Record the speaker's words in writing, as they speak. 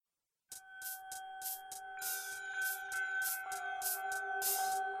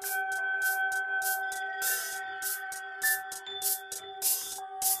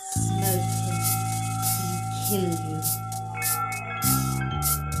kill you.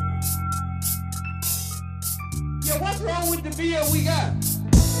 Yeah, what's wrong with the bill we got?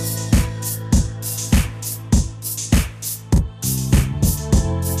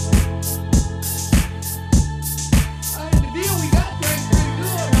 The deal we got came pretty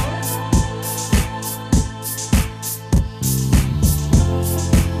good, huh?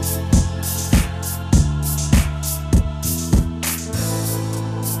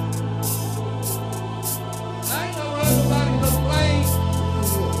 I ain't gonna let nobody complain.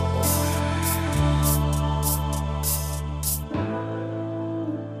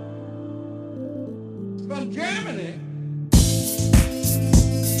 From Germany.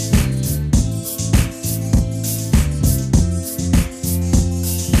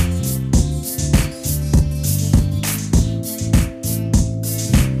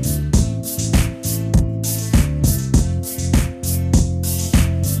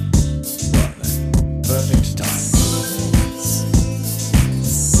 Perfect time.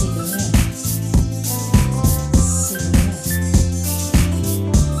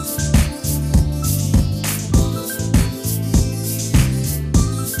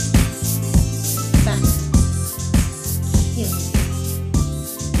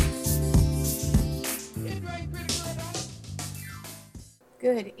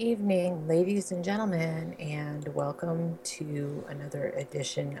 Good evening, ladies and gentlemen, and welcome to another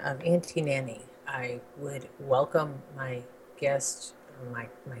edition of Anti-Nanny. I would welcome my guest, my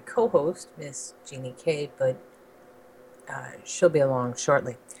co-host, Miss Jeannie K, but she'll be along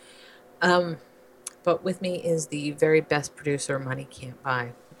shortly. But with me is the very best producer money can't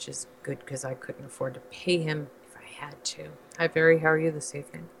buy, which is good because I couldn't afford to pay him if I had to. Hi, Barry. How are you this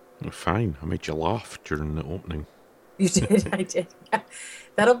evening? Fine. I made you laugh during the opening. You did. I did. Yeah.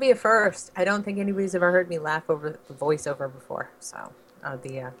 That'll be a first. I don't think anybody's ever heard me laugh over the voiceover before. So,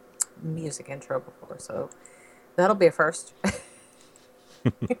 the music intro before. So, that'll be a first.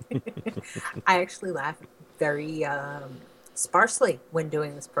 I actually laugh very sparsely when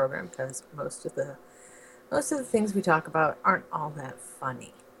doing this program because most of the things we talk about aren't all that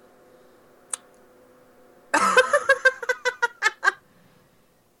funny.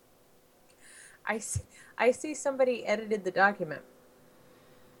 I see somebody edited the document.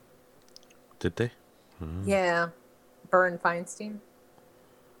 Did they? Yeah. Burn Feinstein.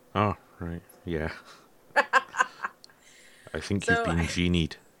 Oh, right. Yeah. I think So, you've been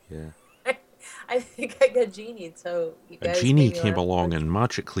genied. Yeah. I think I got genied, so you A guys genie made me came laugh. along and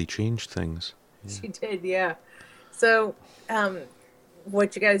magically changed things. Yeah. She did, yeah. So,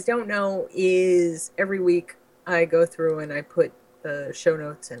 what you guys don't know is every week I go through and I put the show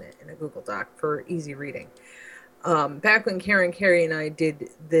notes in it in a Google Doc for easy reading. Back when Karen Carey and I did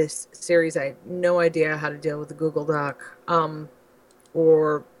this series, I had no idea how to deal with the Google Doc,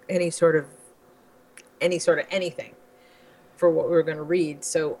 or any sort of anything for what we were going to read.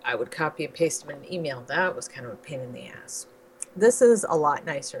 So I would copy and paste them in an email. That was kind of a pain in the ass. This is a lot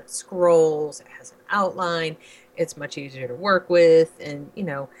nicer. It scrolls, it has an outline, it's much easier to work with, and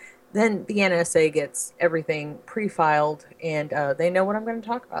then the NSA gets everything pre-filed, and they know what I'm going to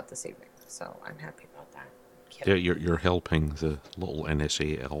talk about this evening. So I'm happy about that. Yeah, you're helping the little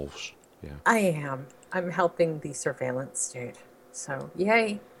NSA elves. Yeah. I am. I'm helping the surveillance state. So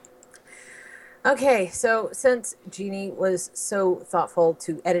yay. Okay, so since Jeannie was so thoughtful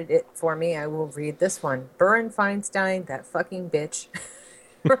to edit it for me, I will read this one. Burr and Feinstein, that fucking bitch,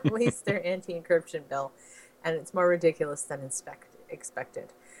 released their anti-encryption bill, and it's more ridiculous than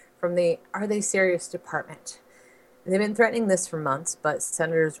expected. From the Are They Serious department. They've been threatening this for months, but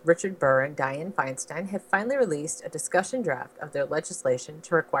Senators Richard Burr and Dianne Feinstein have finally released a discussion draft of their legislation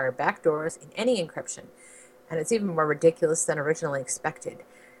to require backdoors in any encryption, and it's even more ridiculous than originally expected.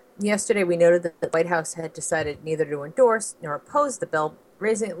 Yesterday, we noted that the White House had decided neither to endorse nor oppose the bill,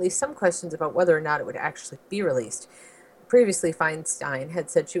 raising at least some questions about whether or not it would actually be released. Previously, Feinstein had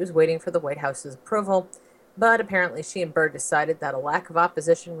said she was waiting for the White House's approval, but apparently she and Burr decided that a lack of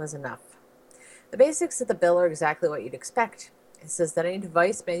opposition was enough. The basics of the bill are exactly what you'd expect. It says that any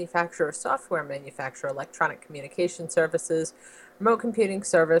device manufacturer or software manufacturer, electronic communication services, remote computing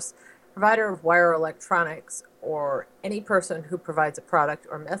service, provider of wire electronics, or any person who provides a product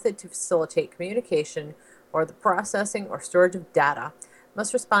or method to facilitate communication or the processing or storage of data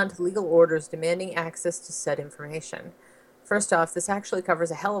must respond to legal orders demanding access to said information. First off, this actually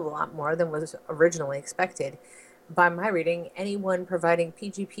covers a hell of a lot more than was originally expected. By my reading, anyone providing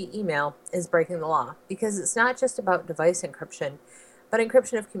PGP email is breaking the law, because it's not just about device encryption, but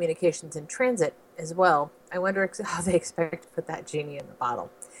encryption of communications in transit as well. I wonder how they expect to put that genie in the bottle.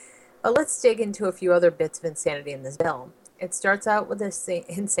 But let's dig into a few other bits of insanity in this bill. It starts out with this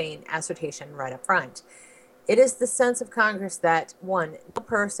insane assertion right up front. It is the sense of Congress that 1. No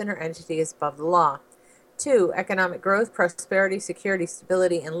person or entity is above the law. 2. Economic growth, prosperity, security,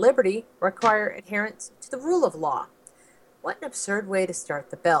 stability, and liberty require adherence to the rule of law. What an absurd way to start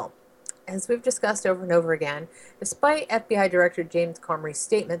the bill. As we've discussed over and over again, despite FBI Director James Comey's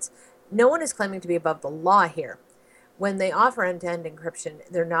statements, no one is claiming to be above the law here. When they offer end-to-end encryption,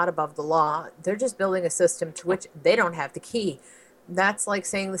 they're not above the law. They're just building a system to which they don't have the key. That's like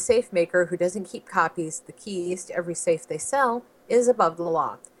saying the safe maker who doesn't keep the keys to every safe they sell, is above the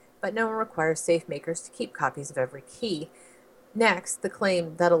law. But no one requires safe makers to keep copies of every key. Next, the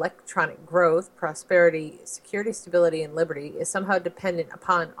claim that electronic growth, prosperity, security, stability, and liberty is somehow dependent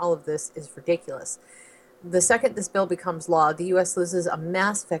upon all of this is ridiculous. The second this bill becomes law, the U.S. loses a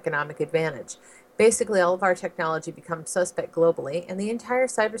massive economic advantage. Basically, all of our technology becomes suspect globally, and the entire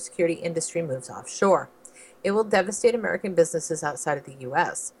cybersecurity industry moves offshore. It will devastate American businesses outside of the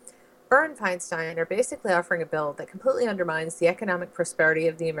U.S. Burr and Feinstein are basically offering a bill that completely undermines the economic prosperity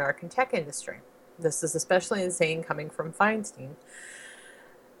of the American tech industry. This is especially insane coming from Feinstein,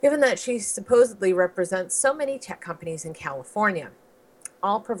 given that she supposedly represents so many tech companies in California.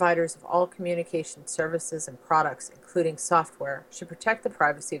 All providers of all communication services and products, including software, should protect the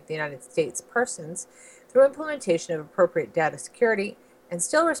privacy of the United States persons through implementation of appropriate data security and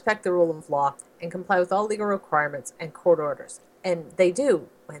still respect the rule of law and comply with all legal requirements and court orders. And they do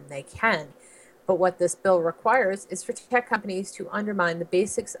when they can. But what this bill requires is for tech companies to undermine the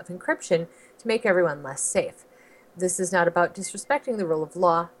basics of encryption to make everyone less safe. This is not about disrespecting the rule of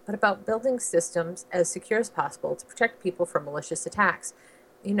law, but about building systems as secure as possible to protect people from malicious attacks.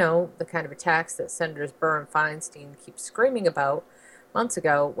 You know, the kind of attacks that Senators Burr and Feinstein keep screaming about months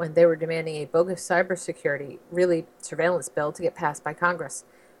ago when they were demanding a bogus cybersecurity, really surveillance bill to get passed by Congress.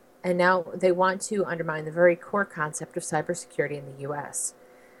 And now they want to undermine the very core concept of cybersecurity in the U.S.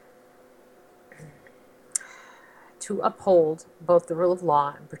 To uphold both the rule of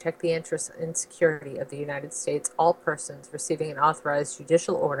law and protect the interests and security of the United States, all persons receiving an authorized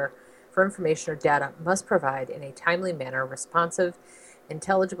judicial order for information or data must provide in a timely manner responsive,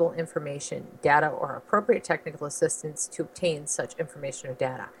 intelligible information, data, or appropriate technical assistance to obtain such information or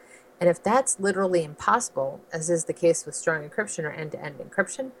data. And if that's literally impossible, as is the case with strong encryption or end-to-end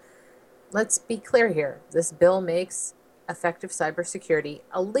encryption, let's be clear here. This bill makes effective cybersecurity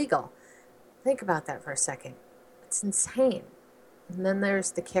illegal. Think about that for a second. It's insane. And then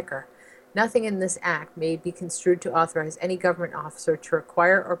there's the kicker. Nothing in this act may be construed to authorize any government officer to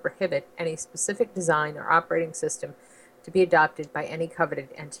require or prohibit any specific design or operating system to be adopted by any coveted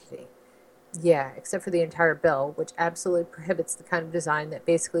entity. Yeah, except for the entire bill, which absolutely prohibits the kind of design that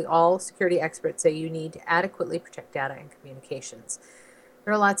basically all security experts say you need to adequately protect data and communications.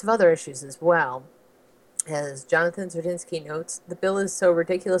 There are lots of other issues as well. As Jonathan Zerdinsky notes, the bill is so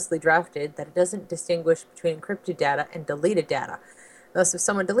ridiculously drafted that it doesn't distinguish between encrypted data and deleted data. Thus, if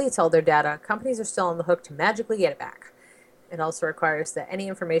someone deletes all their data, companies are still on the hook to magically get it back. It also requires that any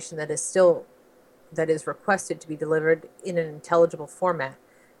information that is requested to be delivered in an intelligible format.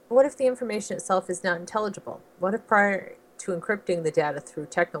 But what if the information itself is not intelligible? What if prior to encrypting the data through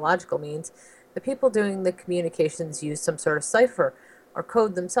technological means, the people doing the communications use some sort of cipher or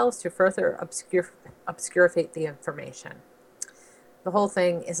code themselves to further obscurate the information? The whole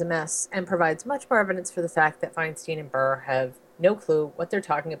thing is a mess and provides much more evidence for the fact that Feinstein and Burr have no clue what they're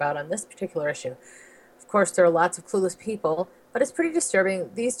talking about on this particular issue. Of course, there are lots of clueless people, but it's pretty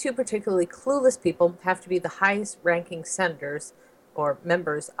disturbing. These two particularly clueless people have to be the highest-ranking senators or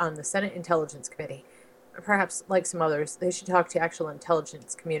members on the Senate Intelligence Committee. Perhaps, like some others, they should talk to actual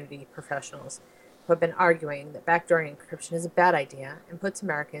intelligence community professionals who have been arguing that backdooring encryption is a bad idea and puts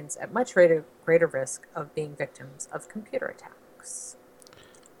Americans at much greater risk of being victims of computer attacks.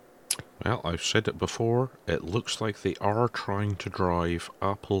 Well, I've said it before, it looks like they are trying to drive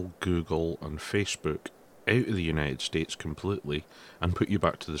Apple, Google, and Facebook out of the United States completely and put you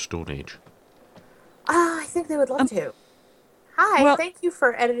back to the Stone Age. I think they would love to. Hi, well- thank you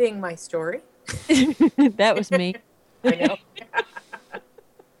for editing my story. That was me. I know.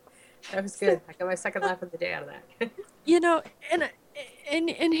 That was good. I got my second laugh of the day out of that. You know,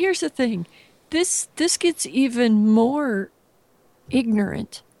 and here's the thing. This gets even more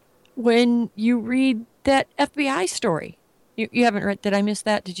ignorant when you read that FBI story. You haven't read, did I miss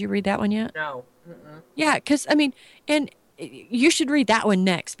that? Did you read that one yet? No. Mm-mm. Yeah, because, I mean, and you should read that one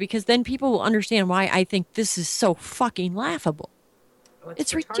next, because then people will understand why I think this is so fucking laughable. Oh,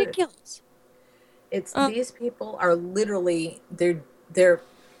 It's retarded. ridiculous. It's these people are literally they're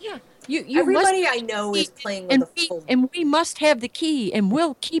Yeah, you everybody must I know is playing with a full. and we must have the key, and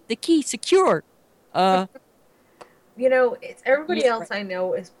we'll keep the key secure. It's everybody Yeah, else right. I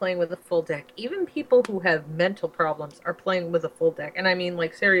know is playing with a full deck. Even people who have mental problems are playing with a full deck. And I mean,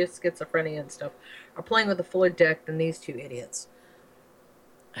 like serious schizophrenia and stuff are playing with a fuller deck than these two idiots.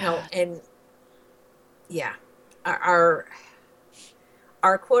 And yeah, our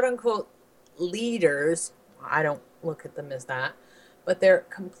our quote unquote leaders, I don't look at them as that, but they're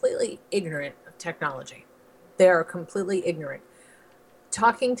completely ignorant of technology. They are completely ignorant.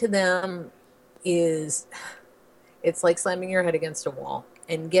 Talking to them is it's like slamming your head against a wall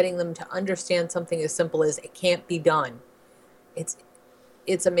and getting them to understand something as simple as it can't be done. It's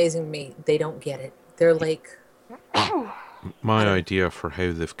it's amazing to me. They don't get it. They're like, I My don't know. idea for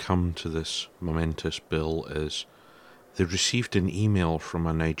how they've come to this momentous bill is they received an email from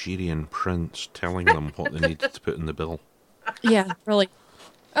a Nigerian prince telling them what they needed to put in the bill. Yeah, really.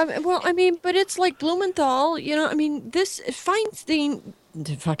 Well, I mean, but it's like Blumenthal, I mean, this Feinstein,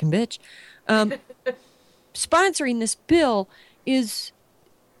 the fucking bitch, um, sponsoring this bill is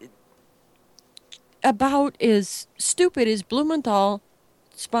about as stupid as Blumenthal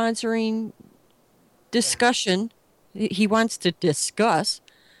sponsoring Yeah. discussion. He wants to discuss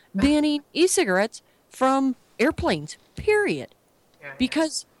banning e-cigarettes from airplanes, period. Yeah, yeah.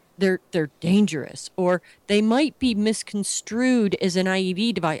 Because they're dangerous or they might be misconstrued as an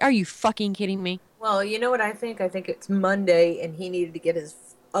IED device. Are you fucking kidding me? Well, you know what I think? I think it's Monday and he needed to get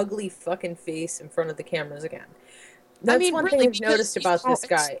his ugly fucking face in front of the cameras again. I That's mean, one thing really, I've because noticed about this it's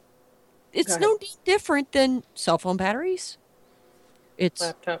guy. Go it's ahead. no different than cell phone batteries. It's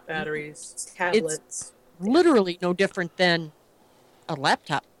Laptop batteries, it's tablets. Yeah. literally no different than a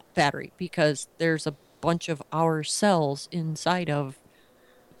laptop battery because there's a bunch of our cells inside of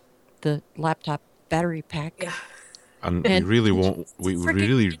the laptop battery pack. Yeah. And we And really it's won't. We freaking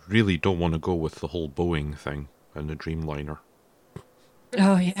really, really don't want to go with the whole Boeing thing and the Dreamliner.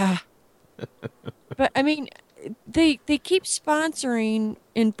 oh yeah. But I mean, they keep sponsoring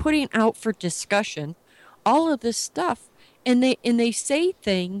and putting out for discussion all of this stuff, and they say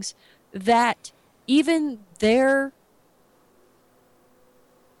things that even their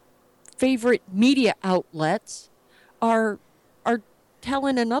favorite media outlets are are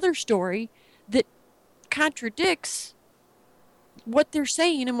telling another story that contradicts what they're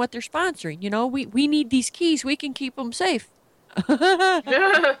saying and what they're sponsoring. We need these keys. We can keep them safe.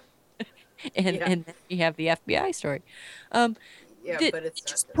 and Yeah. and then we have the FBI story. Um, Yeah, that but it it's not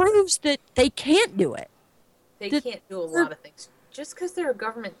just just that. proves that they can't do it. They That can't do a they're lot of things. Just because they're a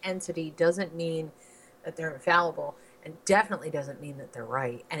government entity doesn't mean that they're infallible, and definitely doesn't mean that they're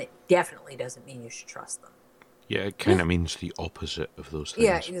right, and it definitely doesn't mean you should trust them. Yeah, it kind yeah. of means the opposite of those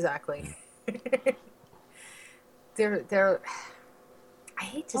Yeah, things. exactly. They're I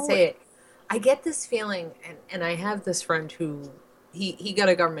hate to Oh, say it. I get this feeling, and I have this friend who he got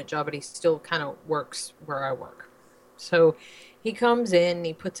a government job, but he still kind of works where I work. So he comes in,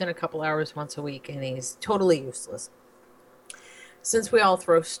 he puts in a couple hours once a week, and he's totally useless. Since we all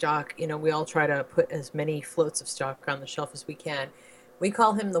throw stock, we all try to put as many floats of stock on the shelf as we can. We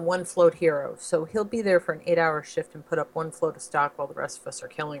call him the one float hero. So he'll be there for an 8-hour shift and put up one float of stock while the rest of us are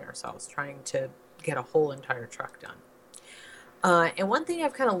killing ourselves trying to get a whole entire truck done. And one thing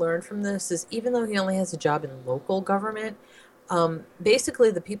I've kind of learned from this is even though he only has a job in local government,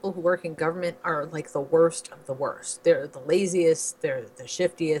 basically the people who work in government are like the worst of the worst. They're the laziest, they're the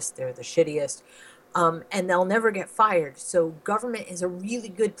shiftiest, they're the shittiest, and they'll never get fired. So government is a really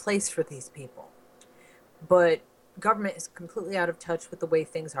good place for these people. But government is completely out of touch with the way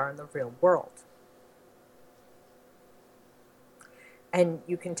things are in the real world. And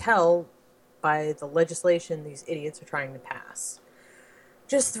you can tell by the legislation these idiots are trying to pass.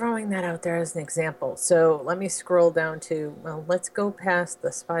 Just throwing that out there as an example. So let me scroll down to, well, let's go past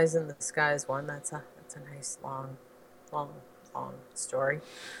the Spies in the Skies one. That's a nice long, long, long story.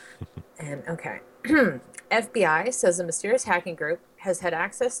 And okay. FBI says a mysterious hacking group has had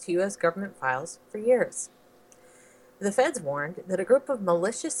access to US government files for years. The feds warned that a group of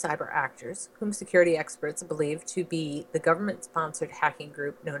malicious cyber actors, whom security experts believe to be the government sponsored hacking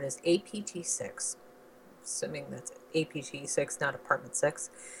group known as APT6, assuming that's APT6, not Apartment 6,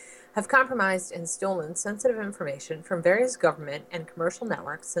 have compromised and stolen sensitive information from various government and commercial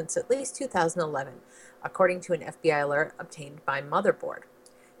networks since at least 2011, according to an FBI alert obtained by Motherboard.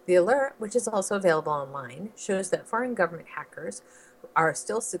 The alert, which is also available online, shows that foreign government hackers are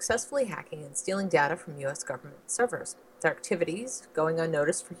still successfully hacking and stealing data from U.S. government servers, their activities going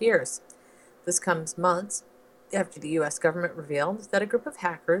unnoticed for years. This comes months after the U.S. government revealed that a group of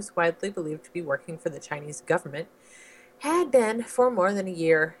hackers, widely believed to be working for the Chinese government, had been for more than a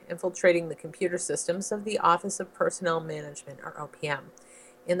year infiltrating the computer systems of the Office of Personnel Management, or OPM,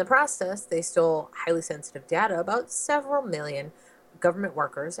 In the process, they stole highly sensitive data about several million government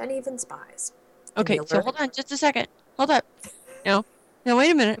workers and even spies. In the Okay, so alert, hold on just a second. Hold up. No, no,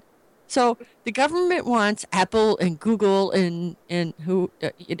 wait a minute. So the government wants Apple and Google and who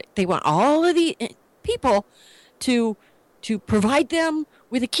they want all of the people to provide them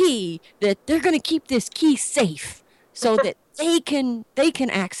with a key that they're going to keep this key safe so that they can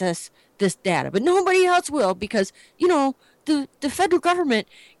access this data, but nobody else will because the federal government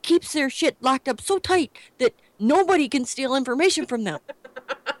keeps their shit locked up so tight that nobody can steal information from them.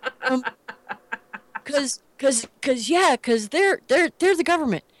 Um, cause they're the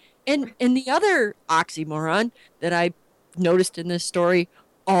government. And the other oxymoron that I noticed in this story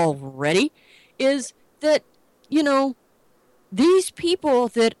already is that, you know, these people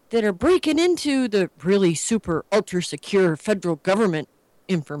that are breaking into the really super ultra secure federal government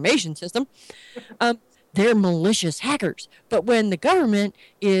information system, um, they're malicious hackers. But when the government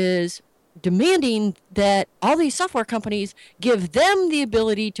is demanding that all these software companies give them the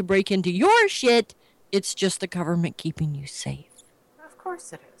ability to break into your shit, it's just the government keeping you safe. of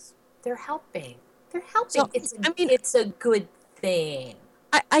course it is. They're helping. They're So, helping. It's I mean, it's a good thing.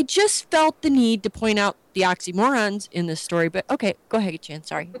 I just felt the need to point out the oxymorons in this story, but okay, go ahead, Chan.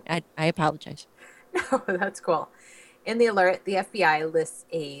 Sorry. I apologize. No, that's cool. In the alert, the FBI lists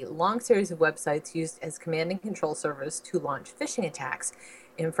a long series of websites used as command and control servers to launch phishing attacks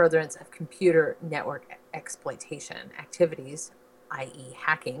in furtherance of computer network exploitation activities, i.e.,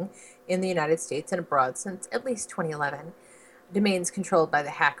 hacking, in the United States and abroad since at least 2011. Domains controlled by the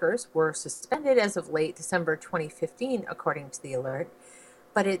hackers were suspended as of late December 2015, according to the alert,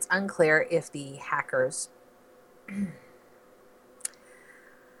 but it's unclear if the hackers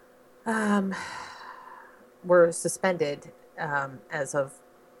um, were suspended as of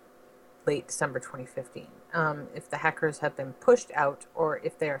late December 2015. If the hackers have been pushed out or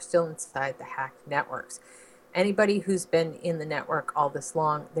if they are still inside the hacked networks. Anybody who's been in the network all this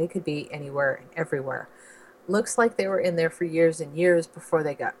long, they could be anywhere and everywhere. Looks like they were in there for years and years before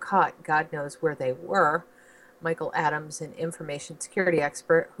they got caught. God knows where they were. Michael Adams, an information security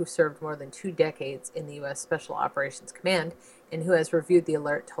expert who served more than 2 decades in the U.S. Special Operations Command and who has reviewed the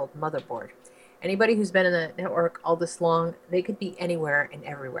alert, told Motherboard. Anybody who's been in the network all this long, they could be anywhere and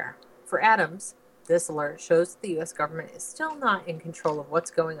everywhere. For Adams, this alert shows that the U.S. government is still not in control of what's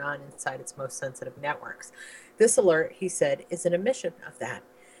going on inside its most sensitive networks. This alert, he said, is an admission of that.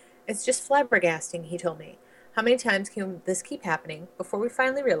 It's just flabbergasting, he told me. How many times can this keep happening before we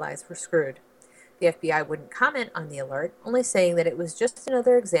finally realize we're screwed? The FBI wouldn't comment on the alert, only saying that it was just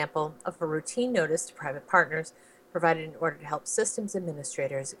another example of a routine notice to private partners provided in order to help systems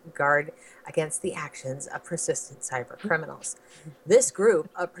administrators guard against the actions of persistent cyber criminals. This group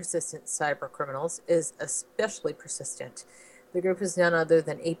of persistent cyber criminals is especially persistent. The group is none other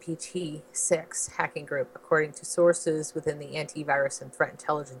than APT6 hacking group, according to sources within the Antivirus and Threat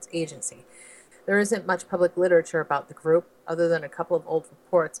Intelligence Agency. There isn't much public literature about the group, other than a couple of old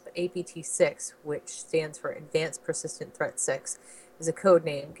reports, but APT6, which stands for Advanced Persistent Threat 6, is a code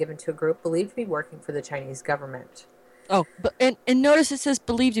name given to a group believed to be working for the Chinese government. Oh, but and notice it says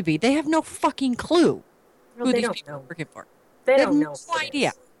believed to be. They have no fucking clue Well, who they these don't people know. are working for. They They have don't no know who it idea.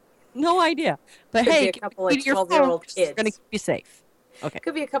 is. No idea. But Could be hey, a give couple me of your 12-year-old phone. It's going to kids. keep you safe. Okay.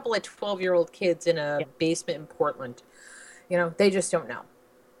 Could be a couple of 12-year-old kids in a basement in Portland. They just don't know.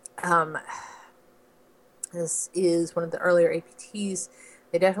 This is one of the earlier APTs.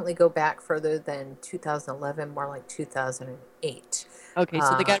 They definitely go back further than 2011, more like 2008. Okay,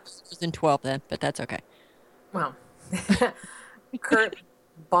 so the guy was in 12 then, but that's okay. Well, Kurt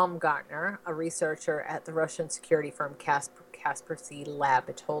Baumgartner, a researcher at the Russian security firm Kaspersky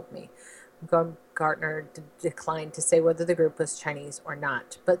Lab, told me. Baumgartner declined to say whether the group was Chinese or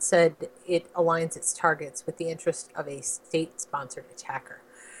not, but said it aligns its targets with the interest of a state-sponsored attacker.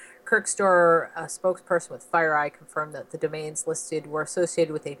 Kirk Storer, a spokesperson with FireEye, confirmed that the domains listed were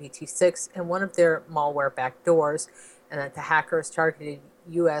associated with APT6 and one of their malware backdoors, and that the hackers targeted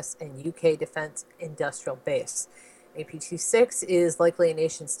U.S. and U.K. defense industrial base. APT6 is likely a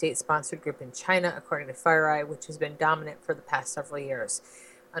nation-state sponsored group in China, according to FireEye, which has been dominant for the past several years.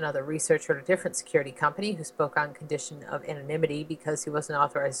 Another researcher at a different security company, who spoke on condition of anonymity because he wasn't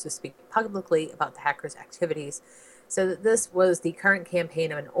authorized to speak publicly about the hackers' activities, said that this was the current campaign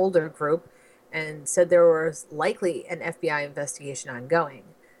of an older group and said there was likely an FBI investigation ongoing.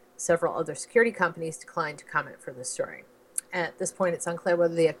 Several other security companies declined to comment for this story. At this point, it's unclear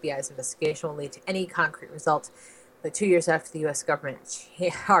whether the FBI's investigation will lead to any concrete results, but 2 years after the U.S. government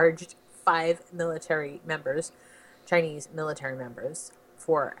charged 5 military members, Chinese military members,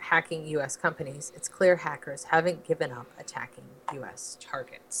 for hacking U.S. companies, it's clear hackers haven't given up attacking U.S.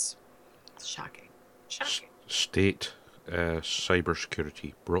 targets. It's shocking. Shocking. State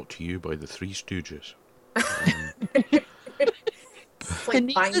cybersecurity brought to you by the Three Stooges. It's like And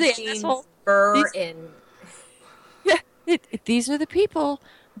these are the Feinstein's assholes. Burr These- and Yeah, these are the people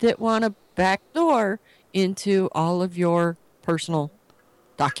that want to backdoor into all of your personal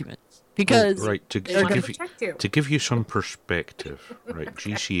documents because Right, they want to give protect you. to give you some perspective, right?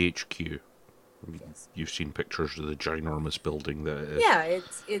 GCHQ. Yes. You've seen pictures of the ginormous building that it is. Yeah,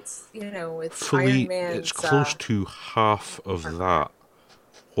 it's it's Fully, Iron Man's. it's close to half of that.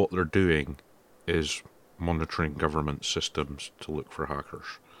 What they're doing is monitoring government systems to look for hackers.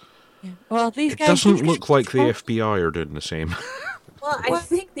 yeah. Well, these It guys doesn't look like the FBI are doing the same. Well, I Well,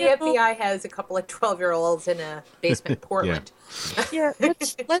 think the you know- FBI has a couple of 12-year-olds in a basement in Portland. yeah,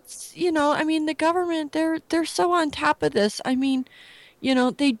 let's I mean the government they're so on top of this. I mean,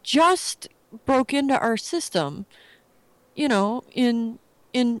 they just broke into our system, in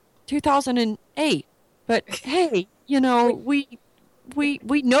 2008. But hey,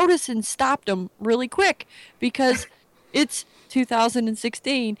 we noticed and stopped them really quick because it's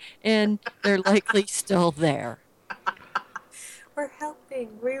 2016 and they're likely still there. We're helping.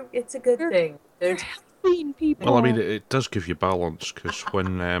 It's a good We're- thing. They're helping people. Well, I mean, it does give you balance because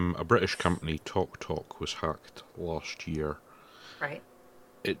when a British company, TalkTalk, was hacked last year, Right.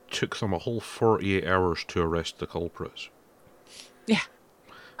 it took them a whole 48 hours to arrest the culprits. Yeah.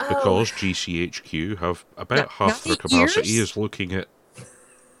 Because GCHQ have about half their 9 capacity years? is looking at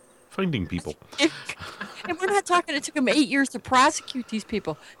finding people. And we're not talking it took them 8 years to prosecute these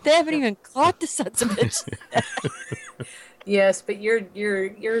people. They haven't even caught the sons of bitches. Yes, but you're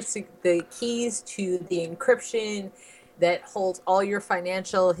the keys to the encryption that holds all your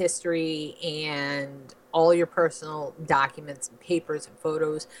financial history and all your personal documents and papers and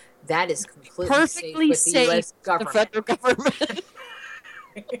photos. That is completely Perfectly safe with the U.S. safe, the government. federal government.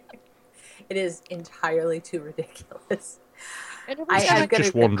 It is entirely too ridiculous. And every I- time I'm I, gonna-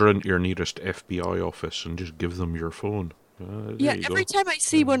 Just wander into your nearest FBI office and just give them your phone. There yeah, you every go. time I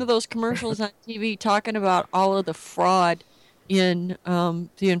see one of those commercials on TV talking about all of the fraud in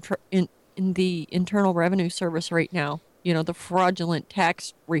in the Internal Revenue Service right now, the fraudulent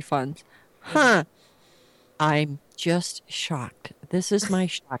tax refunds. Huh. I'm just shocked. This is my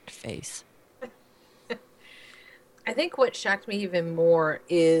shocked face. I think what shocked me even more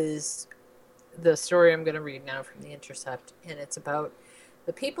is the story I'm going to read now from The Intercept, and it's about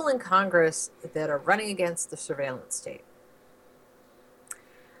the people in Congress that are running against the surveillance state.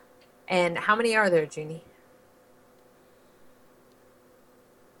 And how many are there, Jeannie?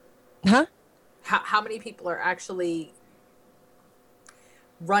 Huh? How many people are actually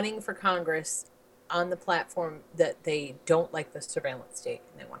running for Congress on the platform that they don't like the surveillance state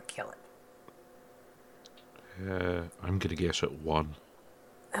and they want to kill it? I'm going to guess at 1.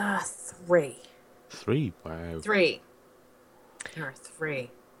 3. 3? Wow. 3. There are 3.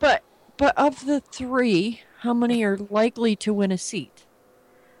 But of the 3, how many are likely to win a seat?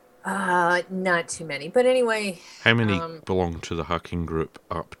 Not too many. But anyway. How many belong to the hacking group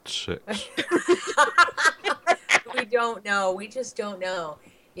up to 6? We don't know. We just don't know.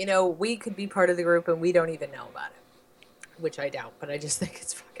 We could be part of the group and we don't even know about it, which I doubt, but I just think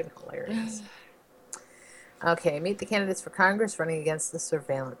it's fucking hilarious. Okay, meet the candidates for Congress running against the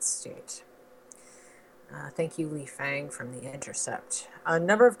surveillance state. Thank you, Lee Fang from The Intercept. A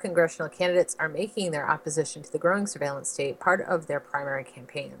number of congressional candidates are making their opposition to the growing surveillance state part of their primary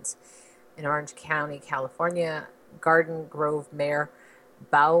campaigns. In Orange County, California, Garden Grove Mayor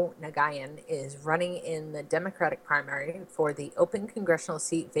Bao Nagayan is running in the Democratic primary for the open congressional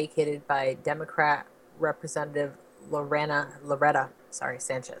seat vacated by Democrat Representative Loretta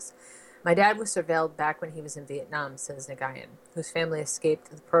Sanchez. My dad was surveilled back when he was in Vietnam, says Nagayan, whose family escaped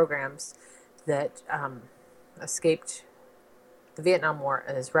the programs that escaped the Vietnam War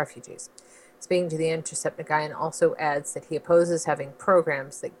as refugees. Speaking to The Intercept, Nagayan also adds that he opposes having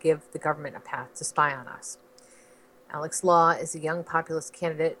programs that give the government a path to spy on us. Alex Law is a young populist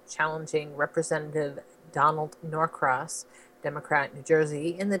candidate challenging Representative Donald Norcross, Democrat, New Jersey,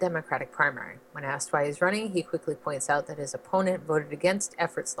 in the Democratic primary. When asked why he's running, he quickly points out that his opponent voted against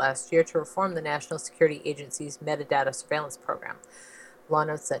efforts last year to reform the National Security Agency's metadata surveillance program. Law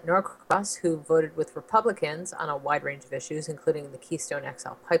notes that Norcross, who voted with Republicans on a wide range of issues, including the Keystone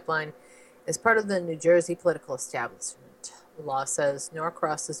XL pipeline, is part of the New Jersey political establishment. Law says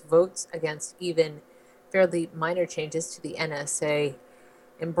Norcross's votes against even fairly minor changes to the NSA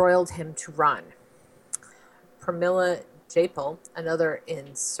embroiled him to run. Pramila Jayapal, another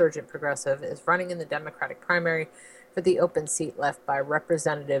insurgent progressive, is running in the Democratic primary for the open seat left by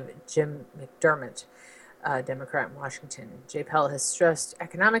Representative Jim McDermott, a Democrat in Washington. JPEL has stressed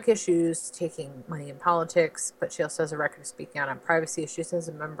economic issues, taking money in politics, but she also has a record of speaking out on privacy issues as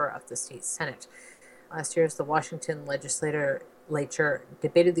a member of the state Senate. Last year, as the Washington legislature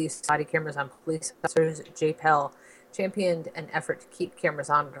debated the use of body cameras on police officers, JPEL championed an effort to keep cameras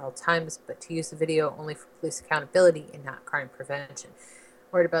on at all times, but to use the video only for police accountability and not crime prevention.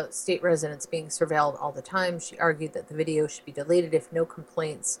 Worried about state residents being surveilled all the time, she argued that the video should be deleted if no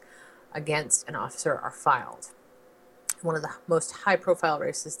complaints against an officer are filed. One of the most high-profile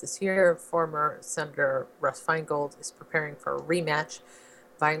races this year, former Senator Russ Feingold is preparing for a rematch,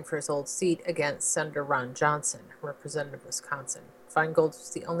 vying for his old seat against Senator Ron Johnson, representative of Wisconsin. Feingold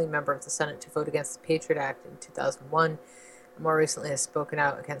was the only member of the Senate to vote against the Patriot Act in 2001, and more recently has spoken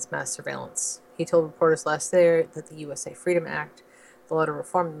out against mass surveillance. He told reporters last year that the USA Freedom Act, the law to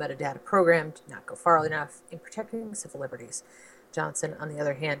reform the metadata program, did not go far enough in protecting civil liberties. Johnson, on the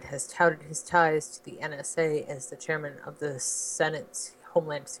other hand, has touted his ties to the NSA as the chairman of the Senate's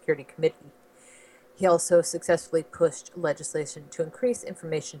Homeland Security Committee. He also successfully pushed legislation to increase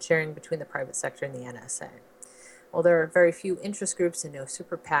information sharing between the private sector and the NSA. While there are very few interest groups and no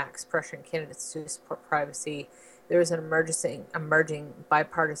super PACs pressuring candidates to support privacy, there is an emerging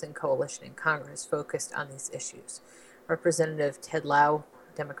bipartisan coalition in Congress focused on these issues. Representative Ted Lieu,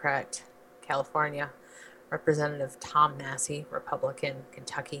 Democrat, California; Representative Tom Massey, Republican,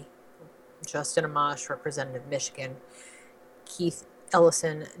 Kentucky; Justin Amash, Representative, Michigan; Keith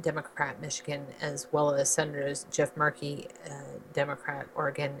Ellison, Democrat, Michigan, as well as Senators Jeff Murphy, Democrat,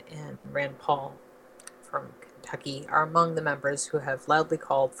 Oregon, and Rand Paul from Kentucky are among the members who have loudly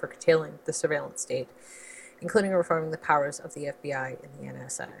called for curtailing the surveillance state, including reforming the powers of the FBI and the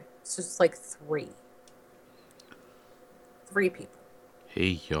NSA. So it's like three people.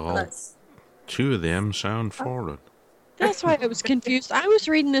 Hey, y'all. Two of them sound foreign. That's why I was confused. I was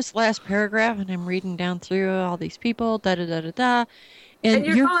reading this last paragraph, and I'm reading down through all these people, da-da-da-da-da. And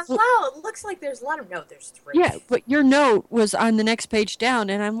you're going, wow, it looks like there's a lot of... No, there's three. Yeah, but your note was on the next page down,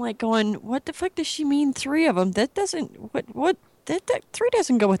 and I'm like going, what the fuck does she mean three of them? That doesn't... That three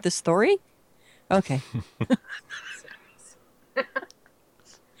doesn't go with the story. Okay. But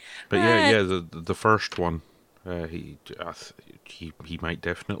yeah, the first one, he might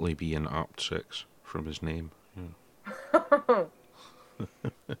definitely be an Opt 6 from his name. Yeah.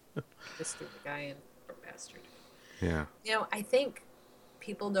 Just threw the guy in, poor bastard. Yeah. You know, I think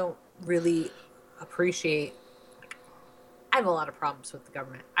people don't really appreciate... I have a lot of problems with the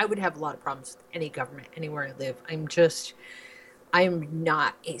government. I would have a lot of problems with any government anywhere I live. I'm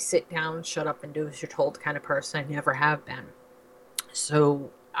not a sit down, shut up and do as you're told kind of person. I never have been.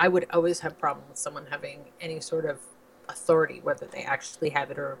 So I would always have a problem with someone having any sort of authority, whether they actually have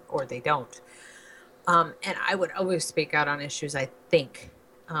it or they don't. And I would always speak out on issues I think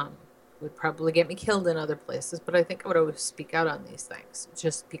would probably get me killed in other places, but I think I would always speak out on these things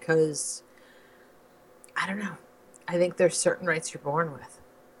just because, I don't know. I think there's certain rights you're born with.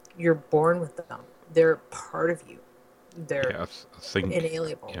 You're born with them. They're part of you. They're I think,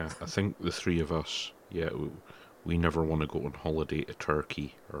 inalienable. Yeah, I think the three of us, we never want to go on holiday to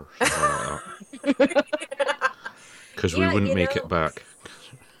Turkey or something like that. Because we wouldn't make it back.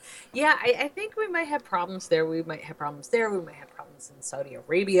 Yeah, I think we might have problems there. We might have problems there. We might have problems in Saudi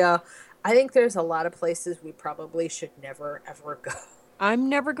Arabia. I think there's a lot of places we probably should never, ever go. I'm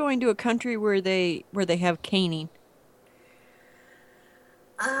never going to a country where they have caning.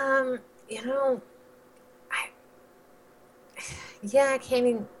 You know,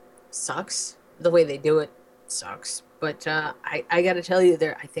 caning sucks. The way they do it sucks. But I got to tell you,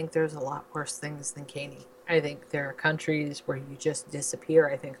 I think there's a lot worse things than caning. I think there are countries where you just disappear.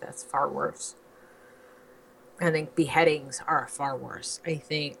 I think that's far worse. I think beheadings are far worse. I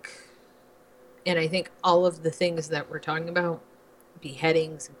think all of the things that we're talking about,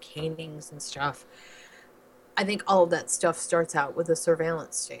 beheadings and canings and stuff, I think all of that stuff starts out with a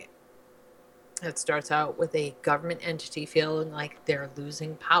surveillance state. It starts out with a government entity feeling like they're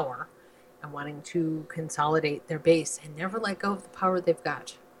losing power and wanting to consolidate their base and never let go of the power they've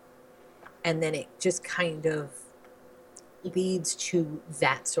got. And then it just kind of leads to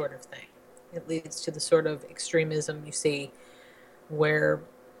that sort of thing. It leads to the sort of extremism you see where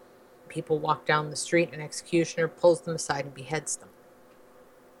people walk down the street and an executioner pulls them aside and beheads them.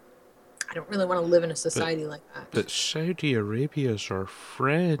 I don't really want to live in a society like that. But Saudi Arabia's our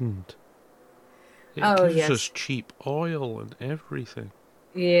friend. It gives us cheap oil and everything.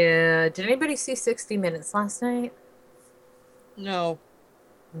 Yeah. Did anybody see 60 Minutes last night? No.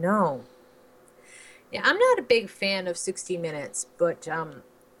 Yeah, I'm not a big fan of 60 Minutes, but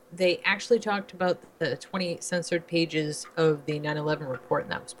they actually talked about the 28 censored pages of the 9/11 report,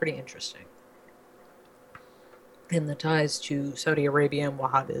 and that was pretty interesting. And the ties to Saudi Arabia and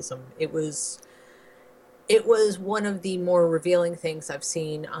Wahhabism. It was one of the more revealing things I've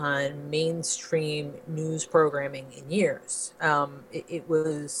seen on mainstream news programming in years. It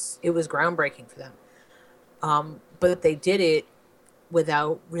was groundbreaking for them, but they did it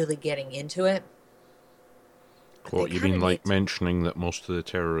without really getting into it. What, you mean like mentioning that most of the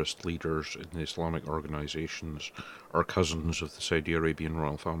terrorist leaders in the Islamic organizations are cousins of the Saudi Arabian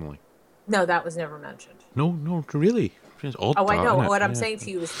royal family? No, that was never mentioned. No, really? It's odd. Oh, I know. Isn't it? What I'm Yeah. saying to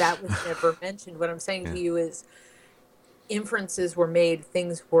you is that was never mentioned. What I'm saying to you is inferences were made,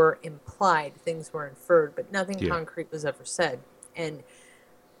 things were implied, things were inferred, but nothing concrete was ever said. And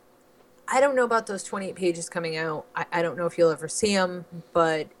I don't know about those 28 pages coming out. I don't know if you'll ever see them,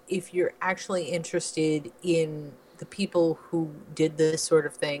 but if you're actually interested in the people who did this sort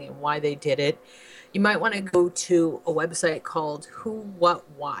of thing and why they did it, you might want to go to a website called Who, What,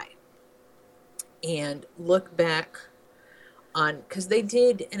 Why and look back on, because they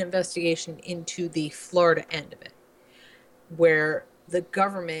did an investigation into the Florida end of it, where the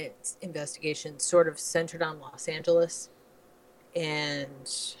government investigation sort of centered on Los Angeles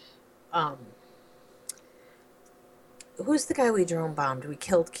and who's the guy we drone bombed? We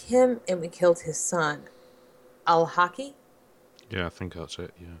killed Kim and we killed his son, Al-Haki. Yeah, I think that's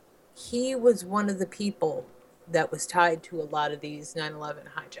it. Yeah, he was one of the people that was tied to a lot of these 9/11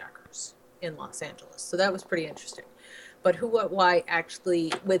 hijackers in Los Angeles. So that was pretty interesting. But Who, What, Why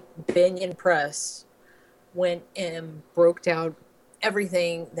actually, with Banyan Press, went and broke down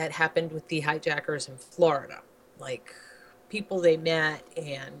everything that happened with the hijackers in Florida, like people they met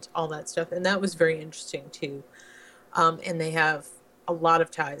and all that stuff. And that was very interesting too. And they have a lot of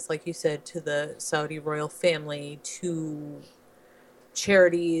ties, like you said, to the Saudi royal family, to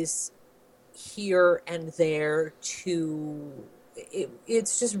charities here and there, to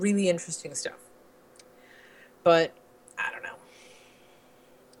it's just really interesting stuff. But I don't know.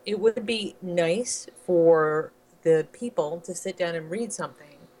 It would be nice for the people to sit down and read something.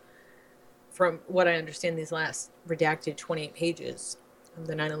 From what I understand, these last redacted 28 pages of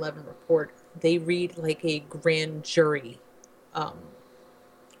the 9/11 report, they read like a grand jury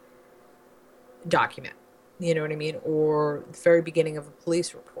document. You know what I mean? Or the very beginning of a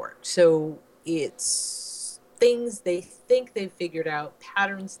police report. So it's things they think they've figured out,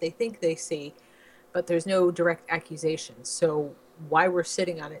 patterns they think they see, but there's no direct accusation. So why we're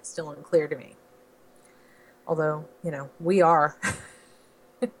sitting on it still unclear to me. Although, we are.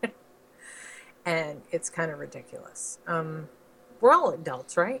 And it's kind of ridiculous. We're all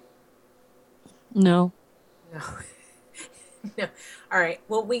adults, right? No. No. No. All right.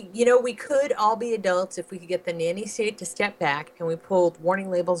 Well, we could all be adults if we could get the nanny state to step back and we pulled warning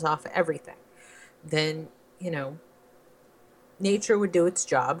labels off of everything. Then, nature would do its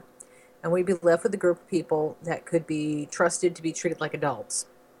job and we'd be left with a group of people that could be trusted to be treated like adults.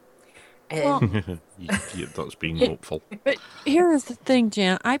 And that's being hopeful. But here is the thing,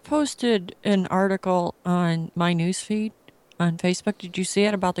 Jan. I posted an article on my newsfeed on Facebook. Did you see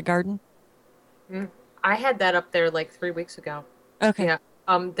it about the garden? I had that up there like 3 weeks ago. Okay. Yeah.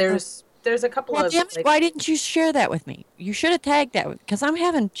 There's a couple of. Damn it, why didn't you share that with me? You should have tagged that because I'm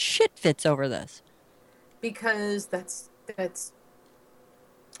having shit fits over this. Because that's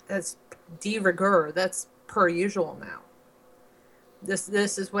de rigueur. That's per usual now.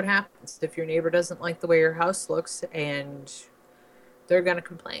 This is what happens if your neighbor doesn't like the way your house looks, and they're gonna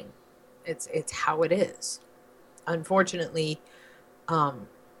complain. It's how it is. Unfortunately,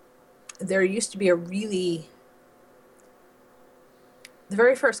 there used to be the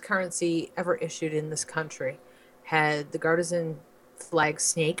very first currency ever issued in this country had the Gartisan flag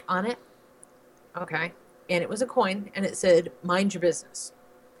snake on it. Okay. And it was a coin, and it said, "Mind your business."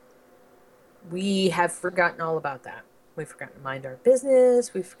 We have forgotten all about that. We've forgotten to mind our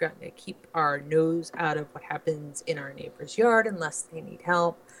business. We've forgotten to keep our nose out of what happens in our neighbor's yard unless they need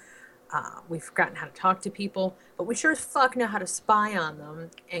help. We've forgotten how to talk to people, but we sure as fuck know how to spy on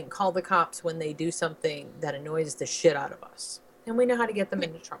them and call the cops when they do something that annoys the shit out of us. And we know how to get them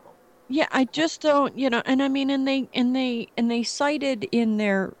into trouble. Yeah, I just don't, and I mean, and they cited in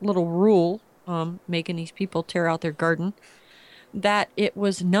their little rule, making these people tear out their garden, that it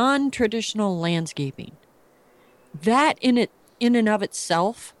was non-traditional landscaping. That in and of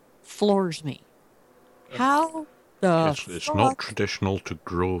itself floors me. Yeah. How the it's not traditional to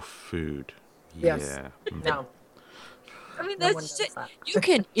grow food. Yes. Yeah. No. I mean, that's just, you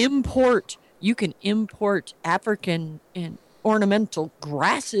can import African and ornamental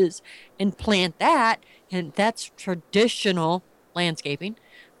grasses and plant that, and that's traditional landscaping.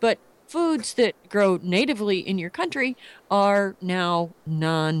 But foods that grow natively in your country are now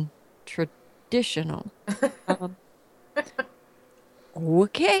non-traditional. Um,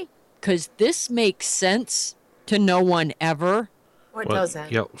 okay, because this makes sense to no one ever. What Well,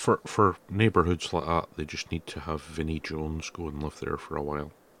 doesn't? yeah, for neighbourhoods like that, they just need to have Vinnie Jones go and live there for a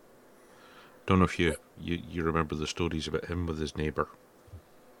while. Don't know if you remember the stories about him with his neighbour.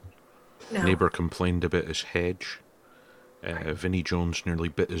 No. Neighbour complained about his hedge. Vinnie Jones nearly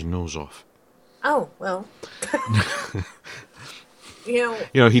bit his nose off. Oh, well. You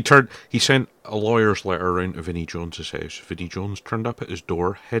know, he sent a lawyer's letter around to Vinnie Jones's house. Vinnie Jones turned up at his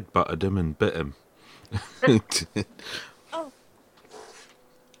door, headbutted him, and bit him. Oh,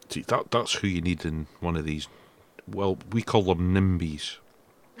 See, that's who you need in one of these. Well, we call them NIMBYs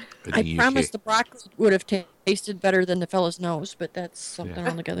in I the promise UK. the broccoli would have tasted better than the fella's nose, but that's something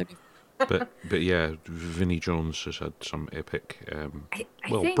Yeah. altogether different. But yeah, Vinnie Jones has had some epic I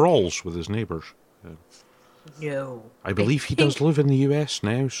think. brawls with his neighbours. No. I believe he does live in the US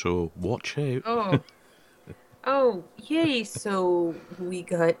now, so watch out. Oh. Oh, yay. So we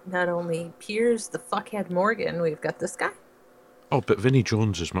got not only Piers the fuckhead Morgan, we've got this guy. Oh, but Vinnie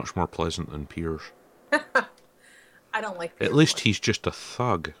Jones is much more pleasant than Piers. I don't like Piers. At least he's just a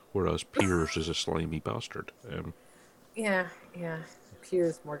thug, whereas Piers is a slimy bastard. Yeah.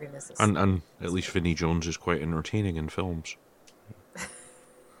 Piers Morgan is a And at least Vinnie Jones is quite entertaining in films.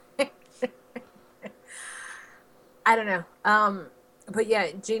 I don't know. But yeah,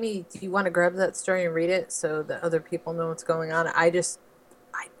 Jeannie, do you want to grab that story and read it so that other people know what's going on? I didn't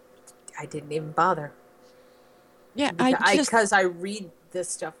even bother. Yeah, Because I read this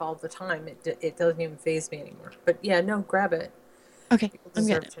stuff all the time. It doesn't even faze me anymore. But yeah, no, grab it. okay. People I'm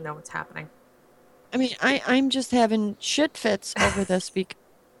deserve getting it. to know what's happening. I mean, I'm just having shit fits over this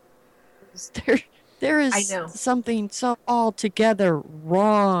because there I is know. something so altogether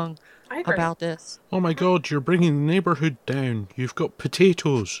wrong I agree. about this. Oh my god, you're bringing the neighbourhood down. You've got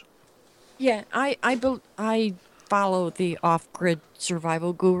potatoes. Yeah, I follow the off-grid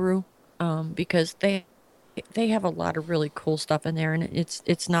survival guru because they have a lot of really cool stuff in there, and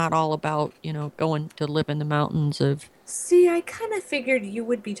it's not all about going to live in the mountains of. See, I kind of figured you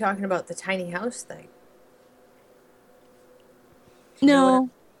would be talking about the tiny house thing. Do you know what No,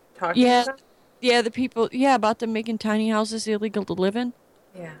 I'm talking yeah, about? yeah, the people, yeah, about them making tiny houses illegal to live in.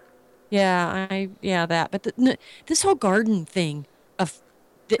 Yeah. Yeah, that. But this whole garden thing of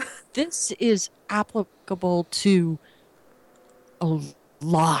this is applicable to a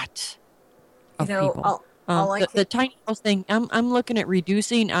lot You of know, people. all I The can. tiny house thing, I'm looking at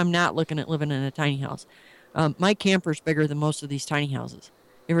reducing. I'm not looking at living in a tiny house. My camper's bigger than most of these tiny houses.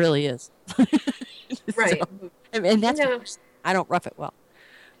 It really is. Right. And that's No. because I don't rough it well.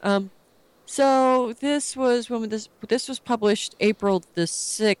 So this was when this was published April the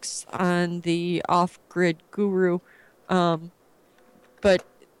 6th on the Off Grid Guru, but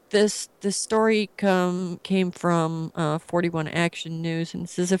this story came from 41 Action News, and it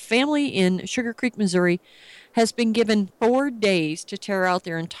says a family in Sugar Creek, Missouri, has been given 4 days to tear out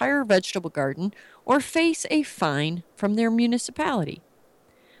their entire vegetable garden or face a fine from their municipality.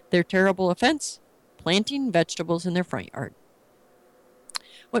 Their terrible offense: planting vegetables in their front yard.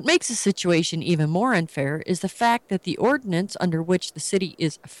 What makes the situation even more unfair is the fact that the ordinance under which the city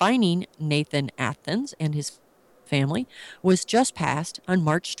is fining Nathan Athens and his family was just passed on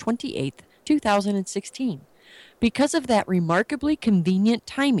March 28th, 2016. Because of that remarkably convenient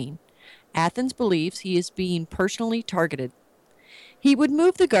timing, Athens believes he is being personally targeted. He would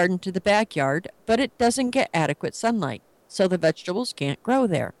move the garden to the backyard, but it doesn't get adequate sunlight, so the vegetables can't grow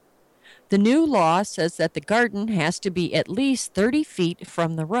there. The new law says that the garden has to be at least 30 feet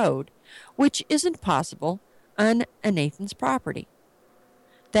from the road, which isn't possible on a Nathan's property.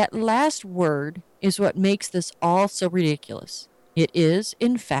 That last word is what makes this all so ridiculous. It is,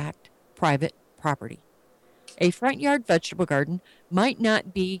 in fact, private property. A front yard vegetable garden might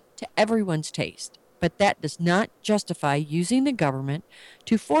not be to everyone's taste, but that does not justify using the government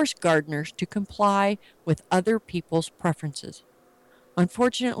to force gardeners to comply with other people's preferences.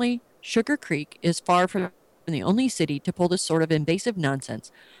 Unfortunately, Sugar Creek is far from the only city to pull this sort of invasive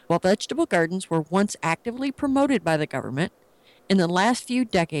nonsense. While vegetable gardens were once actively promoted by the government, in the last few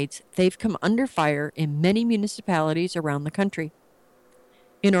decades, they've come under fire in many municipalities around the country.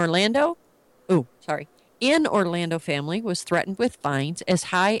 In Orlando, an Orlando family was threatened with fines as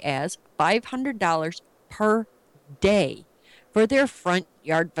high as $500 per day for their front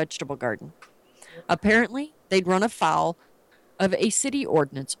yard vegetable garden. Apparently, they'd run afoul of a city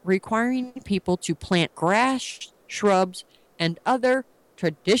ordinance requiring people to plant grass, shrubs, and other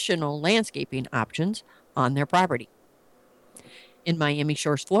traditional landscaping options on their property. In Miami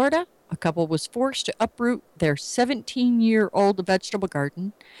Shores, Florida, a couple was forced to uproot their 17-year-old vegetable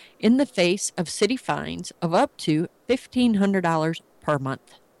garden in the face of city fines of up to $1,500 per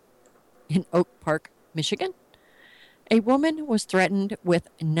month. In Oak Park, Michigan, a woman was threatened with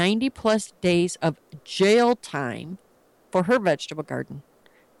 90 plus days of jail time for her vegetable garden.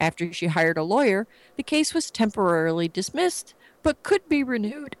 After she hired a lawyer, the case was temporarily dismissed, but could be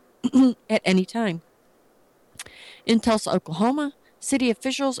renewed at any time. In Tulsa, Oklahoma, city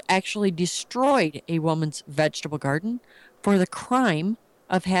officials actually destroyed a woman's vegetable garden for the crime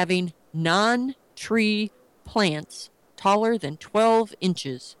of having non tree plants taller than 12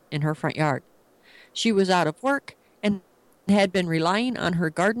 inches in her front yard. She was out of work and had been relying on her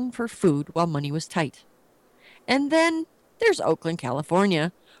garden for food while money was tight. And then there's Oakland,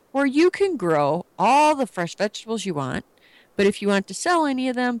 California, where you can grow all the fresh vegetables you want, but if you want to sell any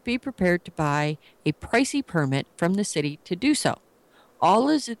of them, be prepared to buy a pricey permit from the city to do so. All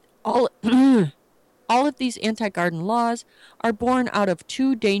is all all of these anti-garden laws are born out of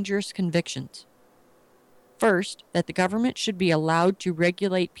two dangerous convictions. First, that the government should be allowed to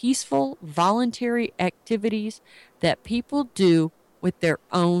regulate peaceful, voluntary activities that people do with their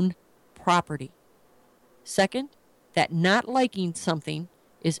own property. Second, that not liking something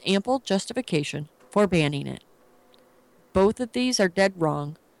is ample justification for banning it. Both of these are dead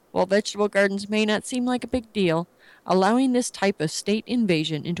wrong. While vegetable gardens may not seem like a big deal, allowing this type of state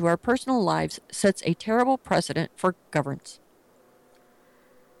invasion into our personal lives sets a terrible precedent for governance.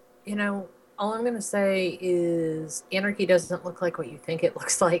 You know, all I'm going to say is anarchy doesn't look like what you think it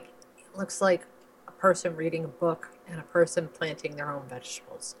looks like. It looks like a person reading a book and a person planting their own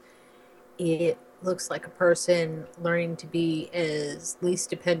vegetables. It looks like a person learning to be as least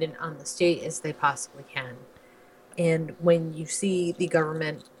dependent on the state as they possibly can. And when you see the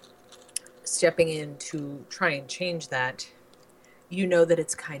government stepping in to try and change that, you know that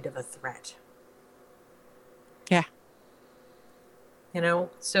it's kind of a threat. Yeah. You know,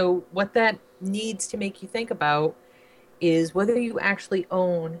 so what that needs to make you think about is whether you actually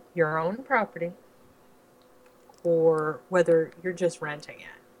own your own property or whether you're just renting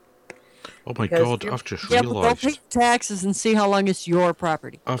it. Oh my Because god, you're- I've just Yeah, but go pay realised. taxes and see how long it's your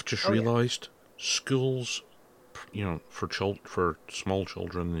property. I've just Oh, yeah. realised schools, for small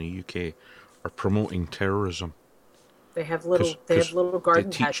children in the UK, are promoting terrorism. They have 'Cause little garden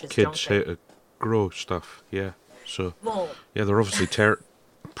they teach patches, kids don't how they? to grow stuff. Yeah, so Well, yeah, they're obviously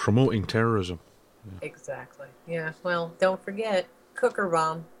promoting terrorism. exactly. Yeah. Well, don't forget Cooker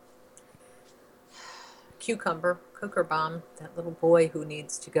Bomb, Cooker Bomb, that little boy who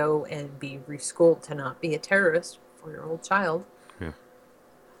needs to go and be reschooled to not be a terrorist, 4-year-old child. Yeah.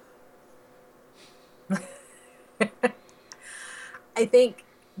 I think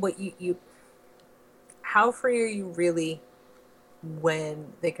what you how free are you really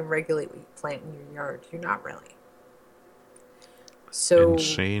when they can regulate what you plant in your yard? You're not really. So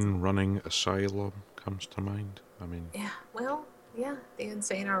Insane running asylum comes to mind. I mean, yeah, the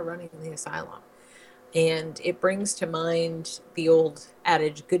insane are running the asylum. And it brings to mind the old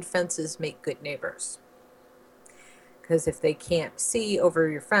adage, good fences make good neighbors. Because if they can't see over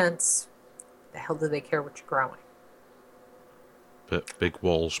your fence, the hell do they care what you're growing? but big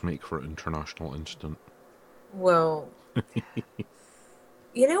walls make for international incident. Well,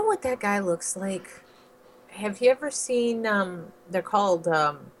 you know what that guy looks like? Have you ever seen they're called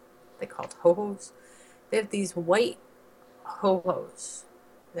ho-hos? They have these white ho-hos.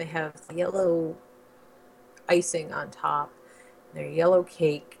 They have yellow icing on top. They're yellow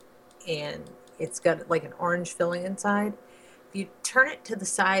cake and it's got like an orange filling inside. If you turn it to the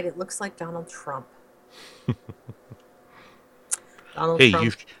side, it looks like Donald Trump. Donald Hey,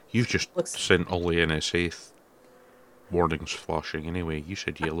 Trump you've just looks sent all the NSA warnings flashing anyway. You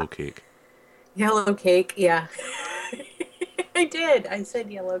said yellow cake. yellow cake, yeah. I did. I said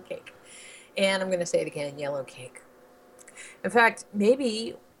yellow cake. And I'm going to say it again, yellow cake. In fact,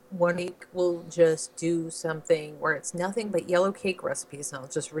 maybe one week we'll just do something where it's nothing but yellow cake recipes and I'll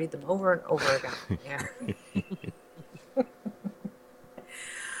just read them over and over again. Yeah.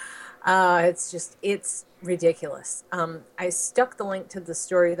 It's ridiculous. I stuck the link to the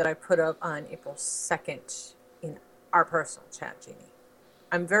story that I put up on April 2nd in our personal chat, Jeannie.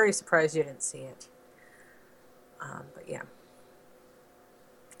 I'm very surprised you didn't see it. But yeah.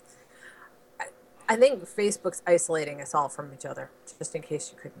 I think Facebook's isolating us all from each other, just in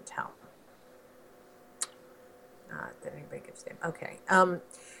case you couldn't tell. Did anybody give a damn? Okay.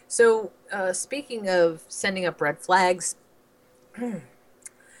 So speaking of sending up red flags,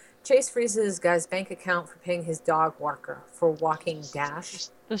 Chase freezes guy's bank account for paying his dog walker for walking Dash.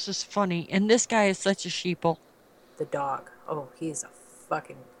 This is funny. And this guy is such a sheeple. the dog. Oh, he's a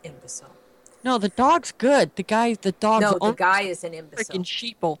fucking imbecile. No, the dog's good. The dog's No, the owner guy is is an a imbecile. freaking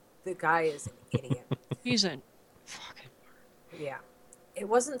sheeple. The guy is an idiot. He's an fucking. Yeah. It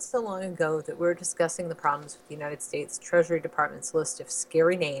wasn't so long ago that we were discussing the problems with the United States Treasury Department's list of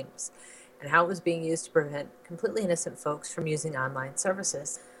scary names and how it was being used to prevent completely innocent folks from using online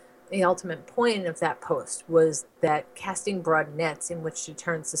services. The ultimate point of that post was that casting broad nets in which to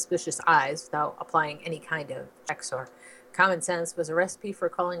turn suspicious eyes without applying any kind of checks or common sense was a recipe for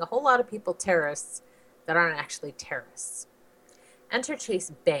calling a whole lot of people terrorists that aren't actually terrorists. Enter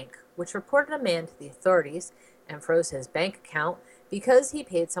Chase Bank, which reported a man to the authorities and froze his bank account because he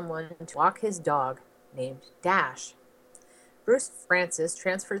paid someone to walk his dog named Dash. Bruce Francis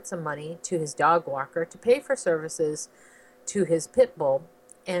transferred some money to his dog walker to pay for services to his pit bull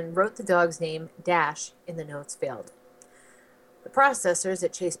and wrote the dog's name Dash in the notes field. The processors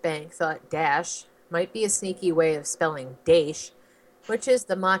at Chase Bank thought Dash might be a sneaky way of spelling Daesh, which is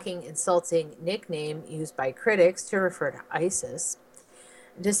the mocking, insulting nickname used by critics to refer to ISIS,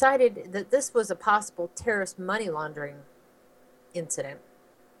 decided that this was a possible terrorist money laundering incident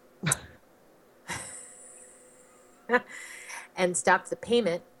and stopped the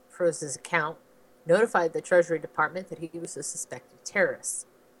payment, froze his account, notified the Treasury Department that he was a suspected terrorist.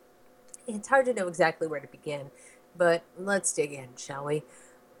 It's hard to know exactly where to begin, but let's dig in, shall we?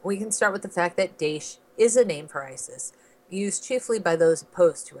 We can start with the fact that Daesh is a name for ISIS, used chiefly by those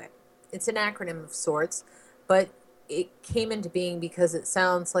opposed to it. It's an acronym of sorts, but it came into being because it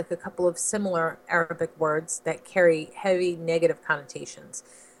sounds like a couple of similar Arabic words that carry heavy negative connotations.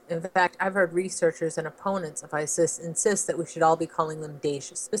 In fact, I've heard researchers and opponents of ISIS insist that we should all be calling them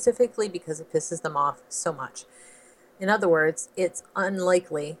Daesh, specifically because it pisses them off so much. In other words, it's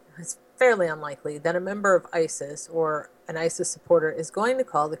fairly unlikely that a member of ISIS or an ISIS supporter is going to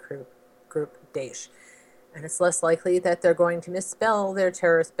call the group Daesh. And it's less likely that they're going to misspell their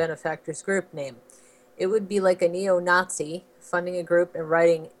terrorist benefactor's group name. It would be like a neo-Nazi funding a group and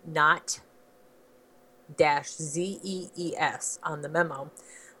writing not -ZEES on the memo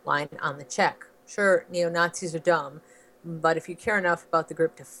line on the check. Sure, neo-Nazis are dumb, but if you care enough about the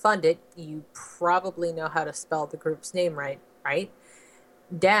group to fund it, you probably know how to spell the group's name right?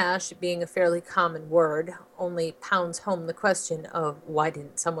 Dash, being a fairly common word, only pounds home the question of why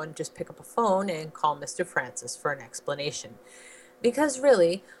didn't someone just pick up a phone and call Mr. Francis for an explanation? Because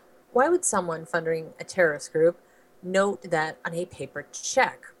really, why would someone funding a terrorist group note that on a paper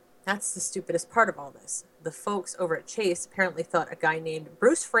check? That's the stupidest part of all this. The folks over at Chase apparently thought a guy named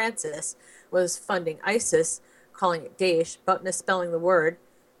Bruce Francis was funding ISIS, calling it Daesh, but misspelling the word,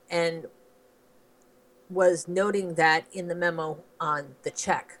 and was noting that in the memo on the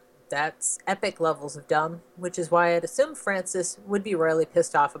check. That's epic levels of dumb, which is why I'd assume Francis would be royally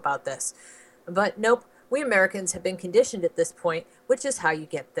pissed off about this. But nope, we Americans have been conditioned at this point, which is how you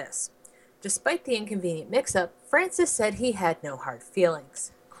get this. Despite the inconvenient mix-up, Francis said he had no hard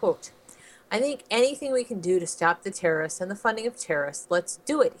feelings. Quote, "I think anything we can do to stop the terrorists and the funding of terrorists, let's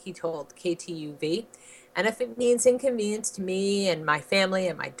do it," he told KTUV. "And if it means inconvenience to me and my family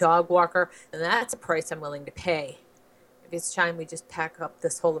and my dog walker, then that's a price I'm willing to pay. Maybe it's time we just pack up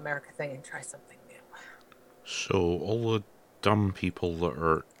this whole America thing and try something new." So all the dumb people that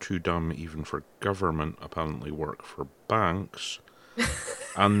are too dumb even for government apparently work for banks,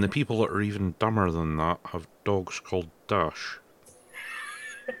 and the people that are even dumber than that have dogs called Dash.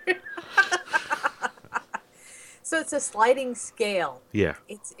 So it's a sliding scale. Yeah.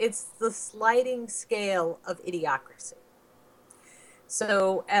 It's the sliding scale of idiocracy.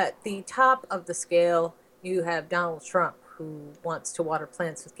 So at the top of the scale, you have Donald Trump, who wants to water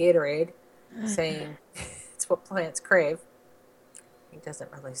plants with Gatorade, saying it's what plants crave. He doesn't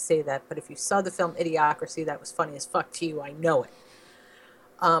really say that, but if you saw the film Idiocracy, that was funny as fuck to you. I know it.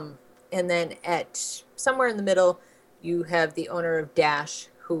 And then at somewhere in the middle, you have the owner of Dash,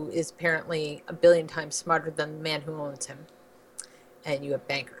 who is apparently a billion times smarter than the man who owns him. And you have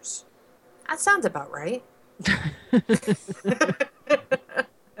bankers. That sounds about right.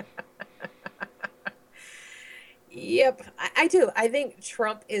 Yep, I do. I think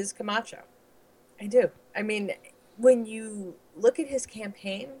Trump is Camacho. I do. I mean, when you look at his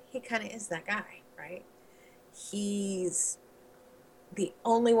campaign, he kind of is that guy, right? He's the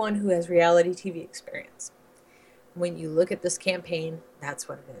only one who has reality TV experience. When you look at this campaign, that's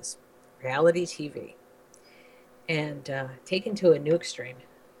what it is. Reality TV. And taken to a new extreme.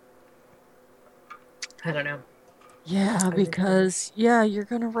 I don't know. Yeah, because, you're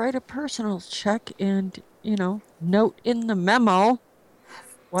going to write a personal check and, note in the memo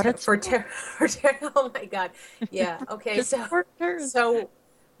what it's for oh my God. Yeah. Okay. So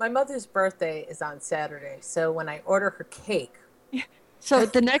my mother's birthday is on Saturday, so when I order her cake, So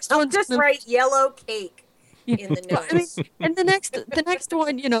the next I'll one's just gonna, write yellow cake yeah. in the Well, I mean, notes. and the next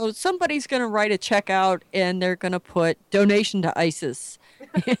one, somebody's gonna write a check out and they're gonna put donation to ISIS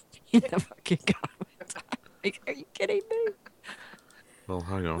in the fucking comment. Like, are you kidding me? Well,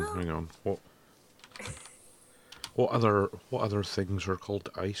 hang on, Well, hang on. What other things are called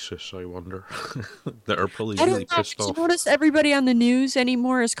ISIS? I wonder that are probably I really don't know. pissed Did you off. notice everybody on the news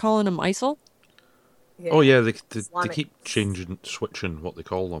anymore is calling them ISIL? Oh yeah, yeah, they Islamic. keep changing, switching what they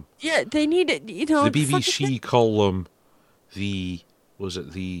call them. Yeah, they need it. The Fucking BBC call them the was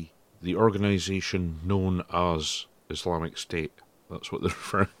it the organization known as Islamic State. That's what they're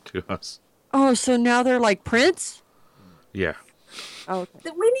referring to as. Oh, so now they're like Prince? Yeah. Oh,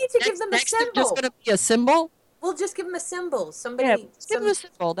 okay. We need to give them a Next, they're just symbol. gonna be a symbol. We'll just give them a symbol. Yeah, Somebody, just give them a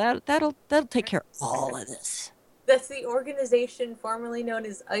symbol. That'll take care of all of this. that's the organization formerly known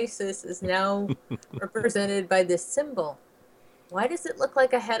as ISIS is now represented by this symbol. Why does it look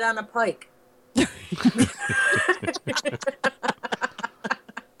like a head on a pike?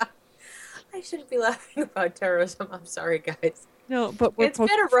 I shouldn't be laughing about terrorism. I'm sorry, guys. No, but we're It's been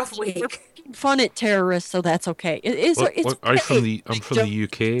a rough week. poking fun at terrorists, so that's okay. It's Look, it's I'm from okay. I'm from the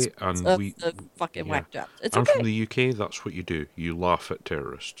UK, and Of we the fucking yeah. whack jobs. It's I'm okay. from the UK. That's what you do. You laugh at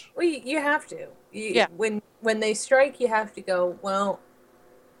terrorists. Well, you have to. Yeah. When they strike, you have to go, well,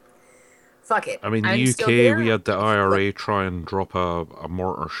 fuck it. I mean, the I'm still UK, here. we had the IRA try and drop a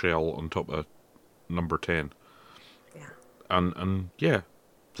mortar shell on top of number 10. Yeah. And yeah,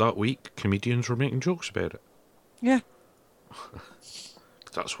 that week, comedians were making jokes about it. Yeah,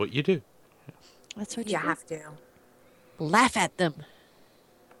 That's what you do. that's what You do. have to. Laugh at them.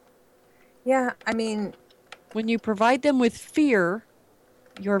 Yeah, I mean, When you provide them with fear,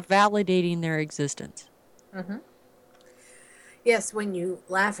 you're validating their existence. yes, when you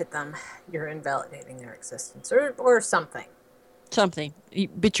laugh at them, you're invalidating their existence or something. Something.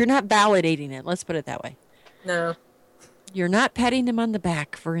 But you're not validating it. Let's put it that way. No. You're not patting them on the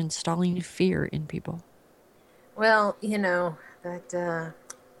back for installing fear in people. Well, that,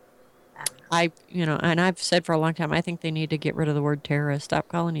 I don't know. And I've said for a long time, I think they need to get rid of the word terrorist. Stop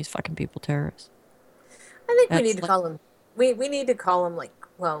calling these fucking people terrorists. I think we That's need to call them, we need to call them like,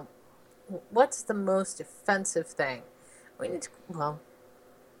 well, what's the most offensive thing? We need to, well,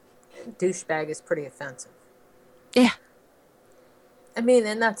 douchebag is pretty offensive. Yeah. I mean,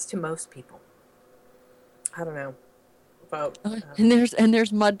 and that's to most people. I don't know about. And there's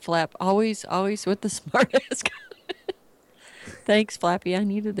Mudflap, always with the smart ass guy. Thanks, Flappy. I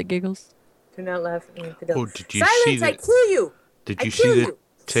needed the giggles. Do not laugh at me. Oh, did you Silence! see the? I kill you. Did I you kill see the you.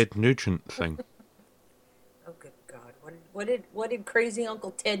 Ted Nugent thing? Oh, good God! What did crazy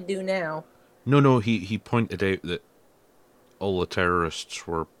Uncle Ted do now? No. He pointed out that all the terrorists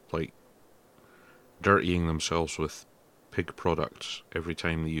were like dirtying themselves with pig products every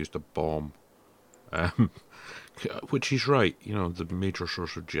time they used a bomb. Which he's right. The major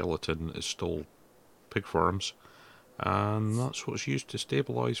source of gelatin is still pig farms, and that's what's used to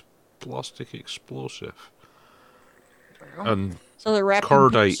stabilize plastic explosive and So they're wrapped in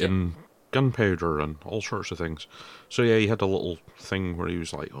cordite shit. and gunpowder and all sorts of things. So yeah, he had a little thing where he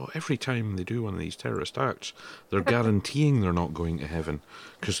was like, "Oh, every time they do one of these terrorist acts, they're guaranteeing they're not going to heaven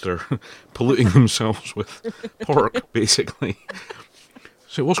because they're polluting themselves with pork, basically."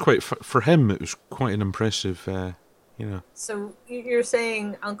 So it was quite for him. It was quite an impressive, So you're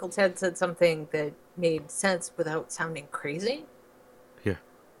saying Uncle Ted said something that made sense without sounding crazy? Yeah,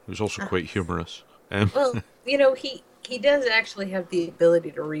 it was also quite humorous. Well, he does actually have the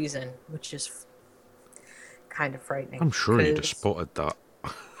ability to reason, which is kind of frightening. I'm sure you'd have 'cause- spotted that.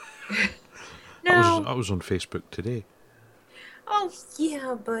 No. I was on Facebook today. Oh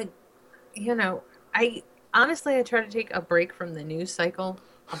yeah, but I honestly I try to take a break from the news cycle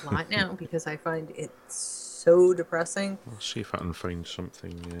a lot now because I find it so depressing I'll see if I can find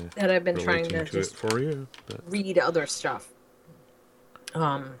something that I've been trying relating to to it just for you. But read other stuff.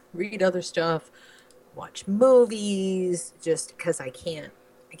 Read other stuff, watch movies, just because I can't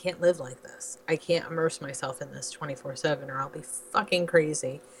live like this. I can't immerse myself in this 24/7 or I'll be fucking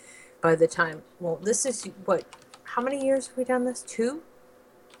crazy by the time. Well, this is what? How many years have we done this? 2?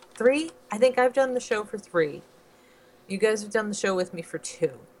 3? I think I've done the show for 3. You guys have done the show with me for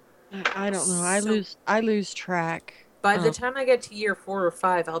 2. I don't know. So- I lose track. By the time I get to year 4 or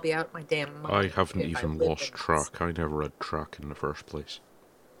 5, I'll be out my damn mind. I haven't if even lived lost in this. track. I never had track in the first place.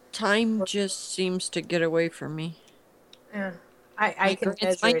 Time just seems to get away from me. Yeah. I can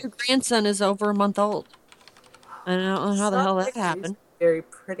measure My it. new grandson is over a month old. I don't know how the hell that Pictures. happened. Very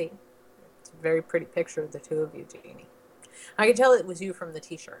pretty. It's a very pretty picture of the two of you, Jeannie. I can tell it was you from the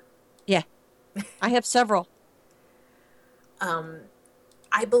T-shirt. Yeah. I have several.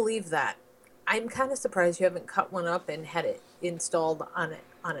 I believe that. I'm kind of surprised you haven't cut one up and had it installed on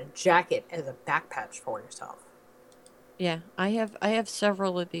a jacket as a back patch for yourself. Yeah, I have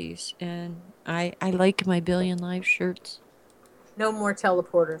several of these, and I like my Billion Live shirts. No more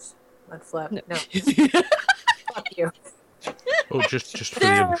teleporters. Mudflap. No. No. Fuck you. Oh, just for the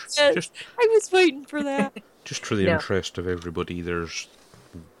There it is. just I was waiting for that. just for the No. interest of everybody, there's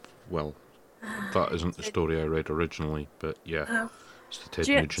well, that isn't the story I read originally, but yeah, it's the Ted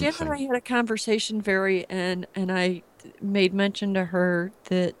Nugent Jen and I thing. had a conversation and I made mention to her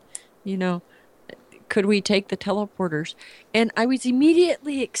that, you know, could we take the teleporters? And I was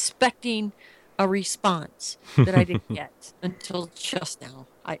immediately expecting a response that I didn't get until just now.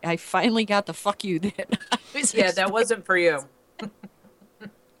 I finally got the fuck you that I was Yeah, that wasn't for you.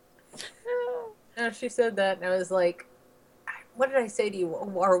 No, she said that, and I was like, "What did I say to you?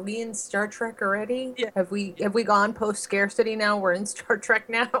 Are we in Star Trek already? Yeah. Have we gone post scarcity now? We're in Star Trek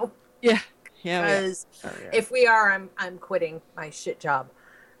now." Yeah. Yeah. Because if we are, I'm quitting my shit job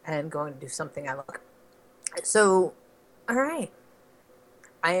and going to do something I like. So, all right,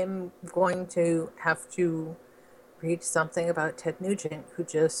 I am going to have to read something about Ted Nugent, who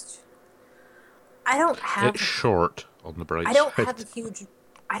just I don't have It's short on the bright I don't side. have a huge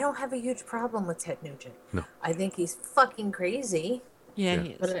I don't have a huge problem with Ted Nugent. No. I think he's fucking crazy. Yeah, Yeah. he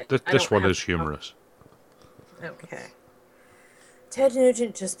is. But This one is humorous. Okay. Ted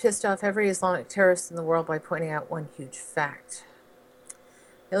Nugent just pissed off every Islamic terrorist in the world by pointing out one huge fact.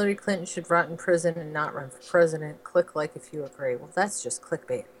 Hillary Clinton should rot in prison and not run for president. Click like if you agree. Well, that's just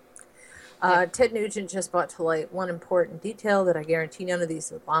clickbait. Ted Nugent just brought to light one important detail that I guarantee none of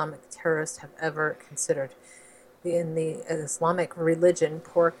these Islamic terrorists have ever considered. In the Islamic religion,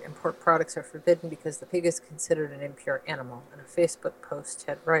 pork and pork products are forbidden because the pig is considered an impure animal. In a Facebook post,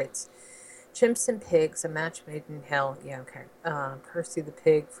 Ted writes, "Chimps and pigs, a match made in hell." Yeah, okay. Percy the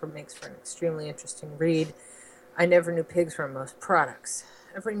pig makes for an extremely interesting read. I never knew pigs were in most products.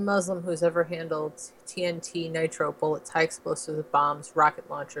 Every Muslim who's ever handled TNT, nitro, bullets, high explosives, bombs, rocket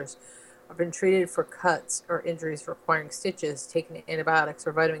launchers, or been treated for cuts or injuries requiring stitches, taken antibiotics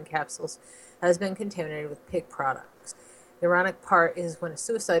or vitamin capsules, has been contaminated with pig products. The ironic part is when a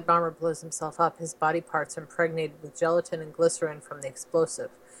suicide bomber blows himself up, his body parts are impregnated with gelatin and glycerin from the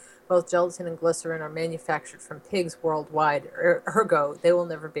explosive. Both gelatin and glycerin are manufactured from pigs worldwide, ergo, they will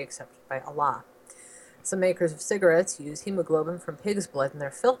never be accepted by Allah. Some makers of cigarettes use hemoglobin from pig's blood in their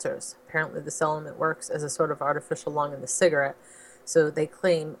filters. Apparently, this element works as a sort of artificial lung in the cigarette, so they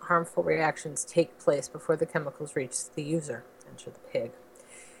claim harmful reactions take place before the chemicals reach the user, enter the pig.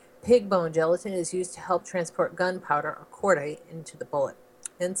 Pig bone gelatin is used to help transport gunpowder or cordite into the bullet.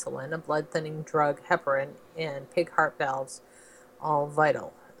 Insulin, a blood-thinning drug, heparin, and pig heart valves, all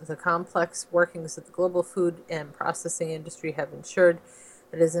vital. The complex workings of the global food and processing industry have ensured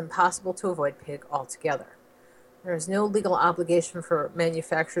that it is impossible to avoid pig altogether. There is no legal obligation for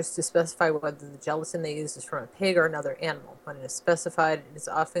manufacturers to specify whether the gelatin they use is from a pig or another animal. When it is specified, it is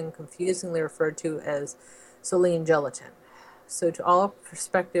often confusingly referred to as Solean gelatin. So to all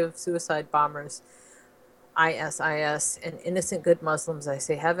prospective suicide bombers, ISIS, and innocent good Muslims, I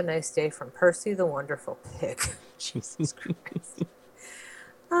say have a nice day from Percy the Wonderful Pig. Jesus Christ.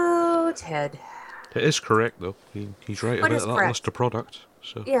 Oh, Ted. It is correct though. He's right What about is that correct? list of products.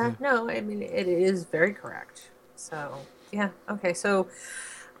 So Yeah, no, I mean, it is very correct. So, yeah, okay, so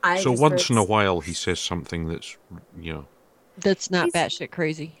I So just once read- in a while he says something that's, you know, That's not He's- batshit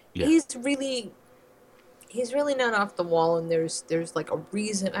crazy. yeah. he's really not off the wall, and there's like a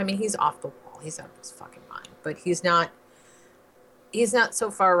reason. I mean, he's off the wall. He's out of his fucking mind, but he's not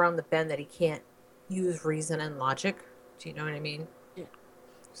so far around the bend that he can't use reason and logic. Do you know what I mean? Yeah.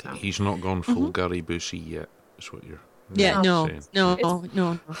 So, He's not gone full Gary Busey yet, is what you're Yeah, no, saying.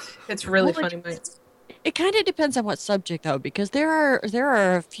 no. it's really Well, funny. It kind of depends on what subject though, because there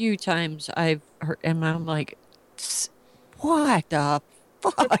are a few times I've heard, and I'm like, what the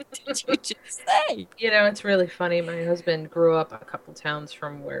fuck did you just say? You know, it's really funny. My husband grew up a couple towns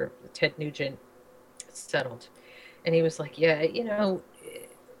from where Ted Nugent settled. And he was like, yeah, you know,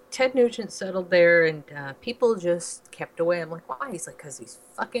 Ted Nugent settled there and people just kept away. I'm like, why? He's like, because he's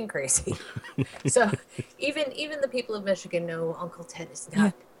fucking crazy. So even the people of Michigan know Uncle Ted is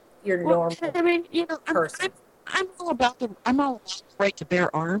not your Well, normal I mean, you know, person. I'm all about the right to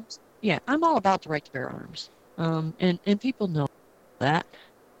bear arms. Yeah, I'm all about the right to bear arms. And people know that.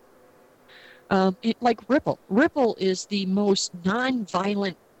 Like Ripple. Ripple is the most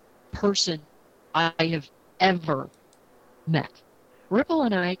non-violent person I have ever met. Ripple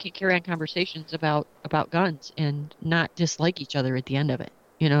and I can carry on conversations about guns and not dislike each other at the end of it.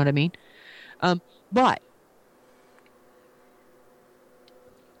 You know what I mean? But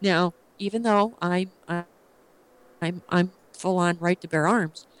now, even though I'm full on right to bear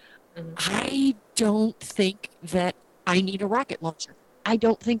arms, Mhm. I don't think that I need a rocket launcher. I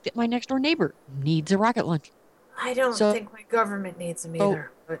don't think that my next door neighbor needs a rocket launcher. I don't So think my government needs them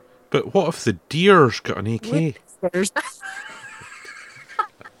either. But But what if the deer's got an with AK? there's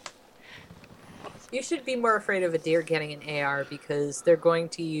you should be more afraid of a deer getting an AR because they're going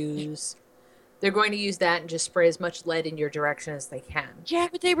to use that and just spray as much lead in your direction as they can. yeah,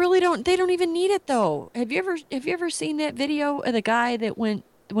 but they don't even need it though. Have you ever seen that video of the guy that went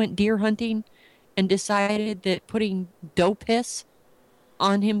deer hunting and decided that putting doe piss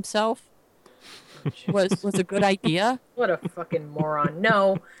on himself was a good idea? What a fucking moron.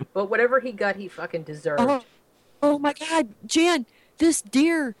 No, but whatever he got, he fucking deserved. Oh, oh my God, Jan, this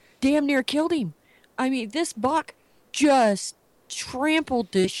deer damn near killed him. I mean, this buck just trampled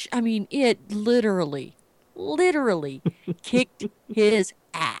I mean, it literally kicked his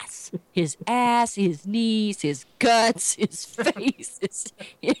ass, his knees, his guts, his face.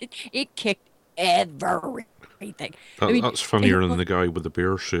 It kicked everything. I mean, That's funnier than the guy with the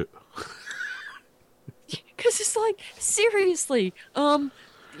bear suit. because it's like seriously,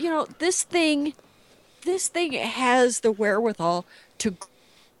 this thing has the wherewithal to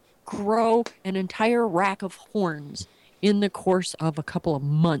grow an entire rack of horns in the course of a couple of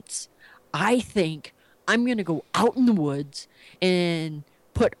months. I think I'm going to go out in the woods and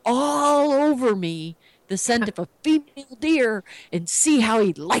put all over me the scent of a female deer and see how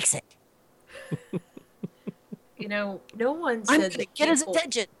he likes it. No one I'm said going to that get his people,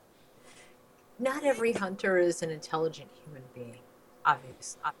 attention. not every hunter is an intelligent human being.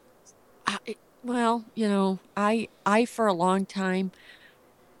 Obviously. Well, I for a long time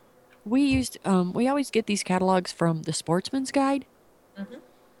we always get these catalogs from the Sportsman's Guide. Mm-hmm.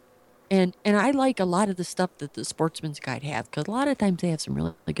 And I like a lot of the stuff that the Sportsman's Guide has because a lot of times they have some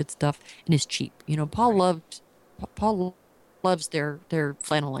really good stuff and it's cheap. Paul loves their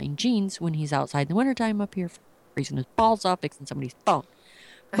flannel line jeans when he's outside in the wintertime up here freezing his balls off fixing somebody's phone.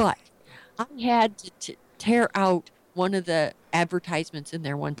 But I had to tear out one of the advertisements in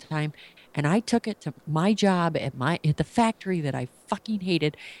there one time, and I took it to my job at the factory that I fucking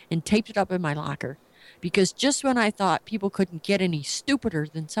hated and taped it up in my locker. Because just when I thought people couldn't get any stupider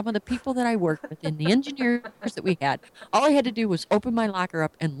than some of the people that I worked with and the engineers that we had, all I had to do was open my locker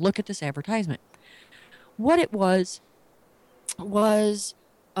up and look at this advertisement. What it was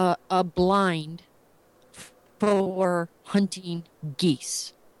a blind for hunting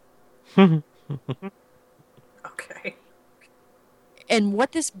geese. Okay. And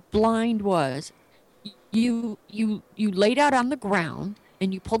what this blind was, you laid out on the ground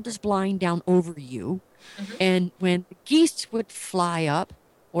and you pulled this blind down over you. Mm-hmm. And when the geese would fly up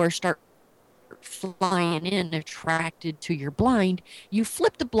or start flying in attracted to your blind, you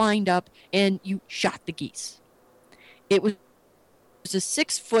flipped the blind up and you shot the geese. It was a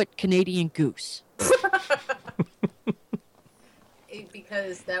 6-foot Canadian goose.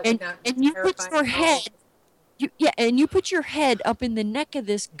 Because that would not be and you put your head and you put your head up in the neck of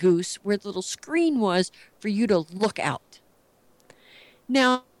this goose where the little screen was for you to look out.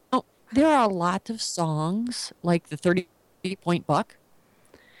 Now, there are a lot of songs like the 30-Point Buck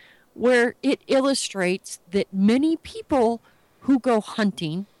where it illustrates that many people who go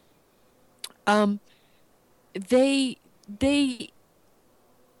hunting, they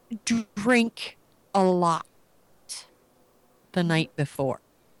drink a lot the night before.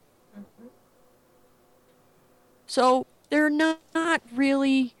 Mm-hmm. So they're not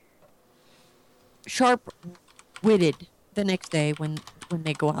really sharp-witted the next day when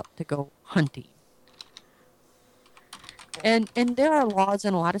they go out to go hunting. And there are laws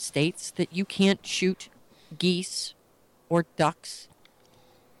in a lot of states that you can't shoot geese or ducks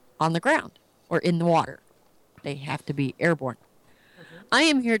on the ground or in the water. They have to be airborne. Mm-hmm. I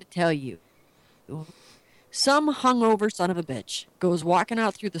am here to tell you, some hungover son of a bitch goes walking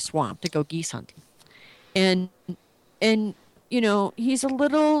out through the swamp to go geese hunting. And he's a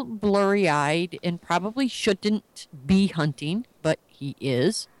little blurry-eyed and probably shouldn't be hunting, but he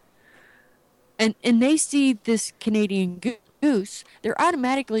is. And they see this Canadian goose, they're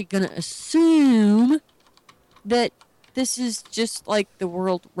automatically going to assume that this is just like the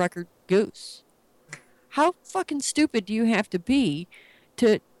world record goose. How fucking stupid do you have to be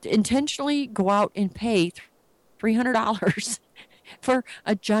to intentionally go out and pay $300 for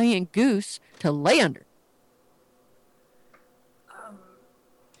a giant goose to lay under?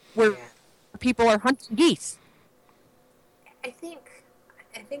 Where people are hunting geese. I think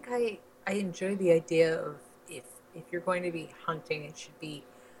think I enjoy the idea of if you're going to be hunting, it should be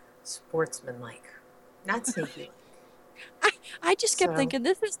sportsmanlike, not sneaky like. I just kept So thinking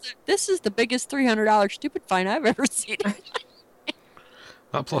this is the biggest $300 stupid fine I've ever seen.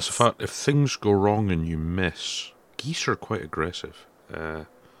 That plus the that's fact if things go wrong and you miss, geese are quite aggressive. And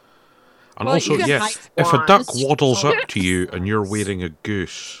Well, also, you got yeah, high if a duck swans. waddles Oh, up to you and you're swans. wearing a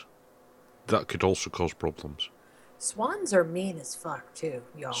goose, that could also cause problems. Swans are mean as fuck too,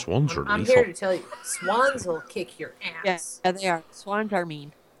 y'all. Swans are I'm here lethal. to tell you, swans will kick your Yeah, ass. they are. Swans are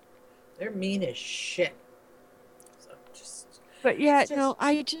mean. They're mean as shit. So But yeah, just no,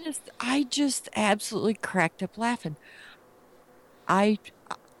 I just absolutely cracked up laughing. I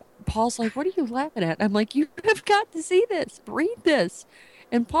Paul's like, "What are you laughing at?" I'm like, "You have got to see this. Read this."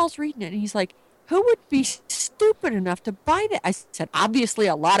 And Paul's reading it and he's like, "Who would be stupid enough to buy that?" I said, "Obviously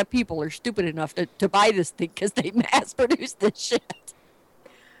a lot of people are stupid enough to buy this thing because they mass produce this shit."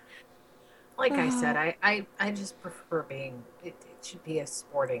 like I said, Oh, I just prefer being. It should be a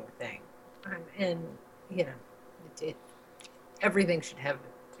sporting thing, and you know, it everything should have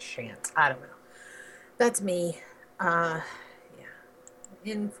a chance. I don't know. That's me. Yeah,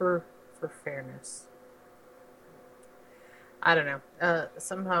 in for fairness. I don't know.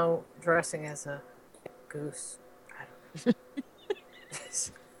 Somehow dressing as a goose. I don't know.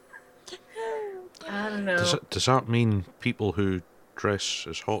 I don't know. Does that mean people who dress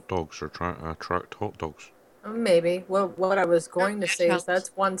as hot dogs are trying to attract hot dogs? Maybe. Well, what I was that going to say is helps.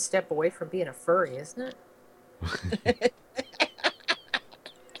 that's one step away from being a furry, isn't it?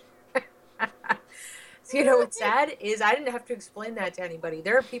 So, what's sad is I didn't have to explain that to anybody.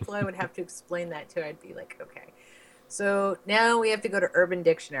 There are people I would have to explain that to. I'd be like, okay. So now we have to go to Urban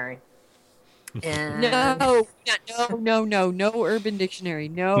Dictionary. And No Urban Dictionary.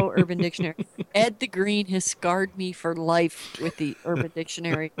 No Urban Dictionary. Ed the Green has scarred me for life with the Urban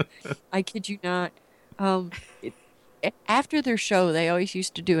Dictionary. I kid you not. Um, it, After their show, they always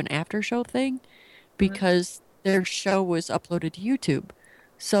used to do an after show thing Mhm. because their show was uploaded to YouTube.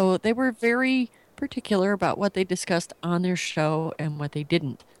 So they were very particular about what they discussed on their show and what they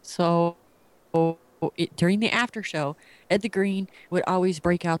didn't. So during the after show, Ed the Green would always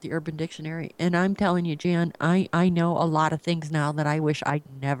break out the Urban Dictionary. And I'm telling you, Jan, I know a lot of things now that I wish I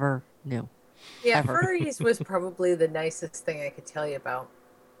never knew, Yeah, ever. furries was probably the nicest thing I could tell you about.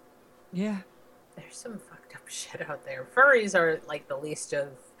 Yeah. There's some fucked up shit out there. Furries are like the least of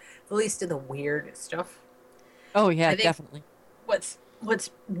the weird stuff. Oh, yeah, I think definitely. what's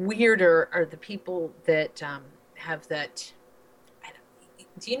weirder are the people that have that.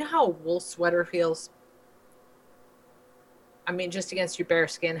 Do you know how a wool sweater feels? I mean, just against your bare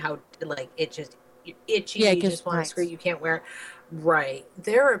skin, how like it just you're itchy, Yeah, it you gives just want to scream, hives. you can't wear it. Right.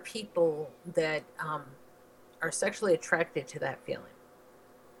 There are people that are sexually attracted to that feeling.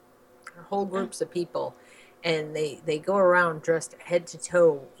 There are whole Yeah. groups of people, and they go around dressed head to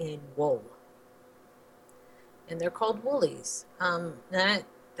toe in wool, and they're called woolies.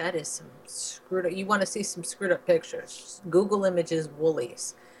 That is some screwed up. You want to see some screwed up pictures? Google images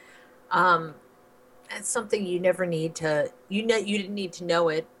woolies. Um, that's something you never need to. You didn't need to know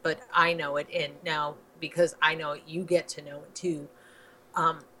it, but I know it, and now because I know it, you get to know it too.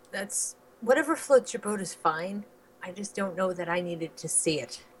 That's whatever floats your boat is fine. I just don't know that I needed to see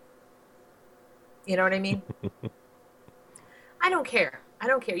it. You know what I mean? I don't care. I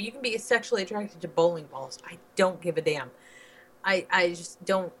don't care. You can be sexually attracted to bowling balls. I don't give a damn. I just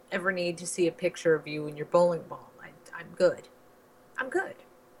don't ever need to see a picture of you and your bowling ball. I'm good. I'm good.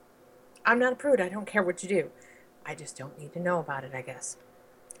 I'm not a prude. I don't care what you do. I just don't need to know about it, I guess.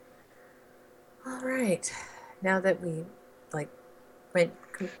 All right. Now that we like went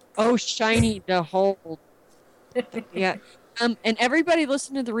Oh, shiny the whole. Yeah. And everybody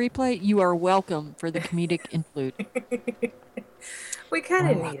listen to the replay. You are welcome for the comedic interlude. we kind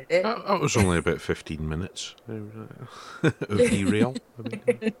of Oh. needed it. That was only about 15 minutes of derail. I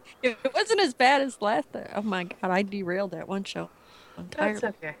mean, It wasn't as bad as last time. Oh my God, I derailed that one show That's entirely.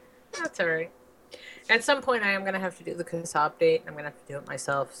 okay. That's all right. At some point, I am gonna have to do the CASA update. I'm gonna have to do it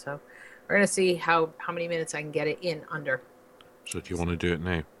myself. So we're gonna see how many minutes I can get it in under. so do you want to do it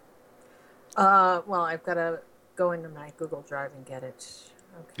now? Well, I've got to go into my Google Drive and get it.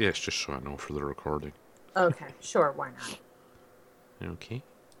 Okay. Yes, just so I know for the recording. Okay, sure, why not? Okay.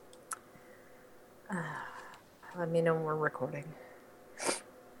 Let me know when we're recording.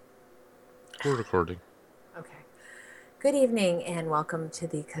 We're recording. Okay. Good evening and welcome to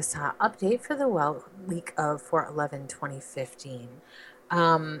the CASA update for the week of 4/11/2015.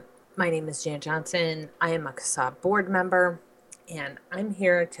 My name is Jan Johnson. I am a CASA board member and I'm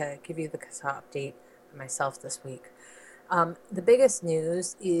here to give you the CASA update for myself this week. The biggest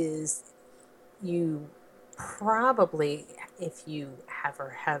news is you probably, if you have or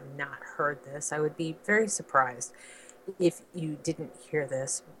have not heard this, I would be very surprised if you didn't hear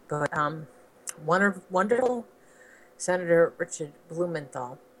this. But wonderful Senator Richard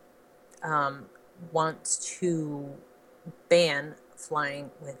Blumenthal wants to ban flying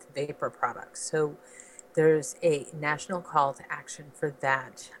with vapor products. So there's a national call to action for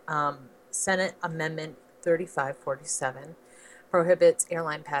that. Senate Amendment 3547 prohibits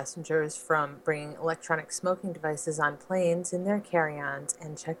airline passengers from bringing electronic smoking devices on planes in their carry-ons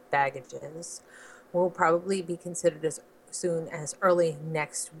and checked baggages. Will probably be considered as soon as early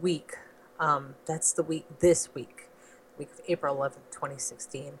next week. That's this week of April 11th,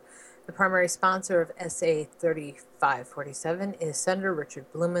 2016. The primary sponsor of SA 3547 is Senator Richard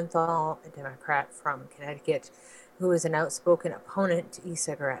Blumenthal, a Democrat from Connecticut, who is an outspoken opponent to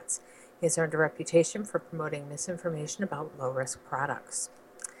e-cigarettes. He has earned a reputation for promoting misinformation about low-risk products.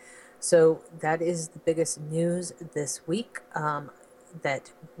 So that is the biggest news this week,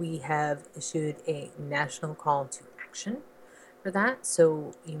 that we have issued a national call to action for that.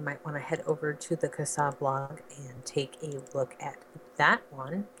 So you might want to head over to the CASA blog and take a look at that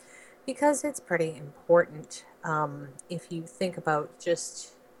one, because it's pretty important. If you think about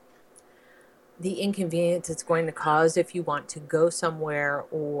just the inconvenience it's going to cause if you want to go somewhere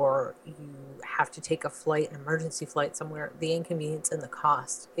or you have to take a flight, an emergency flight somewhere, the inconvenience and the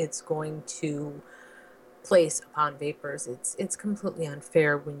cost it's going to place upon vapors, it's completely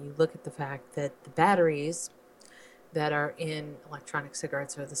unfair when you look at the fact that the batteries that are in electronic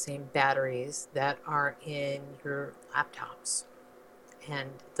cigarettes are the same batteries that are in your laptops.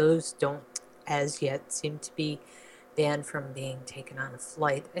 And those don't, as yet, seem to be banned from being taken on a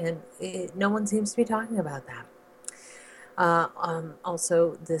flight. And no one seems to be talking about that.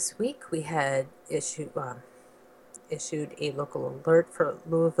 Also, this week, we had issued a local alert for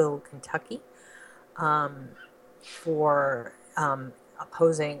Louisville, Kentucky, for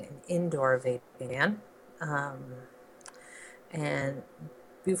opposing an indoor vaping ban. And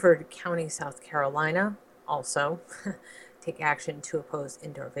Beaufort County, South Carolina, also take action to oppose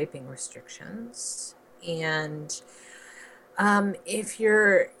indoor vaping restrictions. And if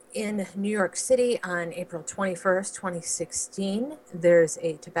you're in New York City on April 21st, 2016, there's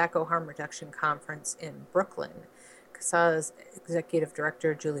a tobacco harm reduction conference in Brooklyn. CASA's executive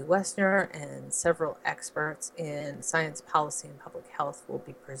director, Julie Wessner, and several experts in science, policy, and public health will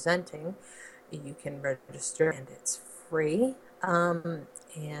be presenting. You can register, and it's free.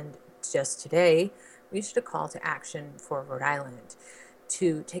 And just today, we issued a call to action for Rhode Island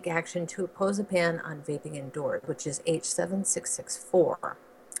to take action to oppose a ban on vaping indoors, which is H7664.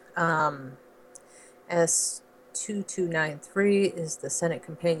 S2293 is the Senate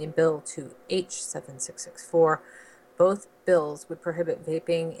companion bill to H7664. Both bills would prohibit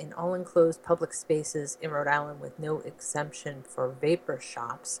vaping in all enclosed public spaces in Rhode Island with no exemption for vapor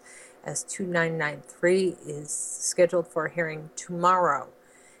shops. S2993 is scheduled for a hearing tomorrow,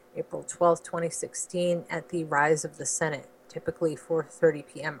 April 12, 2016, at the Rise of the Senate, typically 4:30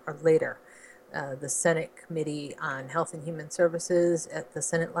 p.m. or later. The Senate Committee on Health and Human Services at the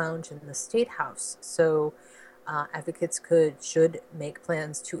Senate Lounge in the State House. So advocates should make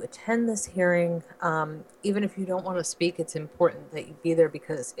plans to attend this hearing. Even if you don't want to speak, it's important that you be there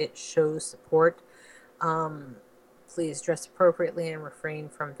because it shows support. Please dress appropriately and refrain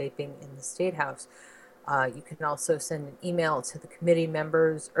from vaping in the State House. You can also send an email to the committee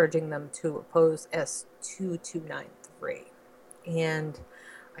members urging them to oppose S2293. And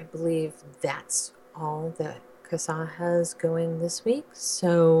I believe that's all that CASA has going this week.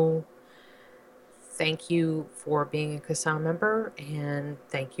 So thank you for being a CASA member, and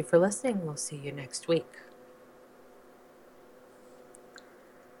thank you for listening. We'll see you next week.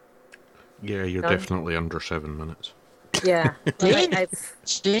 Yeah, you're Done? definitely under 7 minutes. Yeah.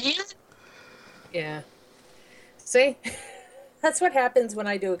 Yeah. See? That's what happens when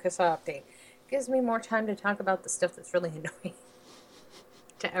I do a CASA update. It gives me more time to talk about the stuff that's really annoying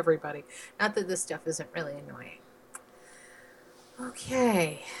to everybody. Not that this stuff isn't really annoying.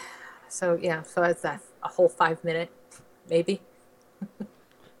 Okay. So, yeah, so that's that. A whole 5 minute, maybe?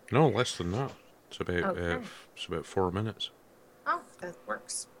 No, less than that. It's about Okay. 4 minutes. Oh, that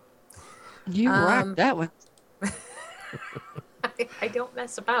works. You rocked that one. I don't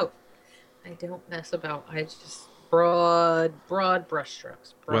mess about. I just broad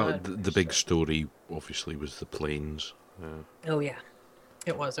brushstrokes. Well, the big story obviously was the planes. Oh yeah,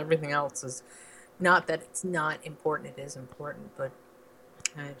 it was. Everything else is not that it's not important. It is important, but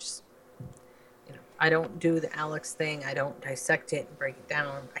I just, I don't do the Alex thing. I don't dissect it and break it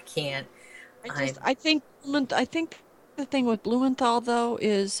down. I can't. I think The thing with Blumenthal though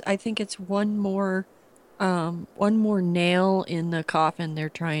is I think it's one more nail in the coffin they're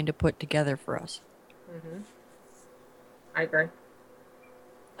trying to put together for us. I agree.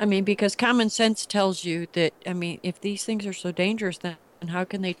 I mean, because common sense tells you that, I mean, if these things are so dangerous, then how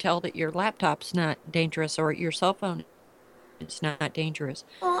can they tell that your laptop's not dangerous or your cell phone is not dangerous?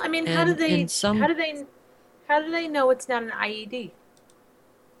 Well, I mean, And some, how do they know it's not an IED?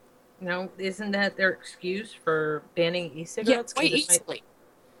 No, isn't that their excuse for banning yeah, e-cigarettes? quite Because it might. easily.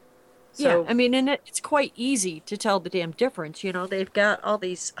 Yeah, So, I mean, and it's quite easy to tell the damn difference. You know, they've got all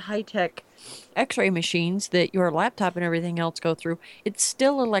these high-tech X-ray machines that your laptop and everything else go through. It's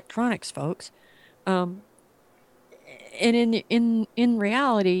still electronics, folks. Um, and in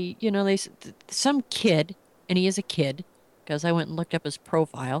reality, you know, some kid, and he is a kid, because I went and looked up his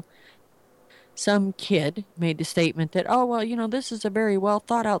profile. Some kid made the statement that, oh well, you know, this is a very well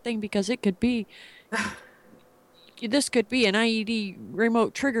thought out thing because it could be this could be an IED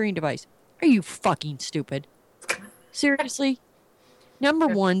remote triggering device. Are you fucking stupid? Seriously? Number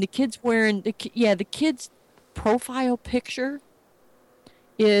one, the kid's wearing the kid's profile picture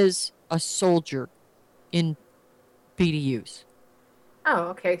is a soldier in BDUs. oh,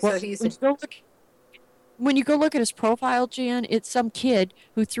 okay. Well, So he's when you go look at his profile, Jan, it's some kid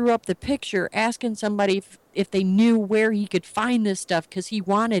who threw up the picture asking somebody if they knew where he could find this stuff because he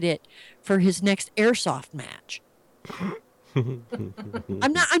wanted it for his next airsoft match.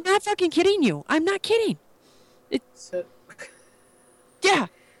 I'm not fucking kidding you. I'm not kidding. It, so. yeah.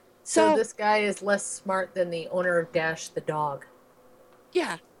 So So this guy is less smart than the owner of Dash the dog.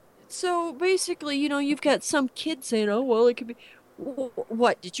 yeah. So basically, you know, you've got some kid saying, "Oh, well, it could be."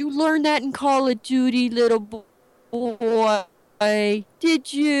 What did you learn that in Call of Duty, little boy?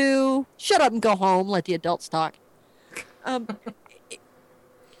 Did you shut up and go home? Let the adults talk. Um,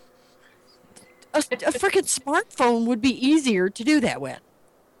 a freaking smartphone would be easier to do that with.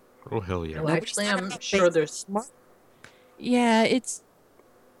 Oh, hell yeah. Well, Nobody's actually, talking I'm about sure basic there's. smart. Yeah, it's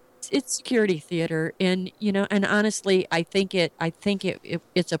security theater, and you know, and honestly,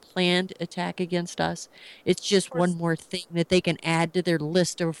 it's a planned attack against us. It's Of just one course. more thing that they can add to their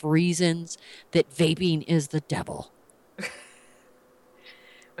list of reasons that vaping is the devil.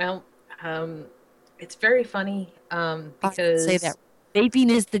 Well, it's very funny I didn't say because that. Vaping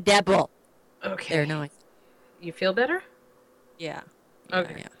is the devil. There, okay, no, you feel better. yeah,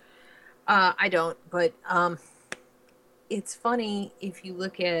 Okay, yeah. I don't, but it's funny if you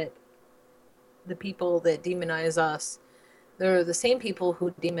look at the people that demonize us. They're the same people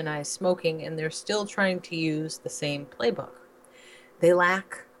who demonize smoking, and they're still trying to use the same playbook. They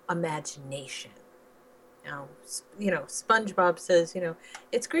lack imagination. Now, SpongeBob says,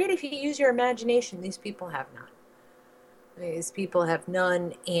 it's great if you use your imagination. These people have none. These people have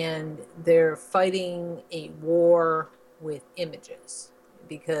none, and they're fighting a war with images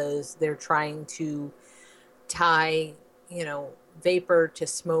because they're trying to tie, vapor to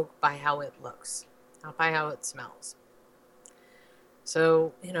smoke by how it looks, not by how it smells.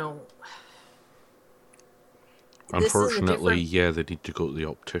 So, this is a Unfortunately, different. yeah, they need to go to the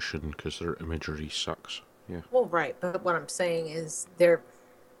optician because their imagery sucks. Yeah. Well, right, but what I'm saying is they're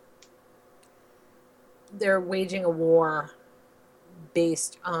waging a war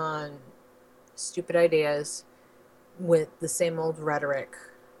based on stupid ideas with the same old rhetoric,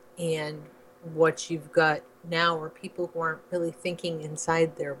 and what you've got now are people who aren't really thinking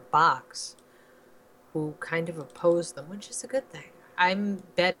inside their box who kind of oppose them, which is a good thing. I'm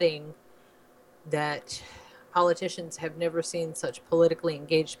betting that politicians have never seen such politically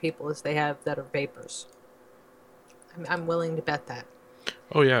engaged people as they have that are vapors. I'm willing to bet that.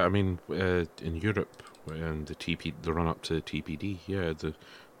 Oh yeah, I mean, in Europe, and the run up to the TPD, yeah,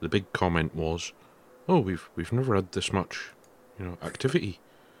 the big comment was, "Oh, we've never had this much, activity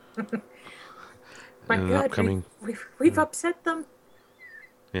My in an God, upcoming." we've upset them.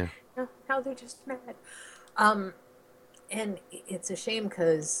 Yeah. Now they're just mad. Um, and it's a shame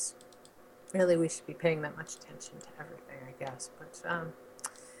because really we should be paying that much attention to everything, I guess. But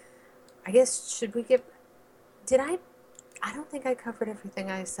I guess should we give? Did I? I don't think I covered everything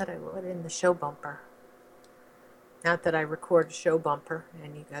I said I would in the show bumper. Not that I record a show bumper,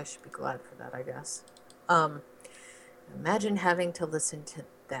 and you guys should be glad for that, I guess. Um, Imagine having to listen to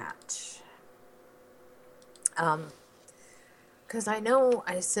that. Because I know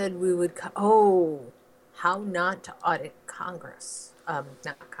I said we would. How not to audit Congress?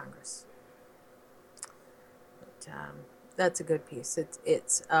 Not Congress. But, that's a good piece.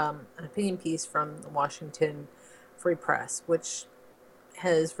 It's an opinion piece from the Washington Free Press, which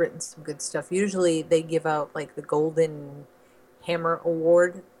has written some good stuff. Usually they give out like the Golden Hammer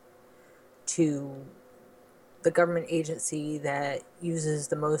Award to the government agency that uses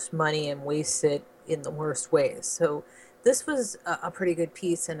the most money and wastes it in the worst ways. So this was a pretty good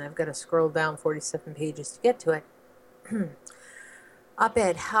piece, and I've got to scroll down 47 pages to get to it.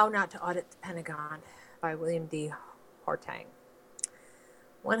 Op-ed, How Not to Audit the Pentagon by William D. Hortang.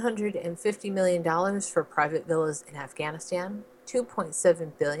 $150 million for private villas in Afghanistan,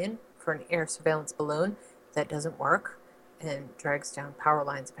 $2.7 billion for an air surveillance balloon that doesn't work and drags down power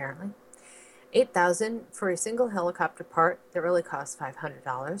lines apparently, $8,000 for a single helicopter part that really costs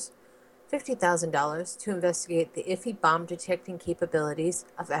 $500, $50,000 to investigate the iffy bomb detecting capabilities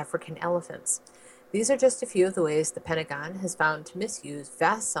of African elephants. These are just a few of the ways the Pentagon has found to misuse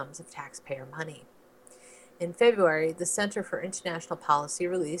vast sums of taxpayer money. In February, the Center for International Policy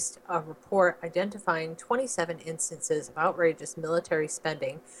released a report identifying 27 instances of outrageous military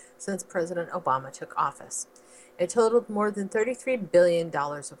spending since President Obama took office. It totaled more than $33 billion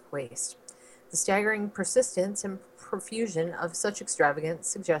of waste. The staggering persistence and profusion of such extravagance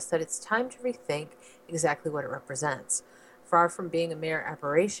suggests that it's time to rethink exactly what it represents. Far from being a mere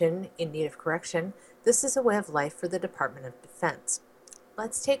aberration in need of correction, this is a way of life for the Department of Defense.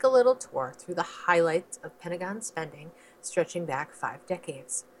 Let's take a little tour through the highlights of Pentagon spending stretching back 5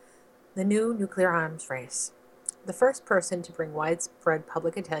 decades. The new nuclear arms race. The first person to bring widespread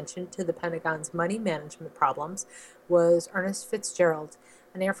public attention to the Pentagon's money management problems was Ernest Fitzgerald,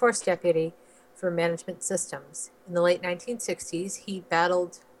 an Air Force deputy for management systems. In the late 1960s, he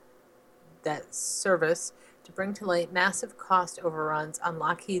battled that service to bring to light massive cost overruns on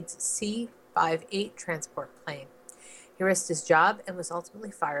Lockheed's C-58 transport plane. He risked his job and was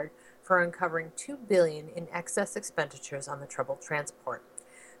ultimately fired for uncovering $2 billion in excess expenditures on the troubled transport.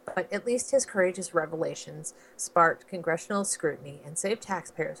 But at least his courageous revelations sparked congressional scrutiny and saved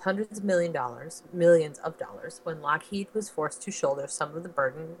taxpayers hundreds of millions of dollars when Lockheed was forced to shoulder some of the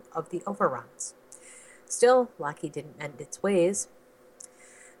burden of the overruns. Still, Lockheed didn't mend its ways.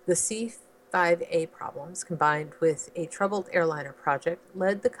 The C-5A problems, combined with a troubled airliner project,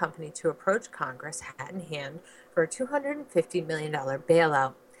 led the company to approach Congress hat in hand for a $250 million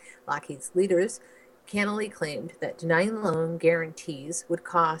bailout. Lockheed's leaders cannily claimed that denying loan guarantees would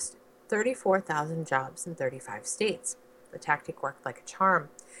cost 34,000 jobs in 35 states. The tactic worked like a charm,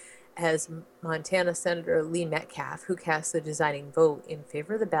 as Montana Senator Lee Metcalf, who cast the deciding vote in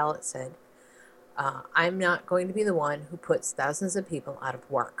favor of the ballot, said, "I'm not going to be the one who puts thousands of people out of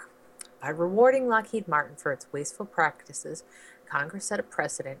work." By rewarding Lockheed Martin for its wasteful practices, Congress set a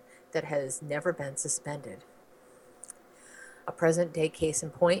precedent that has never been suspended. A present-day case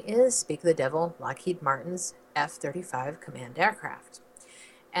in point is, speak of the devil, Lockheed Martin's F-35 command aircraft.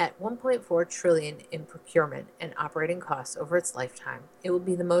 At $1.4 trillion in procurement and operating costs over its lifetime, it will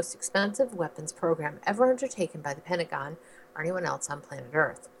be the most expensive weapons program ever undertaken by the Pentagon or anyone else on planet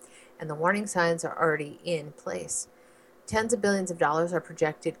Earth. And the warning signs are already in place. Tens of billions of dollars are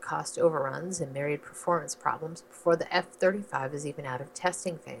projected cost overruns and myriad performance problems before the F-35 is even out of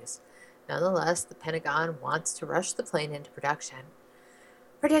testing phase. Nonetheless, the Pentagon wants to rush the plane into production.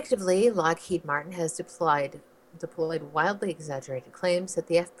 Predictably, Lockheed Martin has deployed wildly exaggerated claims that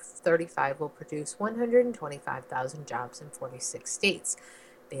the F-35 will produce 125,000 jobs in 46 states.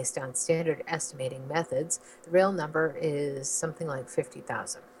 Based on standard estimating methods, the real number is something like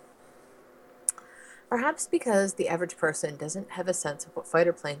 50,000. Perhaps because the average person doesn't have a sense of what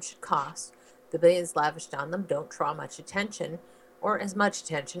fighter planes should cost, the billions lavished on them don't draw much attention, or as much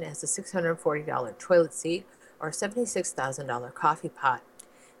attention as a $640 toilet seat or a $76,000 coffee pot.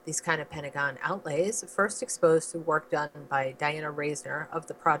 These kind of Pentagon outlays, first exposed through work done by Diana Reisner of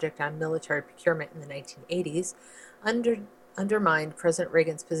the Project on Military Procurement in the 1980s, undermined President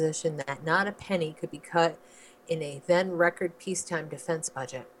Reagan's position that not a penny could be cut in a then record peacetime defense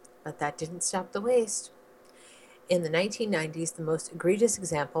budget. But that didn't stop the waste. In the 1990s, the most egregious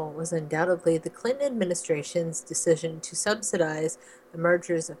example was undoubtedly the Clinton administration's decision to subsidize the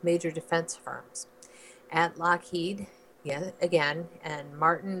mergers of major defense firms. At Lockheed, yet again, and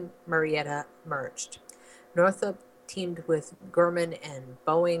Martin Marietta merged. Northrop teamed with Grumman, and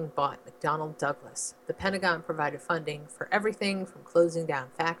Boeing bought McDonnell Douglas. The Pentagon provided funding for everything from closing down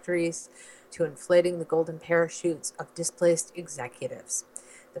factories to inflating the golden parachutes of displaced executives.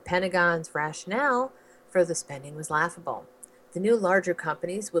 The Pentagon's rationale for the spending was laughable. The new larger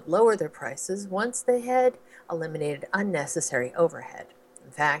companies would lower their prices once they had eliminated unnecessary overhead.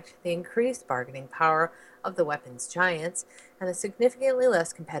 In fact, the increased bargaining power of the weapons giants and a significantly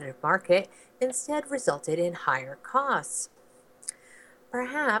less competitive market instead resulted in higher costs.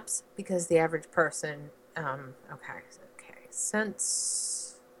 Perhaps because the average person,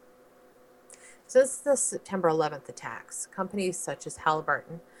 since the September 11th attacks, companies such as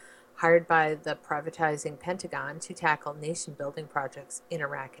Halliburton, hired by the privatizing Pentagon to tackle nation-building projects in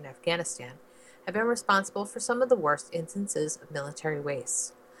Iraq and Afghanistan, have been responsible for some of the worst instances of military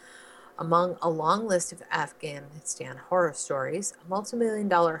waste. Among a long list of Afghanistan horror stories, a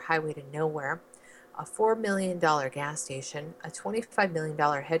multi-million-dollar highway to nowhere, a $4 million gas station, a $25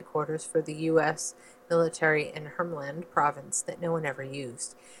 million headquarters for the U.S. military in Helmand province that no one ever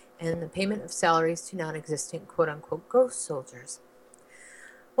used, and the payment of salaries to non-existent quote-unquote ghost soldiers.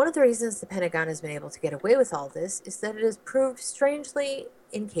 One of the reasons the Pentagon has been able to get away with all this is that it has proved strangely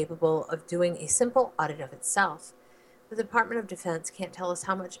incapable of doing a simple audit of itself. The Department of Defense can't tell us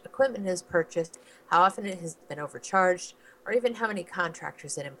how much equipment it has purchased, how often it has been overcharged, or even how many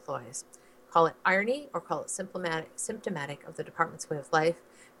contractors it employs. Call it irony or call it symptomatic of the department's way of life,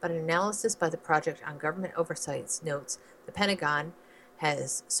 but an analysis by the Project on Government Oversights notes the Pentagon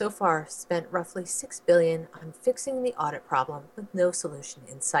has so far spent roughly $6 billion on fixing the audit problem with no solution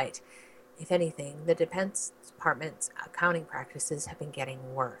in sight. If anything, the Defense Department's accounting practices have been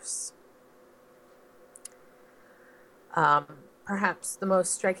getting worse. Perhaps the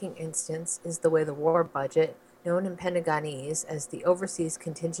most striking instance is the way the war budget, known in Pentagonese as the Overseas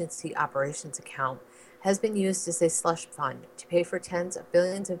Contingency Operations Account, has been used as a slush fund to pay for tens of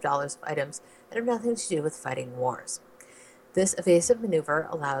billions of dollars of items that have nothing to do with fighting wars. This evasive maneuver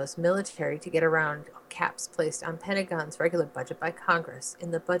allows military to get around caps placed on Pentagon's regular budget by Congress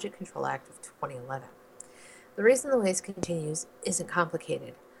in the Budget Control Act of 2011. The reason the waste continues isn't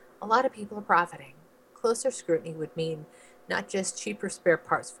complicated. A lot of people are profiting. Closer scrutiny would mean not just cheaper spare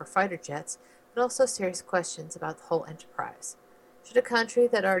parts for fighter jets, but also serious questions about the whole enterprise. Should a country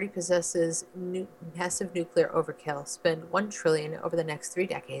that already possesses massive nuclear overkill spend $1 trillion over the next 3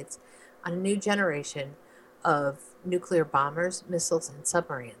 decades on a new generation of nuclear bombers, missiles, and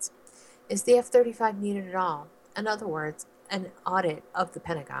submarines? Is the F-35 needed at all? In other words, an audit of the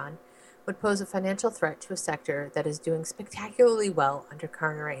Pentagon would pose a financial threat to a sector that is doing spectacularly well under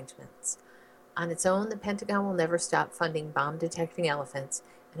current arrangements. On its own, the Pentagon will never stop funding bomb-detecting elephants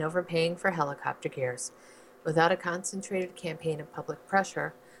and overpaying for helicopter gears. Without a concentrated campaign of public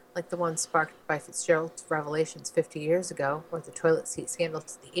pressure, like the one sparked by Fitzgerald's revelations 50 years ago or the toilet seat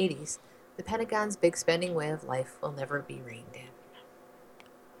scandals of the 80s, the Pentagon's big spending way of life will never be reined in.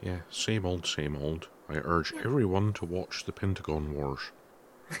 Yeah, same old, same old. I urge everyone to watch the Pentagon Wars.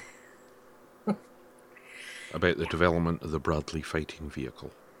 About the development of the Bradley fighting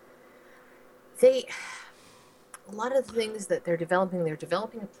vehicle. A lot of the things that they're developing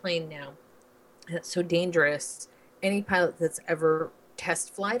a plane now that's so dangerous, any pilot that's ever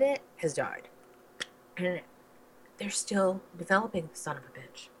test flight it has died. And they're still developing the son of a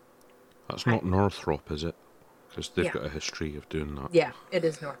bitch. That's not Northrop, is it? Because they've got a history of doing that. Yeah, it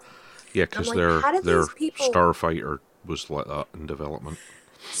is Northrop. Yeah, because like, their Starfighter was like that in development.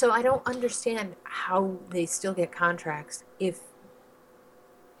 So I don't understand how they still get contracts if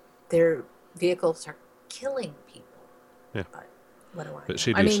their vehicles are killing people. Yeah. But what do I know? But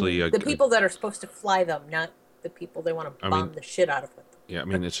seriously, the people that are supposed to fly them, not the people they want to bomb the shit out of with them. Yeah, I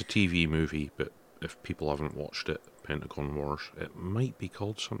mean, it's a TV movie, but if people haven't watched it, Pentagon Wars, it might be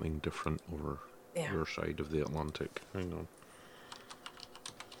called something different over your side of the Atlantic. Hang on.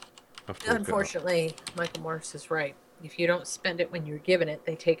 Unfortunately, Michael Morris is right. If you don't spend it when you're given it,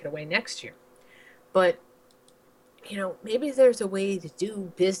 they take it away next year. But, maybe there's a way to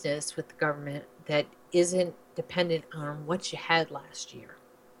do business with the government that isn't dependent on what you had last year.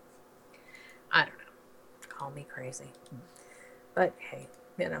 I don't know. Call me crazy. But, hey,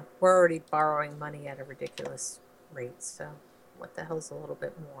 we're already borrowing money at a ridiculous rate, so what the hell's a little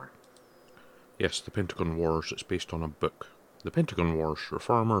bit more? Yes, the Pentagon Wars, it's based on a book. The Pentagon Wars,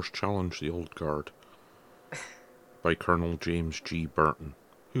 Reformers Challenge the Old Guard, by Colonel James G. Burton,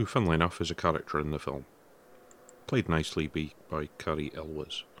 who, funnily enough, is a character in the film. Played nicely by Cary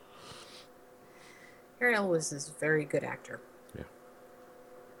Elwes. Cary Elwes is a very good actor. Yeah.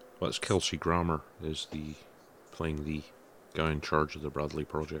 Well, it's Kelsey Grammer is playing the guy in charge of the Bradley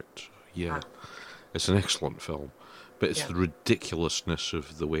Project. Yeah, it's an excellent film. But it's the ridiculousness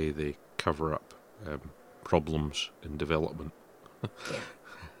of the way they cover up problems in development.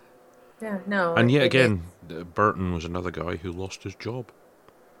 No. And yet again, Burton was another guy who lost his job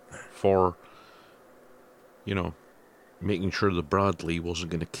for, making sure the Bradley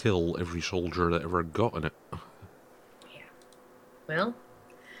wasn't going to kill every soldier that ever got in it. Yeah. Well,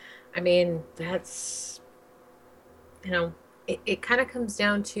 I mean, that's, it kind of comes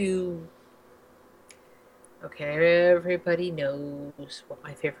down to, okay, everybody knows what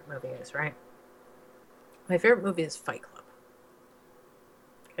my favorite movie is, right? My favorite movie is Fight Club.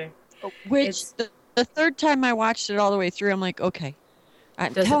 Okay. Which the third time I watched it all the way through, I'm like, okay,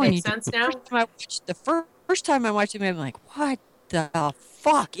 I'm Does it telling make you, sense the now? first time I watched first time I watched the movie, I'm like, what the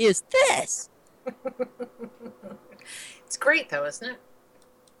fuck is this? It's great though, isn't it?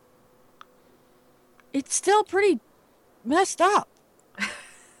 It's still pretty messed up.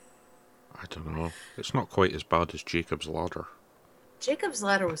 I don't know. It's not quite as bad as Jacob's Ladder. Jacob's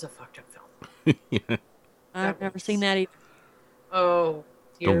Ladder was a fucked up film. Yeah. I've never seen that either. Oh,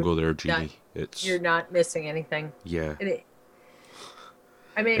 Don't go there, not, Jeannie. It's you're not missing anything. yeah.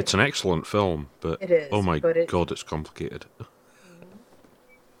 I mean, It's an excellent film, but it is. oh my but god, it's complicated.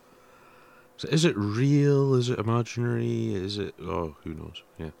 So is it real? Is it imaginary? Is it? Oh, who knows?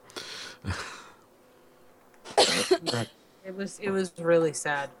 Yeah. it was really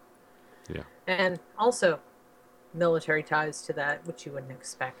sad. Yeah. And also, military ties to that, which you wouldn't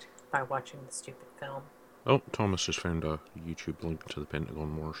expect by watching the stupid film. Oh, Thomas has found a YouTube link to the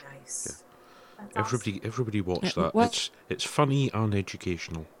Pentagon Wars. Nice. Yeah. That's Everybody watch that. Well, It's funny and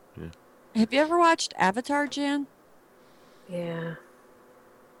educational. Yeah. have you ever watched Avatar, Jan? awesome. Yeah.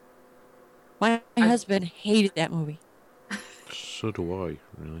 My husband hated that movie. So do I,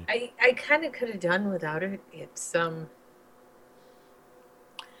 really. I kind of could have done without it.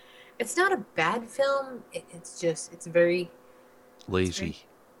 It's not a bad film. It's very Lazy.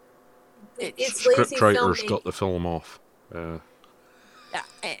 it's lazy Scriptwriters filmmaking. got the film off.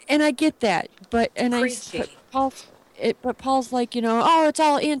 And I get that, but Preachy. but Paul's like, oh, it's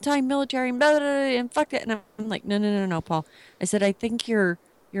all anti-military and blah, blah, blah, and fuck that. And I'm like, no, Paul. I said, I think you're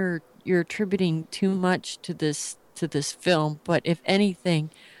attributing too much to this film. But if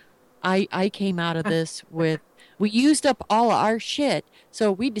anything, I came out of this with, we used up all of our shit,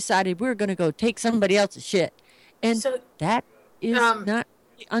 so we decided we were going to go take somebody else's shit, and So that is not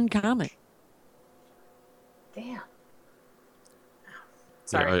uncommon. damn.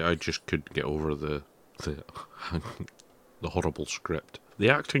 Sorry. Yeah, I just couldn't get over the the horrible script. The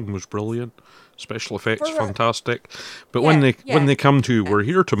acting was brilliant, special effects fantastic, but when they come to we're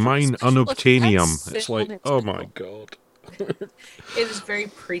here to mine unobtainium, it's like, oh my god. It was very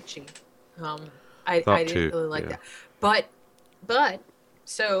preachy. I didn't really like that. But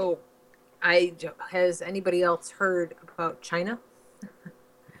so has anybody else heard about China?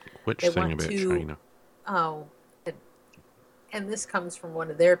 Which They thing want about to- China? Oh, and this comes from one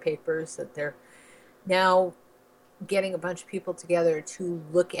of their papers that they're now getting a bunch of people together to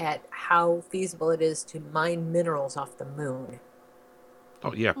look at how feasible it is to mine minerals off the moon.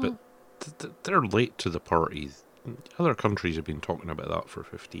 Oh yeah, but they're late to the party. Other countries have been talking about that for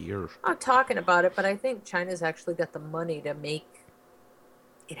 50 years. I'm not talking about it, but I think China's actually got the money to make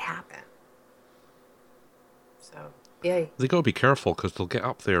it happen. So, yay. They gotta be careful because they'll get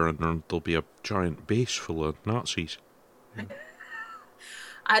up there and there'll be a giant base full of Nazis.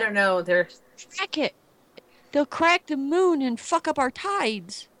 I don't know. They're Crack it. They'll crack the moon and fuck up our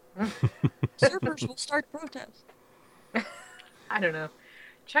tides. Surfers will start protests. I don't know.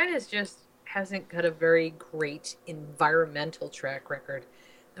 China's just hasn't got a very great environmental track record.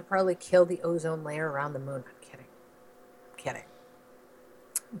 They'll probably kill the ozone layer around the moon. I'm kidding.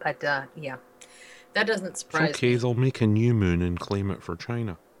 But yeah, that doesn't surprise It's okay, me. they'll make a new moon and claim it for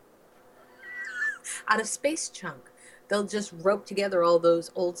China. Out of space chunk, they'll just rope together all those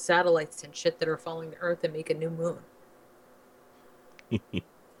old satellites and shit that are falling to Earth and make a new moon.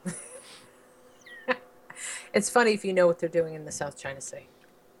 It's funny if you know what they're doing in the South China Sea.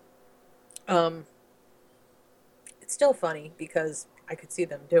 It's still funny because I could see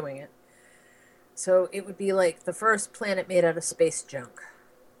them doing it. So it would be like the first planet made out of space junk.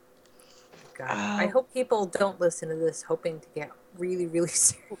 God, I hope people don't listen to this hoping to get really, really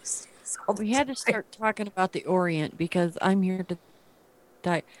serious. All the We had to time. start talking about the Orient because I'm here to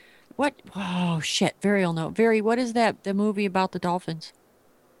die. What? Oh, shit. Very will know. Very, what is that? The movie about the dolphins?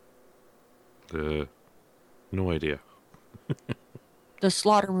 No idea. The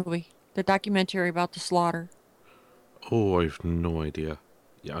slaughter movie. The documentary about the slaughter. Oh, I've no idea.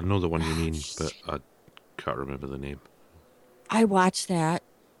 Yeah, I know the one you mean, but I can't remember the name. I watched that.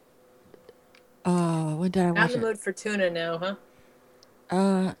 When did I Not watch in the it? mood for tuna now,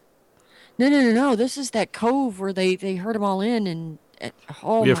 huh? No. This is that cove where they herd them all in and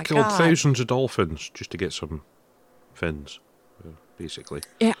oh we my have killed God. thousands of dolphins just to get some fins, basically.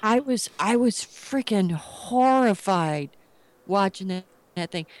 Yeah, I was freaking horrified watching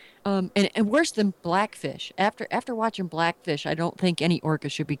that thing. And worse than Blackfish. After watching Blackfish, I don't think any orca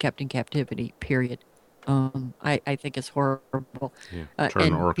should be kept in captivity. Period. I think it's horrible. Yeah, turn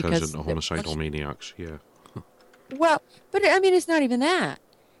and orcas because into homicidal maniacs. Yeah. Well, but I mean, it's not even that.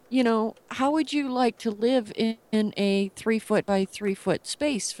 How would you like to live in a 3 foot by 3 foot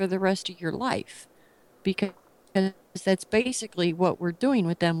space for the rest of your life? Because that's basically what we're doing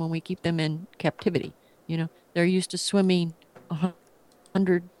with them when we keep them in captivity. They're used to swimming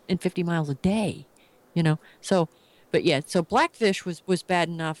 150 miles a day, So, but yeah, so blackfish was bad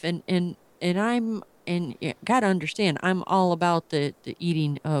enough, and gotta understand, I'm all about the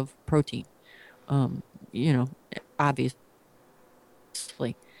eating of protein. Um, you know, obviously,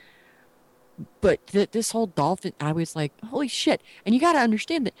 but this whole dolphin, I was like, holy shit! And you gotta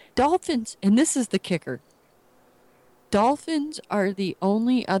understand that dolphins, and this is the kicker: dolphins are the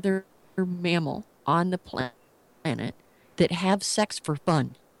only other mammal on the planet that have sex for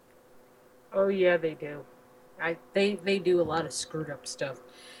fun. Oh yeah, they do. They do a lot of screwed up stuff.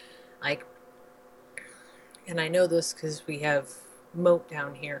 Like, and I know this because we have moat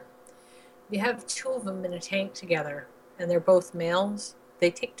down here. You have two of them in a tank together, and they're both males. They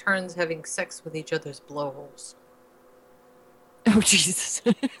take turns having sex with each other's blowholes. Oh Jesus!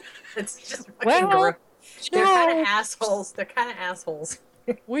 It's just fucking Well, gross. you They're kind of know, assholes. They're kind of assholes.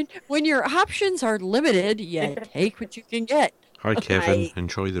 when your options are limited, you take what you can get. Hi, Kevin. I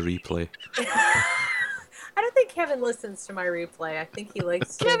Enjoy the replay. I don't think Kevin listens to my replay. I think he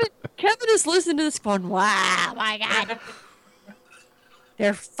likes to. Kevin is listening to this going, wow, my God,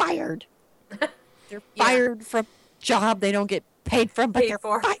 they're fired. They're Yeah, fired from a job they don't get paid from, but paid they're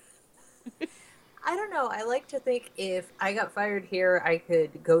for. fired. I don't know. I like to think if I got fired here, I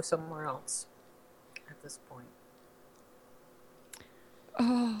could go somewhere else at this point.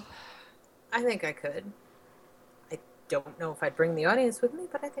 Oh, I think I could. I don't know if I'd bring the audience with me,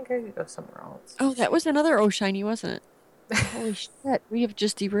 but I think I could go somewhere else. oh, that was another Oh Shiny, wasn't it? Holy shit, we have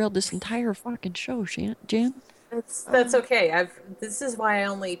just derailed this entire fucking show, Jan. That's Oh, okay. This is why I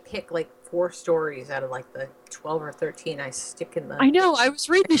only pick like 4 stories out of like the 12 or 13 I stick in the. I know. I was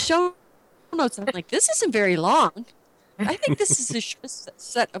reading the show notes, and I'm like, this isn't very long. I think this is the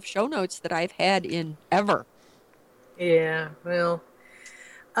set of show notes that I've had in ever. Yeah, well,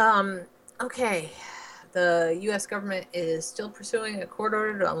 um, okay. The U.S. government is still pursuing a court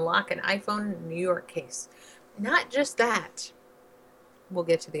order to unlock an iPhone in New York case. Not just that. We'll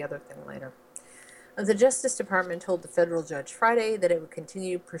get to the other thing later. The Justice Department told the federal judge Friday that it would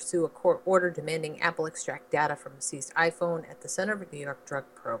continue to pursue a court order demanding Apple extract data from a seized iPhone at the center of a New York drug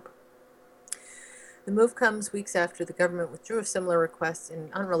probe. The move comes weeks after the government withdrew a similar request in an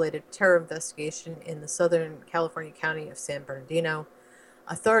unrelated terror investigation in the Southern California county of San Bernardino.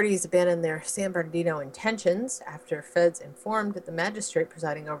 Authorities abandoned their San Bernardino intentions after feds informed the magistrate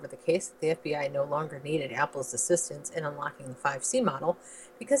presiding over the case that the FBI no longer needed Apple's assistance in unlocking the 5C model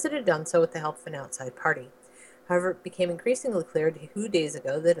because it had done so with the help of an outside party. However, it became increasingly clear 2 days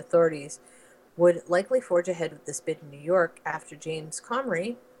ago that authorities would likely forge ahead with this bid in New York after James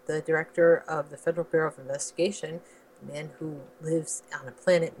Comrie, the director of the Federal Bureau of Investigation, the man who lives on a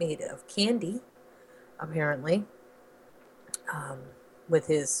planet made of candy, apparently, with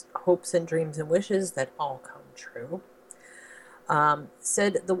his hopes and dreams and wishes that all come true,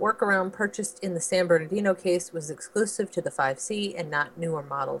 said the workaround purchased in the San Bernardino case was exclusive to the 5C and not newer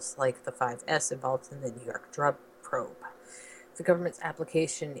models like the 5S involved in the New York drug probe. The government's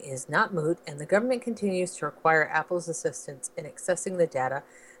application is not moot, and the government continues to require Apple's assistance in accessing the data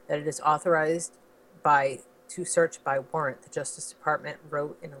that it is authorized to search by warrant, the Justice Department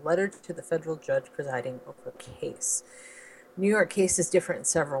wrote in a letter to the federal judge presiding over the case. New York case is different in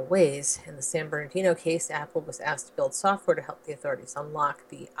several ways. In the San Bernardino case, Apple was asked to build software to help the authorities unlock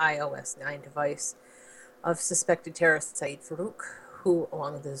the iOS 9 device of suspected terrorist Saeed Farouk, who,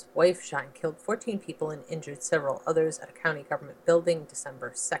 along with his wife, shot and killed 14 people and injured several others at a county government building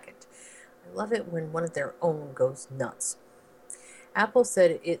December 2nd. I love it when one of their own goes nuts. Apple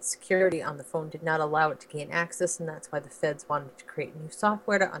said its security on the phone did not allow it to gain access, and that's why the feds wanted to create new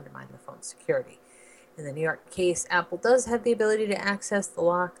software to undermine the phone's security. In the New York case, Apple does have the ability to access the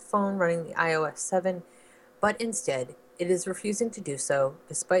locked phone running the iOS 7, but instead, it is refusing to do so,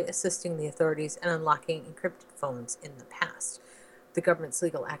 despite assisting the authorities in unlocking encrypted phones in the past. The government's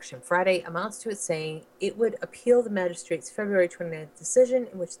legal action Friday amounts to it saying it would appeal the magistrate's February 29th decision,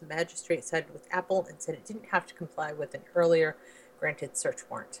 in which the magistrate sided with Apple and said it didn't have to comply with an earlier granted search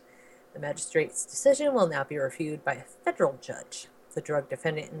warrant. The magistrate's decision will now be reviewed by a federal judge. The drug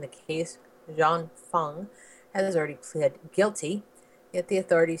defendant in the case, Zhang Feng, has already pled guilty, yet the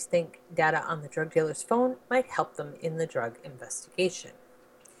authorities think data on the drug dealer's phone might help them in the drug investigation.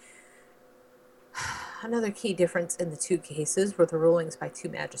 Another key difference in the two cases were the rulings by two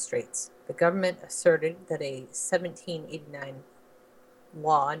magistrates. The government asserted that a 1789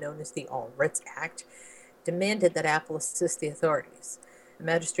 law known as the All Writs Act demanded that Apple assist the authorities. The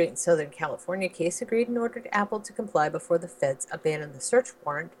magistrate in Southern California case agreed and ordered Apple to comply before the feds abandoned the search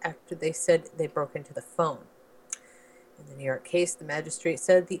warrant after they said they broke into the phone. In the New York case, the magistrate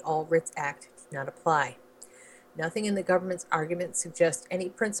said the All Writs Act did not apply. Nothing in the government's argument suggests any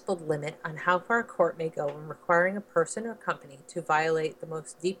principled limit on how far a court may go in requiring a person or company to violate the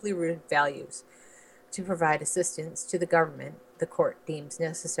most deeply rooted values to provide assistance to the government the court deems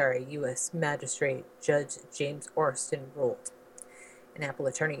necessary, U.S. Magistrate Judge James Orston ruled. An Apple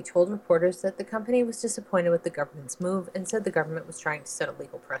attorney told reporters that the company was disappointed with the government's move and said the government was trying to set a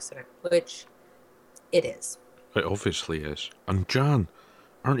legal precedent, which it is. It obviously is. And Jan,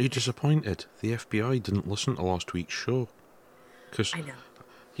 aren't you disappointed the FBI didn't listen to last week's show? Because, I know.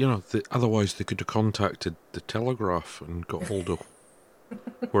 you know, otherwise they could have contacted the Telegraph and got hold of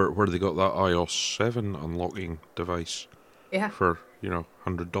where they got that iOS 7 unlocking device Yeah. for,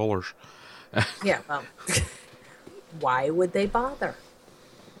 $100. Yeah, well, why would they bother?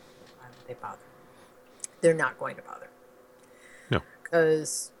 Why would they bother? They're not going to bother. No.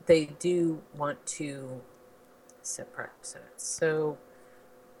 Because they do want to set precedents. So,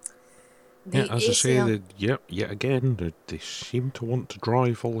 Yeah, as I say, yet again, they seem to want to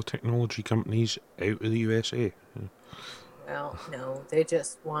drive all the technology companies out of the USA. Well, no, they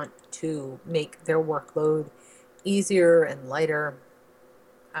just want to make their workload easier and lighter.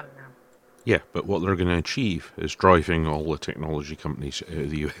 I don't know. Yeah, but what they're going to achieve is driving all the technology companies out of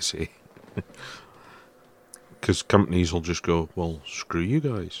the USA. Because companies will just go, well, screw you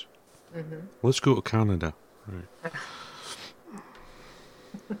guys. Mm-hmm. Let's go to Canada. Right.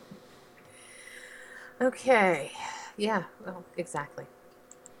 Okay. Yeah, well, exactly.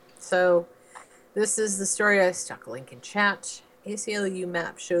 So, this is the story. I stuck a link in chat. ACLU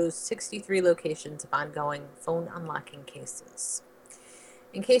map shows 63 locations of ongoing phone unlocking cases.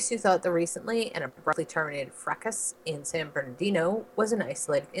 In case you thought the recently and abruptly terminated fracas in San Bernardino was an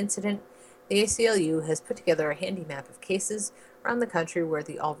isolated incident, the ACLU has put together a handy map of cases around the country where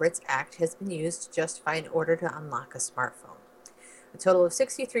the All Writs Act has been used to justify an order to unlock a smartphone. A total of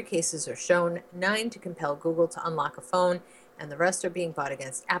 63 cases are shown, 9 to compel Google to unlock a phone, and the rest are being bought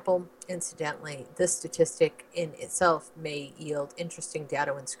against Apple. Incidentally, this statistic in itself may yield interesting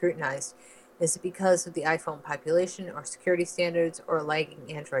data when scrutinized. Is it because of the iPhone population or security standards or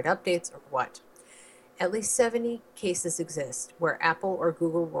lagging Android updates or what? At least 70 cases exist where Apple or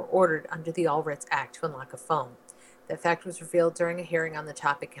Google were ordered under the All Writs Act to unlock a phone. That fact was revealed during a hearing on the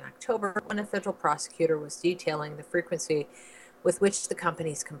topic in October when a federal prosecutor was detailing the frequency with which the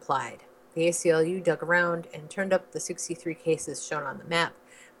companies complied. The ACLU dug around and turned up the 63 cases shown on the map,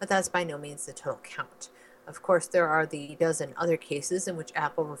 but that's by no means the total count. Of course, there are the dozen other cases in which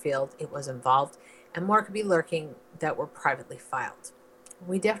Apple revealed it was involved, and more could be lurking that were privately filed.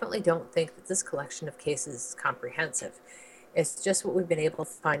 We definitely don't think that this collection of cases is comprehensive. It's just what we've been able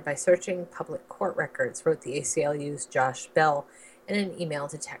to find by searching public court records, wrote the ACLU's Josh Bell in an email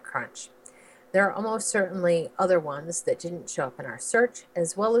to TechCrunch. There are almost certainly other ones that didn't show up in our search,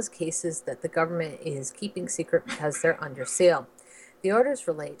 as well as cases that the government is keeping secret because they're under seal. The orders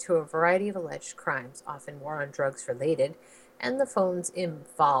relate to a variety of alleged crimes, often war on drugs related, and the phones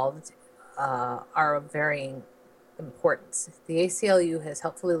involved are of varying importance. The ACLU has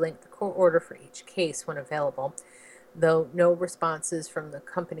helpfully linked the court order for each case when available, though no responses from the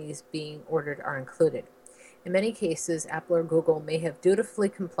companies being ordered are included. In many cases, Apple or Google may have dutifully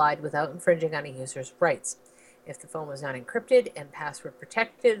complied without infringing on a user's rights. If the phone was not encrypted and password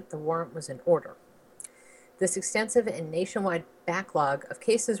protected, the warrant was in order. This extensive and nationwide backlog of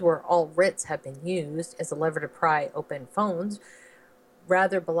cases where all writs have been used as a lever to pry open phones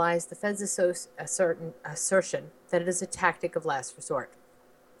rather belies the Fed's assertion that it is a tactic of last resort.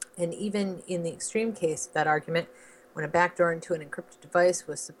 And even in the extreme case of that argument, when a backdoor into an encrypted device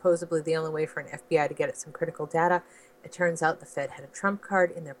was supposedly the only way for an FBI to get at some critical data, it turns out the Fed had a trump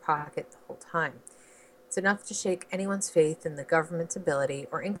card in their pocket the whole time. It's enough to shake anyone's faith in the government's ability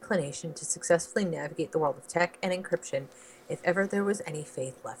or inclination to successfully navigate the world of tech and encryption, if ever there was any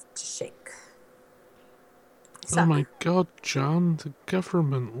faith left to shake. Oh my God, John, the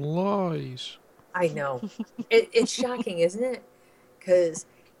government lies. I know. It's shocking, isn't it? Because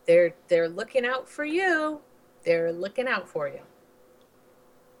they're looking out for you. They're looking out for you.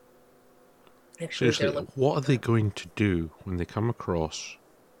 Actually, Seriously, what are they going to do when they come across,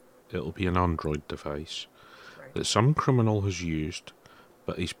 it'll be an Android device, right, that some criminal has used,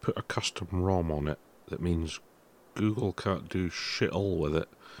 but he's put a custom ROM on it that means Google can't do shit all with it,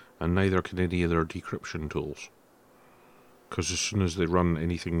 and neither can any of their decryption tools. Because as soon as they run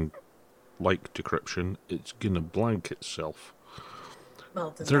anything like decryption, it's going to blank itself.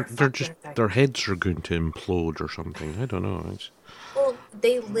 well, Their heads are going to implode or something. I don't know. Well,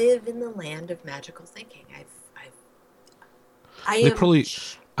 they live in the land of magical thinking. I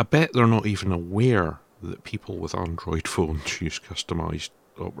I bet they're not even aware that people with Android phones use customized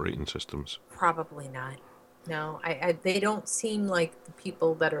operating systems? Probably not. No, they don't seem like the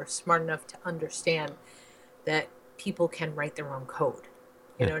people that are smart enough to understand that people can write their own code.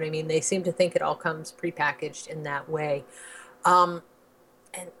 You Yeah. know what I mean? They seem to think it all comes prepackaged in that way. Um,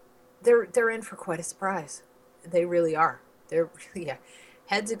 and they're in for quite a surprise. They really are. They're really, yeah.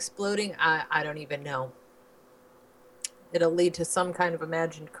 Heads exploding, I don't even know. It'll lead to some kind of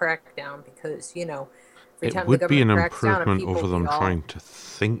imagined crackdown because, every It time the would be government an cracks down on improvement people, over we them all, trying to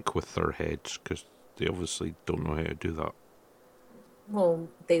think with their heads, because they obviously don't know how to do that. well,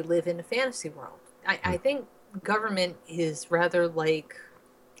 they live in a fantasy world. I think government is rather like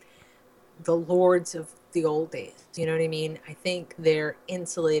the lords of the old days. You know what I mean? I think they're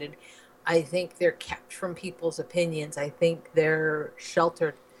insulated. I think they're kept from people's opinions. I think they're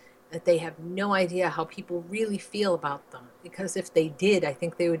sheltered, that they have no idea how people really feel about them. Because if they did, I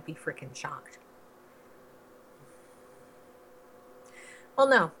think they would be freaking shocked. Well,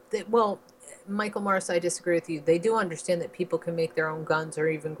 no. Michael Morris, I disagree with you. They do understand that people can make their own guns or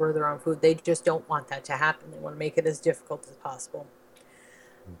even grow their own food. They just don't want that to happen. They want to make it as difficult as possible.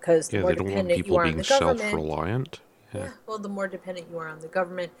 Because the Yeah, more they don't want dependent you people are on being the government, self-reliant. Yeah. yeah, well, the more dependent you are on the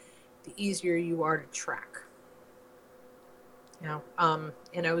government, the easier you are to track.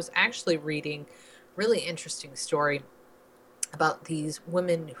 And I was actually reading a really interesting story about these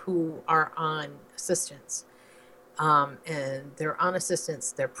women who are on assistance. And they're on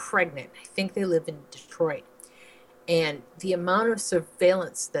assistance, they're pregnant. I think they live in Detroit. And the amount of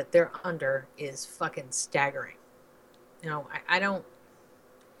surveillance that they're under is fucking staggering. I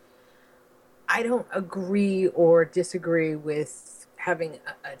don't agree or disagree with having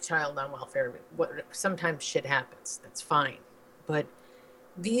a child on welfare. What sometimes shit happens. That's fine, but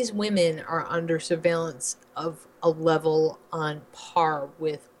these women are under surveillance of a level on par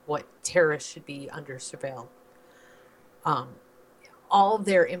with what terrorists should be under surveillance. Um, all of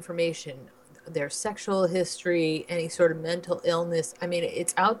their information, their sexual history, any sort of mental illness. I mean,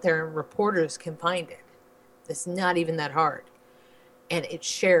 it's out there, and reporters can find it. It's not even that hard. And it's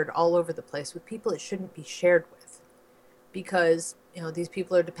shared all over the place with people it shouldn't be shared with, because these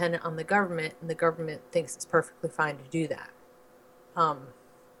people are dependent on the government, and the government thinks it's perfectly fine to do that.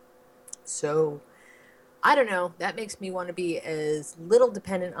 So I don't know, that makes me want to be as little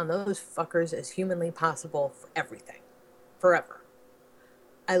dependent on those fuckers as humanly possible for everything, forever.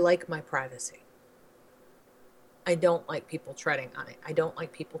 I like my privacy. I don't like people treading on it. I don't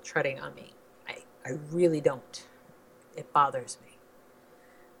like people treading on me. I really don't. It bothers me.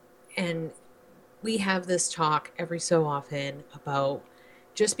 And we have this talk every so often about,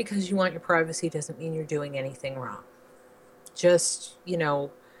 just because you want your privacy doesn't mean you're doing anything wrong. Just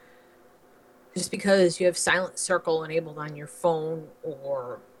because you have silent circle enabled on your phone,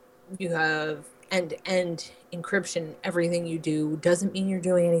 or you have end-to-end encryption, everything you do, doesn't mean you're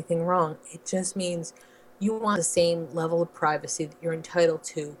doing anything wrong. It just means you want the same level of privacy that you're entitled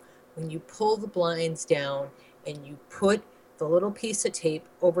to when you pull the blinds down and you put the little piece of tape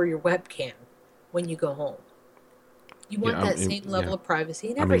over your webcam when you go home. You want Yeah, that same level yeah. of privacy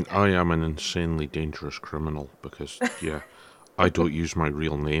in I mean, everything. I am an insanely dangerous criminal because, yeah, I don't use my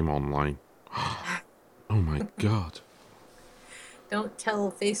real name online. Oh my god. Don't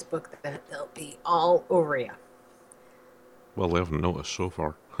tell Facebook that, they'll be all over you. Well, they haven't noticed so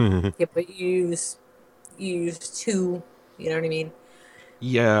far. Yeah, but you use two. You know what I mean?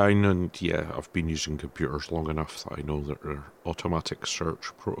 Yeah, I know. Yeah, I've been using computers long enough that I know that their automatic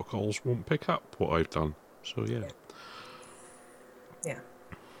search protocols won't pick up what I've done. So yeah. Yeah. Yeah.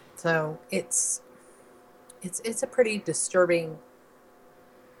 So it's a pretty disturbing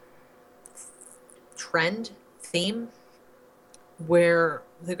trend theme, where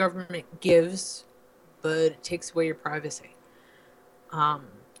the government gives, but it takes away your privacy. Um,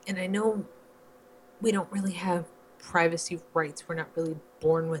 and I know we don't really have privacy rights. We're not really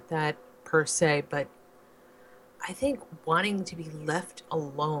born with that per se, but I think wanting to be left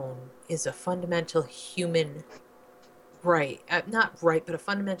alone is a fundamental human right. Not right, but a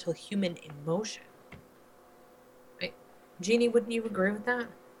fundamental human emotion. Right? Jeannie, wouldn't you agree with that?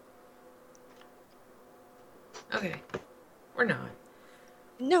 Okay, or not.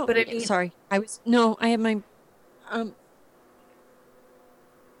 No, But I mean, sorry. No, I have my, um,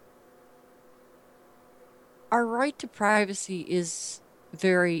 our right to privacy is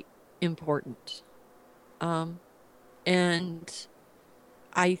very important. Um, and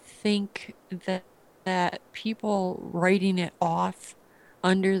I think that people writing it off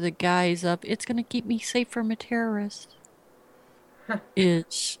under the guise of it's going to keep me safe from a terrorist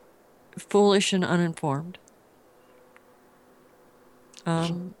is foolish and uninformed.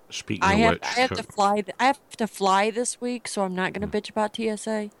 Speaking I of have which, I have to fly. I have to fly this week, so I'm not going to bitch about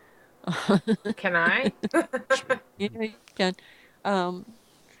TSA. Can I? Yeah, you can. Um,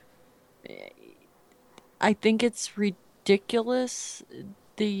 I think it's ridiculous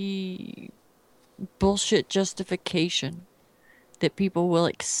the bullshit justification that people will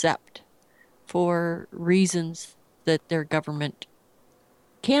accept for reasons that their government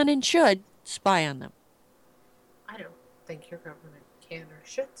can and should spy on them. I don't think your government can or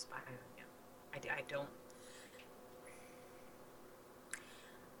should spy on you. I don't.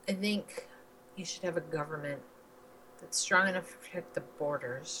 I think you should have a government that's strong enough to protect the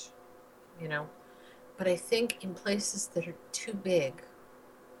borders, you know. But I think in places that are too big,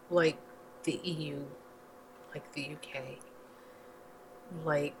 like the EU, like the UK,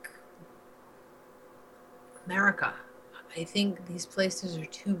 like America, I think these places are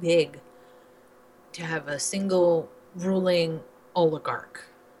too big to have a single ruling oligarch.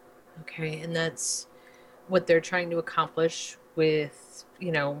 Okay, and that's what they're trying to accomplish with,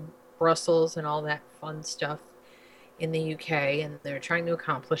 Brussels and all that fun stuff in the UK, and they're trying to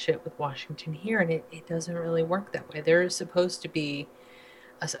accomplish it with Washington here, and it doesn't really work that way. There is supposed to be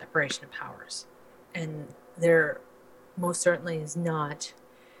a separation of powers, and there most certainly is not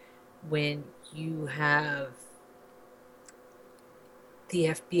when you have the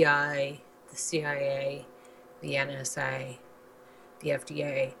FBI, the CIA, the NSA, the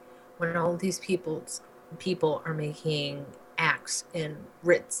FDA, when all these people are making acts and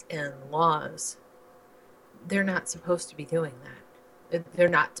writs and laws. They're not supposed to be doing that. They're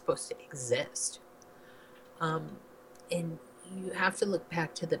not supposed to exist. And you have to look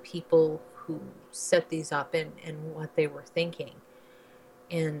back to the people who set these up and what they were thinking.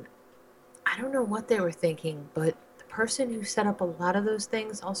 And I don't know what they were thinking, but the person who set up a lot of those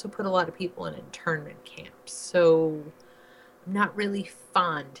things also put a lot of people in internment camps. So I'm not really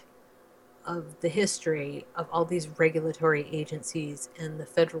fond of the history of all these regulatory agencies and the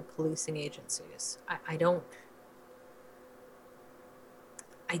federal policing agencies. I don't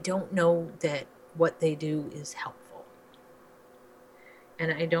know that what they do is helpful.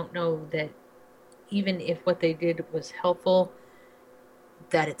 And I don't know that even if what they did was helpful,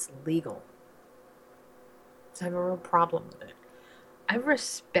 that it's legal. So I have a real problem with it. I have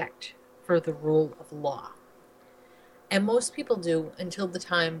respect for the rule of law. And most people do until the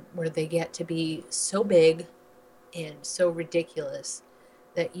time where they get to be so big and so ridiculous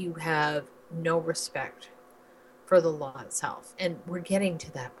that you have no respect for the law itself. And we're getting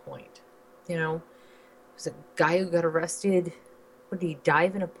to that point. There's a guy who got arrested. What, did he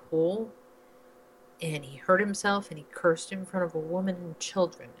dive in a pool? And he hurt himself and he cursed in front of a woman and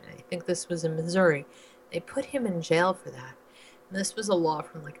children. And I think this was in Missouri. They put him in jail for that. And this was a law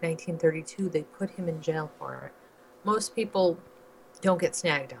from like 1932. They put him in jail for it. Most people don't get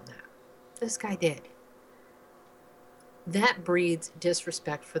snagged on that. This guy did. That breeds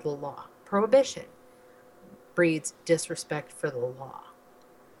disrespect for the law. Prohibition breeds disrespect for the law.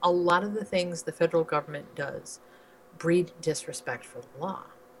 A lot of the things the federal government does breed disrespect for the law.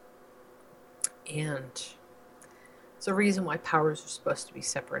 And there's a reason why powers are supposed to be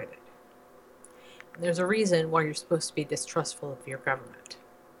separated. And there's a reason why you're supposed to be distrustful of your government.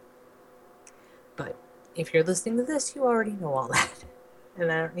 But if you're listening to this, you already know all that.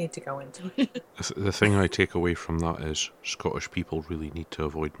 And I don't need to go into it. The thing I take away from that is Scottish people really need to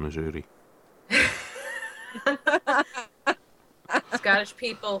avoid Missouri. Scottish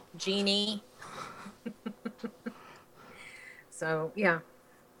people, Jeannie. So yeah,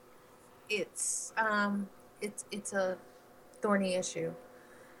 it's a thorny issue.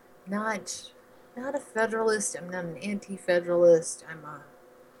 Not a federalist. I'm not an anti-federalist.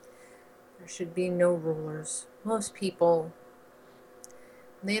 There should be no rulers. Most people,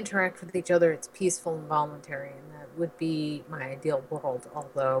 when they interact with each other, it's peaceful and voluntary, and that would be my ideal world.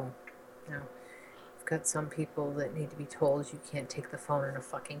 Although, you've got some people that need to be told you can't take the phone in a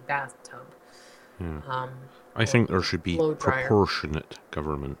fucking bathtub. Yeah. I think there should be proportionate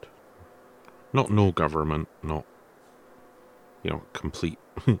government. Not no government, not, complete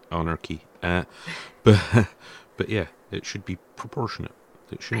anarchy. But yeah, it should be proportionate.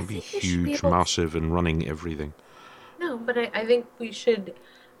 It shouldn't be huge, massive, and running everything. No, but I think you should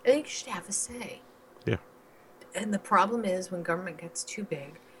have a say. Yeah. And the problem is when government gets too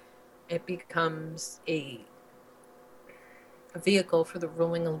big, it becomes a vehicle for the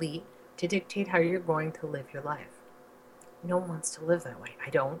ruling elite to dictate how you're going to live your life. No one wants to live that way. I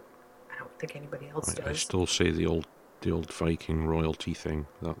don't think anybody else does. I still say the old Viking royalty thing.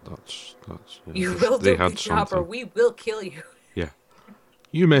 That's you will do a good job or we will kill you. Yeah.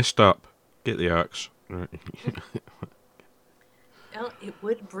 You messed up. Get the axe. Right. Well, it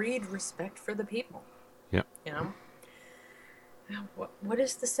would breed respect for the people. Yep. You know. Now, what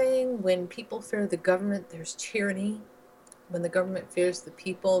is the saying? When people fear the government, there's tyranny. When the government fears the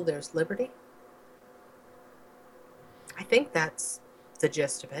people, there's liberty. I think that's the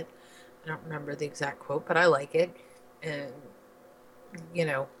gist of it. I don't remember the exact quote, but I like it. And, you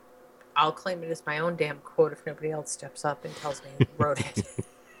know, I'll claim it as my own damn quote if nobody else steps up and tells me who wrote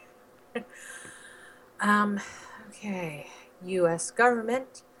it. um, okay. U.S.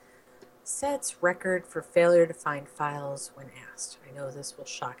 government sets record for failure to find files when asked. I know this will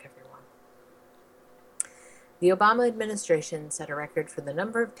shock everyone. The Obama administration set a record for the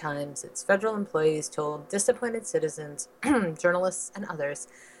number of times its federal employees told disappointed citizens, journalists, and others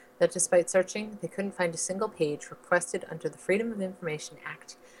that despite searching, they couldn't find a single page requested under the Freedom of Information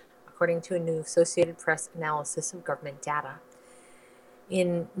Act, according to a new Associated Press analysis of government data.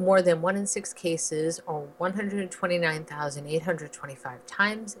 In more than 1 in 6 cases, or 129,825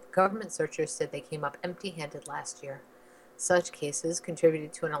 times, government searchers said they came up empty-handed last year. Such cases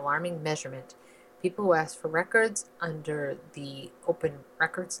contributed to an alarming measurement. People who asked for records under the Open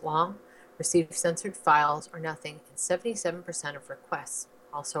Records Law received censored files or nothing in 77% of requests,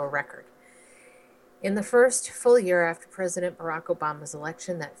 also a record. In the first full year after President Barack Obama's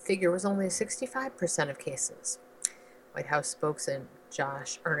election, that figure was only 65% of cases. White House spokesman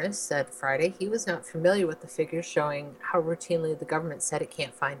Josh Earnest said Friday he was not familiar with the figures showing how routinely the government said it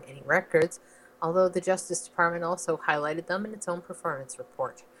can't find any records, although the Justice Department also highlighted them in its own performance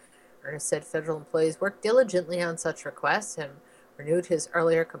report. Ernest said federal employees worked diligently on such requests and renewed his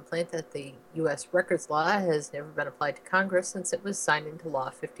earlier complaint that the U.S. records law has never been applied to Congress since it was signed into law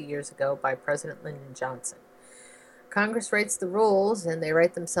 50 years ago by President Lyndon Johnson. Congress writes the rules and they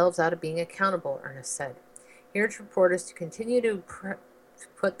write themselves out of being accountable, Ernest said. He urged reporters to continue to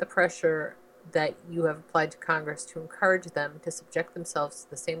put the pressure that you have applied to Congress to encourage them to subject themselves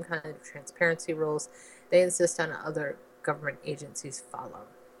to the same kind of transparency rules they insist on other government agencies follow.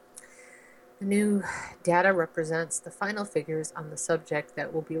 The new data represents the final figures on the subject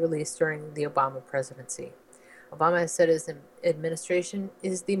that will be released during the Obama presidency. Obama has said his administration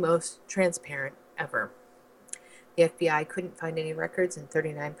is the most transparent ever. The FBI couldn't find any records in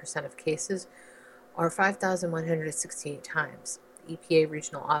 39% of cases, or 5,168 times. The EPA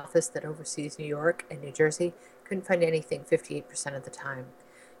regional office that oversees New York and New Jersey couldn't find anything 58% of the time.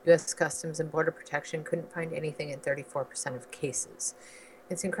 U.S. Customs and Border Protection couldn't find anything in 34% of cases.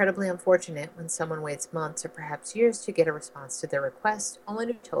 It's incredibly unfortunate when someone waits months or perhaps years to get a response to their request, only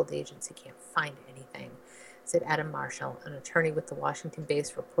to be told the agency can't find anything, said Adam Marshall, an attorney with the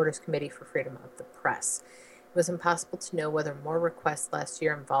Washington-based Reporters Committee for Freedom of the Press. It was impossible to know whether more requests last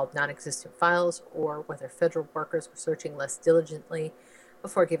year involved non-existent files or whether federal workers were searching less diligently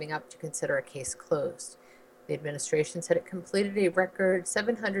before giving up to consider a case closed. The administration said it completed a record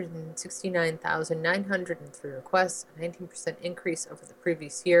 769,903 requests, a 19% increase over the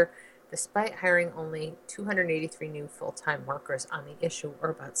previous year, despite hiring only 283 new full-time workers on the issue, or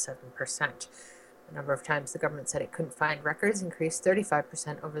about 7%. The number of times the government said it couldn't find records increased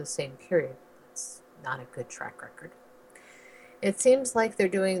 35% over the same period. That's not a good track record. It seems like they're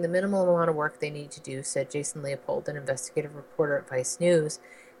doing the minimal amount of work they need to do, said Jason Leopold, an investigative reporter at Vice News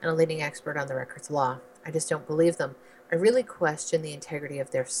and a leading expert on the records law. I just don't believe them. I really question the integrity of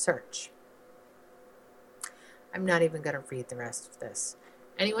their search. I'm not even going to read the rest of this.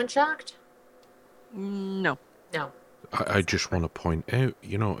 Anyone shocked? No. No. I just want to point out,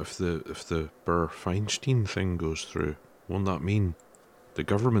 if the Burr Feinstein thing goes through, won't that mean the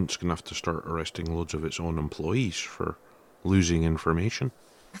government's going to have to start arresting loads of its own employees for losing information?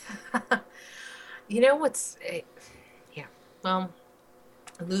 You know what's... yeah, well,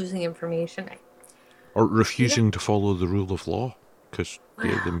 losing information... Or refusing to follow the rule of law, because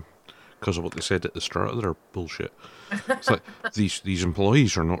of what they said at the start of their bullshit. It's like, these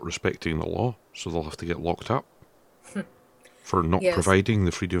employees are not respecting the law, so they'll have to get locked up for not providing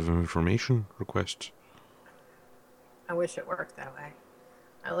the freedom of information requests. I wish it worked that way.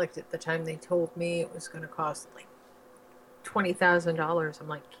 I looked at the time they told me it was going to cost like $20,000. I'm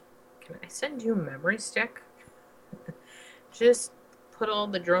like, can I send you a memory stick? Just put all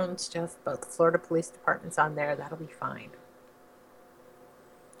the drone stuff about the Florida Police Department's on there. That'll be fine.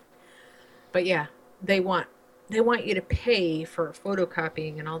 But yeah, they want you to pay for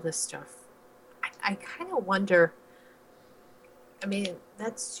photocopying and all this stuff. I kind of wonder. I mean,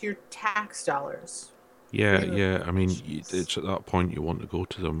 that's your tax dollars. Yeah. I mean, it's at that point you want to go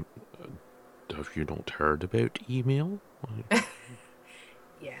to them. Have you not heard about email?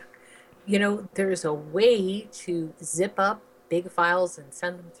 Yeah. There's a way to zip up big files and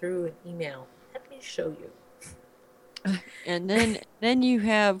send them through an email. Let me show you. And then you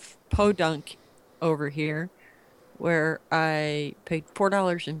have Podunk over here, where I paid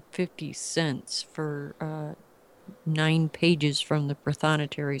 $4.50 for 9 pages from the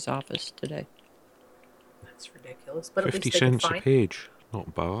Prothonotari's office today. That's ridiculous. But at 50 least they could cents a find. page.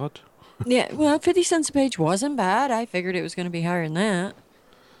 Not bad. Yeah, well, 50 cents a page wasn't bad. I figured it was going to be higher than that.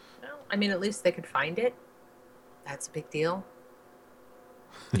 Well, I mean, at least they could find it. That's a big deal.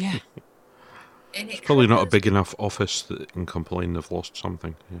 Yeah. And It's it probably kind not a of big enough office that it can complain they've lost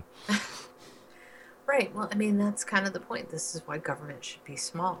something. Yeah. right. Well, I mean, that's kind of the point. This is why government should be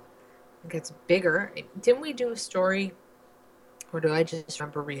small. It gets bigger. Didn't we do a story, or do I just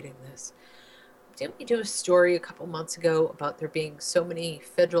remember reading this? Didn't we do a story a couple months ago about there being so many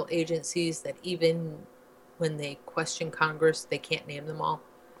federal agencies that even when they question Congress, they can't name them all?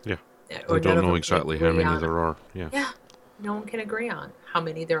 Yeah. Or They none don't of know them can exactly how agree many on. there are. Yeah. Yeah, no one can agree on how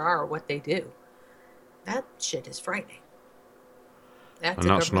many there are or what they do. That shit is frightening. That's And a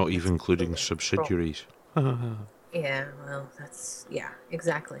that's government not that's even including completely in control. subsidiaries. Yeah, well, yeah,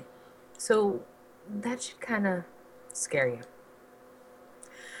 exactly. So that should kind of scare you.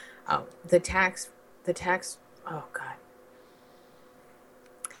 Oh, the tax, oh God.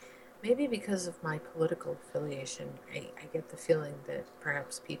 Maybe because of my political affiliation, I get the feeling that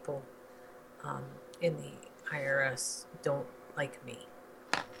perhaps people um, in the IRS don't like me.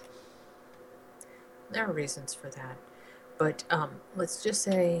 There are reasons for that. But let's just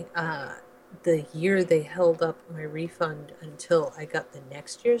say the year they held up my refund until I got the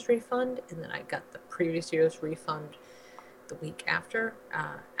next year's refund, and then I got the previous year's refund the week after.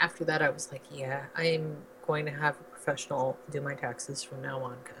 After that, I was like, yeah, I'm going to have a professional do my taxes from now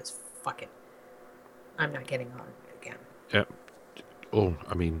on because fuck it. I'm not getting on it again. Yeah. Oh,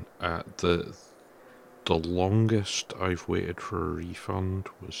 I mean, the longest I've waited for a refund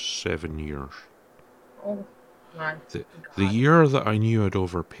was 7 years. Oh my The God. year that I knew I'd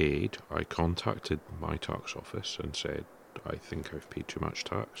overpaid, I contacted my tax office and said, I think I've paid too much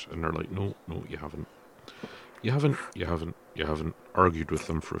tax. And they're like, no, no, you haven't. You haven't, you haven't, you haven't. Argued with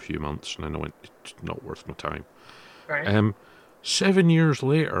them for a few months, and then I went, it's not worth my time. Right? 7 years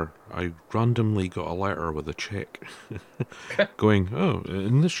later, I randomly got a letter with a check going, oh,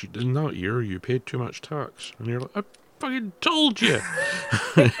 in that year you paid too much tax. And you're like, I fucking told you.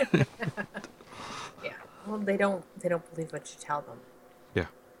 Yeah. Well, they don't believe what you tell them, Yeah.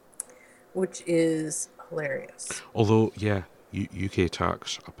 which is hilarious. Although, yeah, UK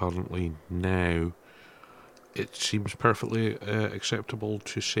tax apparently now it seems perfectly acceptable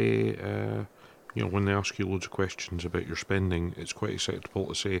to say, when they ask you loads of questions about your spending, it's quite acceptable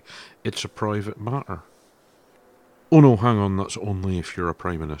to say it's a private matter. Oh no, hang on, that's only if you're a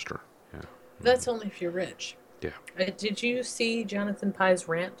prime minister. Yeah. That's only if you're rich. Yeah. Did you see Jonathan Pye's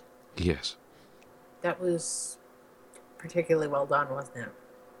rant? Yes. That was particularly well done, wasn't it?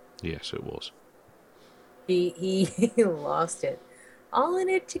 Yes, it was. He lost it. All in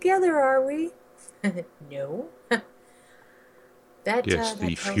it together, are we? No. Yes, That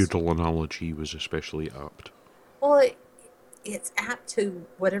the tells. feudal analogy was especially apt. Well, it's apt to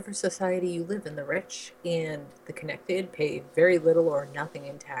whatever society you live in. The rich and the connected pay very little or nothing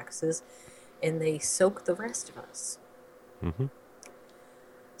in taxes, and they soak the rest of us. Hmm.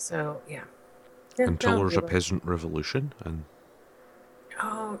 So yeah, yeah. Until No, there's you're a right. peasant revolution, and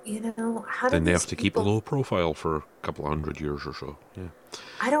Oh, how do then they these have to keep a people? low profile for a couple of 100 years or so. Yeah.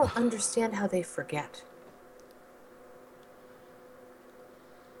 I don't understand how they forget.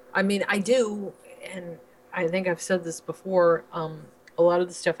 I mean, I do, and I think I've said this before. A lot of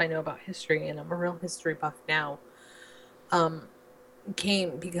the stuff I know about history, and I'm a real history buff now, um,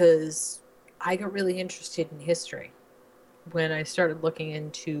 came because I got really interested in history when I started looking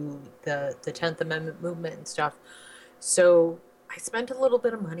into the 10th Amendment movement and stuff. So I spent a little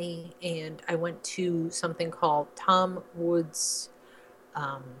bit of money, and I went to something called um,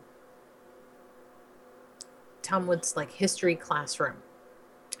 Tom Wood's like history classroom.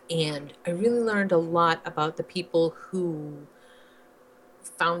 And I really learned a lot about the people who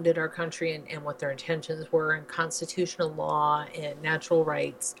founded our country and what their intentions were, and constitutional law and natural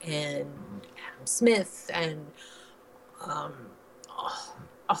rights and Adam Smith and um,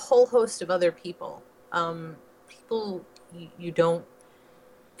 a whole host of other people. People you don't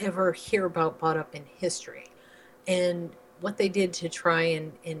ever hear about brought up in history and what they did to try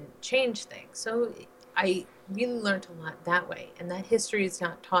and change things. So I really learned a lot that way. And that history is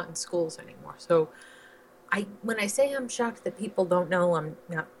not taught in schools anymore. So when I say I'm shocked that people don't know, I'm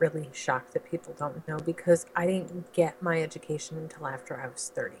not really shocked that people don't know because I didn't get my education until after I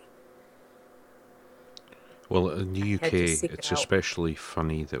was 30. Well, in the I had to UK, seek it it's out. especially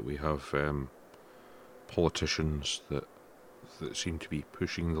funny that we have politicians that seem to be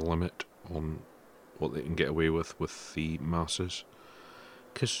pushing the limit on what they can get away with the masses.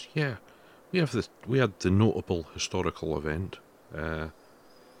 Because we had the notable historical event, the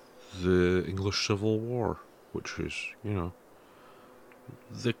English Civil War, which was,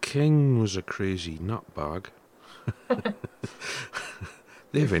 the king was a crazy nutbag.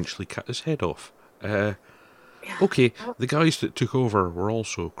 They eventually cut his head off. Okay, the guys that took over were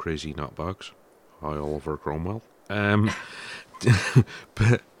also crazy nutbags. Hi, Oliver Cromwell. But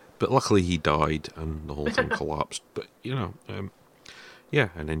luckily he died and the whole thing collapsed. But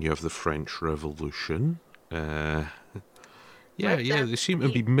and then you have the French Revolution. They seem to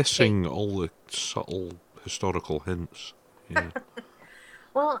be missing all the subtle historical hints. Yeah.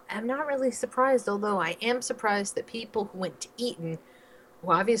 Well, I'm not really surprised, although I am surprised that people who went to Eton,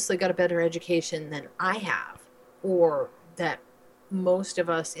 who obviously got a better education than I have, or that most of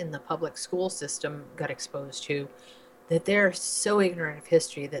us in the public school system got exposed to, that they're so ignorant of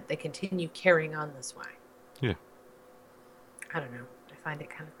history that they continue carrying on this way. Yeah. I don't know. I find it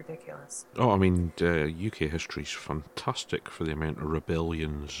kind of ridiculous. Oh, I mean, UK history's fantastic for the amount of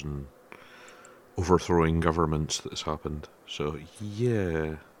rebellions and overthrowing governments that's happened. So,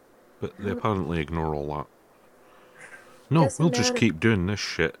 yeah. But they apparently ignore all that. No, we'll just keep doing this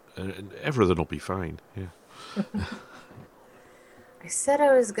shit and everything will be fine. Yeah. I said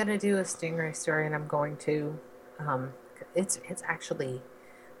I was going to do a Stingray story and I'm going to. It's actually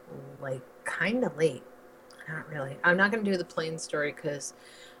like kind of late. Not really. I'm not going to do the plane story because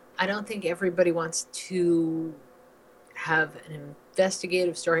I don't think everybody wants to have an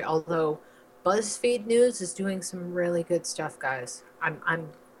investigative story, although BuzzFeed News is doing some really good stuff, guys. I'm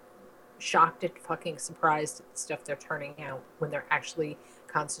shocked and fucking surprised at the stuff they're turning out when they're actually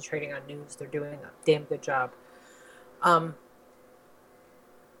concentrating on news. They're doing a damn good job. But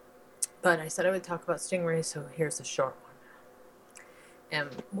I said I would talk about stingrays, so here's a short one. And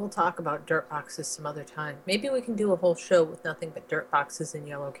we'll talk about dirt boxes some other time. Maybe we can do a whole show with nothing but dirt boxes and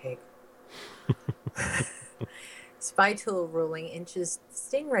yellow cake. Spy tool ruling inches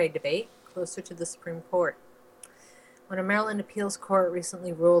stingray debate closer to the Supreme Court. When a Maryland appeals court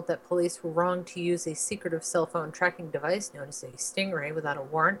recently ruled that police were wrong to use a secretive cell phone tracking device known as a stingray without a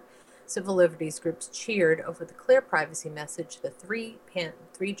warrant, civil liberties groups cheered over the clear privacy message the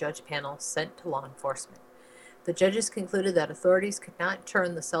three-judge panel sent to law enforcement. The judges concluded that authorities could not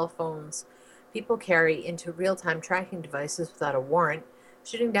turn the cell phones people carry into real-time tracking devices without a warrant,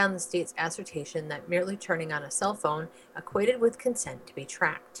 shooting down the state's assertion that merely turning on a cell phone equated with consent to be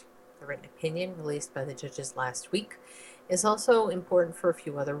tracked. The written opinion, released by the judges last week, is also important for a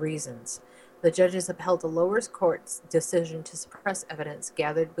few other reasons. The judges upheld the lower court's decision to suppress evidence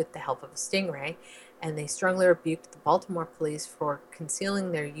gathered with the help of a stingray, and they strongly rebuked the Baltimore police for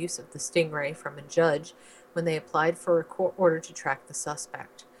concealing their use of the stingray from a judge when they applied for a court order to track the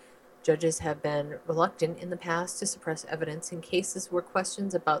suspect. Judges have been reluctant in the past to suppress evidence in cases where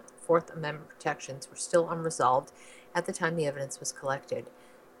questions about the Fourth Amendment protections were still unresolved at the time the evidence was collected.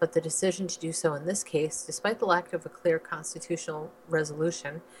 But the decision to do so in this case, despite the lack of a clear constitutional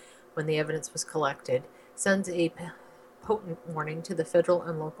resolution when the evidence was collected, sends a potent warning to the federal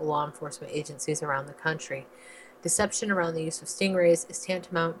and local law enforcement agencies around the country. Deception around the use of stingrays is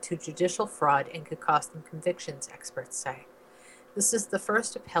tantamount to judicial fraud and could cost them convictions, experts say. This is the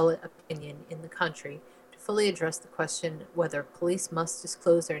first appellate opinion in the country to fully address the question whether police must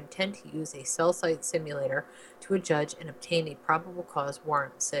disclose their intent to use a cell site simulator to a judge and obtain a probable cause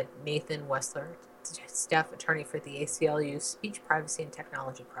warrant, said Nathan Wessler, staff attorney for the ACLU's Speech Privacy and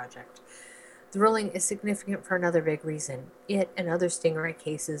Technology Project. The ruling is significant for another big reason. It and other stingray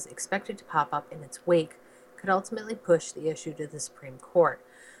cases expected to pop up in its wake could ultimately push the issue to the Supreme Court,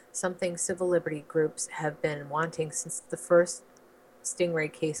 something civil liberty groups have been wanting since the first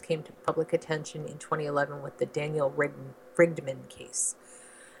stingray case came to public attention in 2011 with the Daniel Ravengrim case.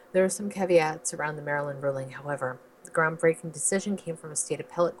 There are some caveats around the Maryland ruling, however. The groundbreaking decision came from a state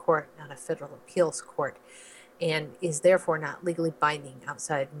appellate court, not a federal appeals court, and is therefore not legally binding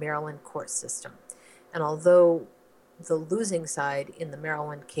outside Maryland court system. And although the losing side in the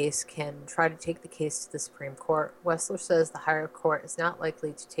Maryland case can try to take the case to the Supreme Court, Wessler says the higher court is not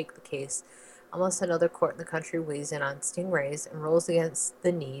likely to take the case unless another court in the country weighs in on stingrays and rules against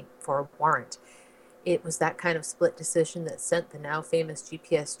the need for a warrant. It was that kind of split decision that sent the now famous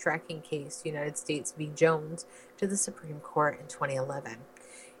GPS tracking case, United States v. Jones, to the Supreme Court in 2011.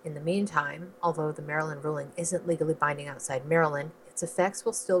 In the meantime, although the Maryland ruling isn't legally binding outside Maryland, its effects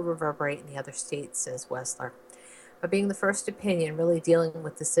will still reverberate in the other states, says Wessler. By being the first opinion really dealing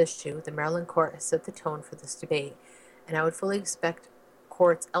with this issue, the Maryland court has set the tone for this debate, and I would fully expect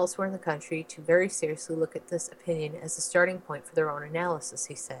courts elsewhere in the country to very seriously look at this opinion as a starting point for their own analysis,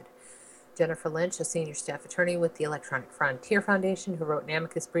 he said. Jennifer Lynch, a senior staff attorney with the Electronic Frontier Foundation, who wrote an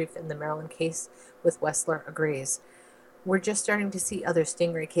amicus brief in the Maryland case with Wessler, agrees. We're just starting to see other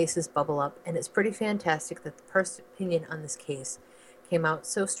stingray cases bubble up, and it's pretty fantastic that the first opinion on this case came out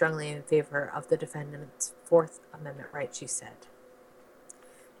so strongly in favor of the defendant's Fourth Amendment right, she said.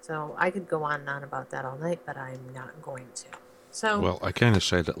 So I could go on and on about that all night, but I'm not going to. So Well, I kind of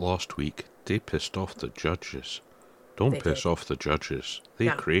said it last week. They pissed off the judges. Don't piss off the judges. They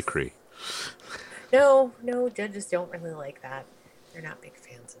No. cray-cray. No, judges don't really like that. They're not big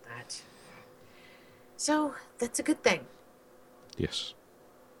fans of that. So that's a good thing. Yes.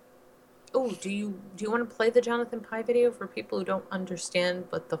 Oh, do you want to play the Jonathan Pye video for people who don't understand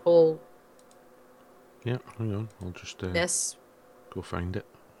what the whole Yeah, hang on. I'll just mess, go find it.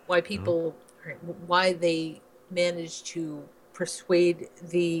 why they managed to persuade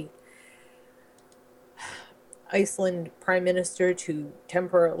the Iceland Prime Minister to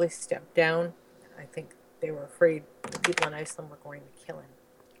temporarily step down? I think they were afraid the people in Iceland were going to kill him.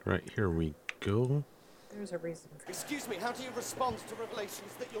 Right, here we go. There's a reason for Excuse me, how do you respond to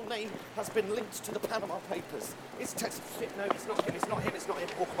revelations that your name has been linked to the Panama Papers? It's test shit. No, it's not him. It's not him. It's not him.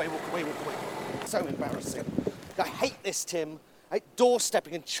 Walk away. Walk away. Walk away. So embarrassing. I hate this, Tim.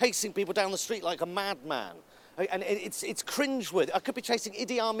 Doorstepping and chasing people down the street like a madman. And it's cringeworthy. I could be chasing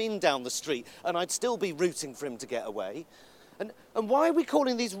Idi Amin down the street and I'd still be rooting for him to get away. And why are we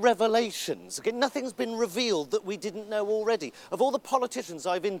calling these revelations? Again, nothing's been revealed that we didn't know already. Of all the politicians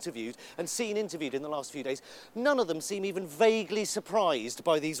I've interviewed and seen interviewed in the last few days, none of them seem even vaguely surprised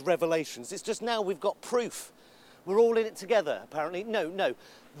by these revelations. It's just now we've got proof. We're all in it together, apparently. No.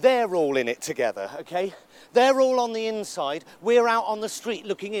 They're all in it together, okay? They're all on the inside. We're out on the street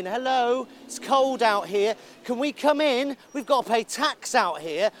looking in. Hello, it's cold out here. Can we come in? We've got to pay tax out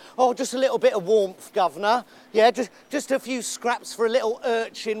here. Oh, just a little bit of warmth, Governor. Yeah, just a few scraps for a little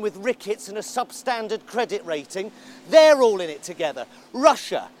urchin with rickets and a substandard credit rating. They're all in it together.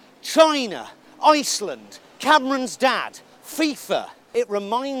 Russia, China, Iceland, Cameron's dad, FIFA. It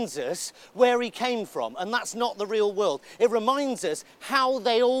reminds us where he came from, and that's not the real world. It reminds us how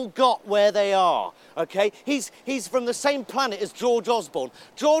they all got where they are, okay? He's from the same planet as George Osborne.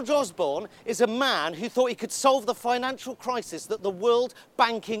 George Osborne is a man who thought he could solve the financial crisis that the world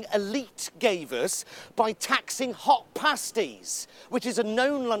banking elite gave us by taxing hot pasties, which is a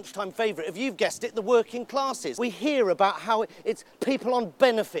known lunchtime favourite, if you've guessed it, the working classes. We hear about how it's people on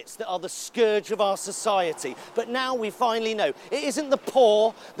benefits that are the scourge of our society, but now we finally know it isn't the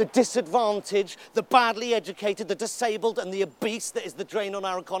poor, the disadvantaged, the badly educated, the disabled and the obese that is the drain on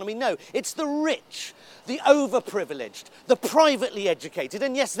our economy. No, it's the rich, the overprivileged, the privately educated.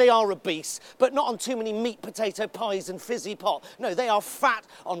 And yes, they are obese, but not on too many meat, potato pies and fizzy pop. No, they are fat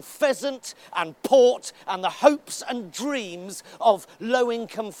on pheasant and port and the hopes and dreams of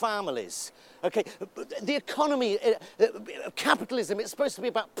low-income families. Okay, the economy, capitalism, it's supposed to be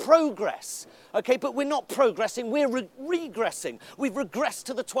about progress. Okay, but we're not progressing, we're regressing. We've regressed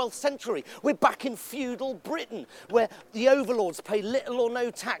to the 12th century. We're back in feudal Britain, where the overlords pay little or no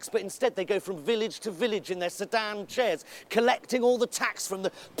tax, but instead they go from village to village in their sedan chairs, collecting all the tax from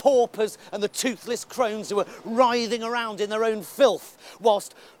the paupers and the toothless crones who are writhing around in their own filth,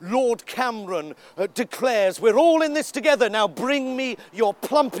 whilst Lord Cameron declares, we're all in this together, now bring me your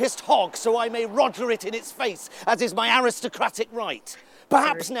plumpest hog so I may roger it in its face, as is my aristocratic right.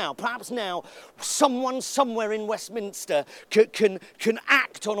 Perhaps now, someone somewhere in Westminster can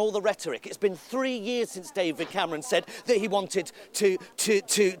act on all the rhetoric. It's been 3 years since David Cameron said that he wanted to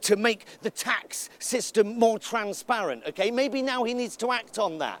make the tax system more transparent, okay? Maybe now he needs to act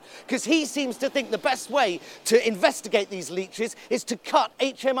on that, because he seems to think the best way to investigate these leeches is to cut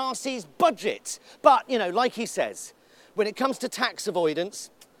HMRC's budget. But, you know, like he says, when it comes to tax avoidance,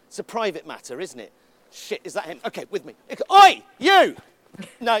 it's a private matter, isn't it? Shit, is that him? Okay, with me. Oi, you!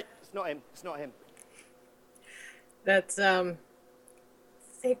 No, it's not him. It's not him. That's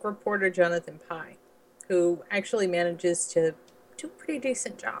fake reporter Jonathan Pye, who actually manages to do a pretty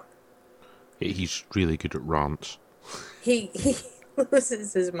decent job. He's really good at rants. He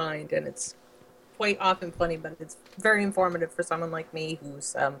loses his mind, and it's quite often funny, but it's very informative for someone like me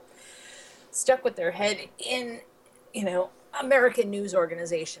who's stuck with their head in, American news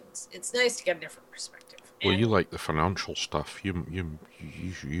organizations. It's nice to get a different perspective. Well, you like the financial stuff. You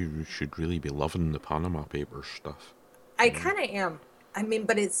should really be loving the Panama Papers stuff. I kind of am. I mean,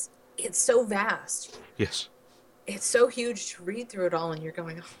 but it's so vast. Yes. It's so huge to read through it all, and you're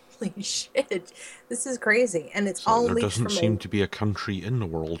going, holy shit, this is crazy. And it's all there leaks doesn't from seem to be a country in the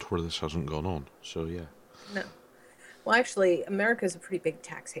world where this hasn't gone on. So, yeah. No. Well, actually, America is a pretty big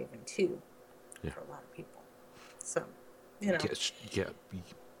tax haven too, Yeah. for a lot of people. So, you know,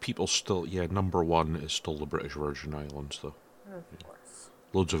 People still, number one is still the British Virgin Islands, though. of course.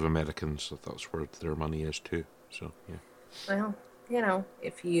 Loads of Americans, that's where their money is too. So, yeah. Well,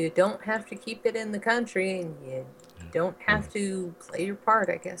 if you don't have to keep it in the country and you don't have to play your part,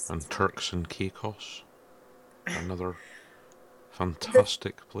 I guess. And it's fine. Turks and Caicos, another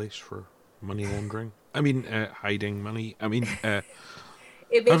fantastic place for money laundering. I mean, hiding money. I mean, It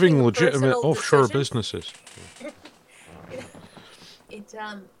making having a legitimate personal offshore decision. businesses. It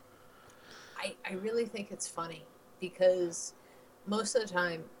I really think it's funny because most of the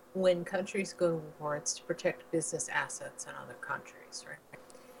time when countries go to war, it's to protect business assets in other countries, right?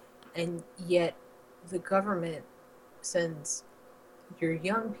 And yet the government sends your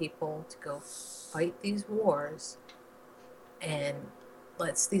young people to go fight these wars and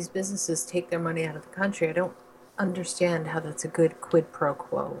lets these businesses take their money out of the country. I don't understand how that's a good quid pro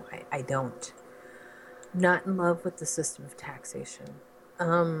quo. I don't. Not in love with the system of taxation.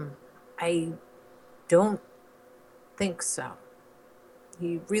 I don't think so.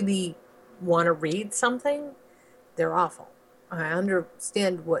 You really want to read something, they're awful. I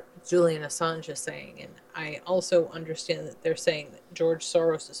understand what Julian Assange is saying, and I also understand that they're saying that George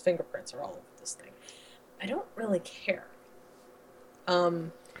Soros's fingerprints are all over this thing. I don't really care.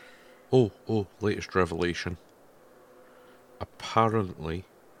 Latest revelation. Apparently,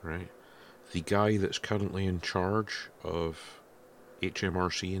 right, the guy that's currently in charge of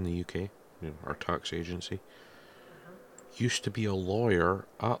HMRC in the UK, our tax agency, used to be a lawyer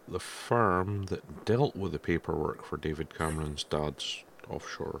at the firm that dealt with the paperwork for David Cameron's dad's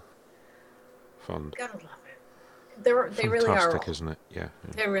offshore fund. Gotta love it. They really are Fantastic, all. isn't it? Yeah.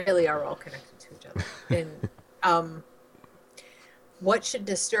 They really are all connected to each other. And what should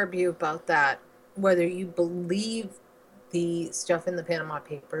disturb you about that, whether you believe the stuff in the Panama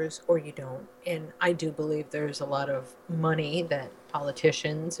Papers or you don't? And I do believe there's a lot of money that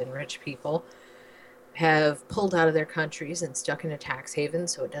politicians and rich people have pulled out of their countries and stuck in a tax haven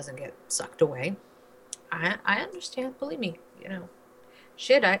so it doesn't get sucked away. I understand, believe me,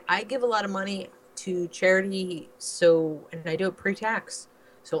 Shit, I give a lot of money to charity, and I do it pre-tax,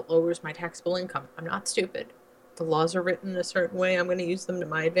 so it lowers my taxable income. I'm not stupid. The laws are written a certain way. I'm going to use them to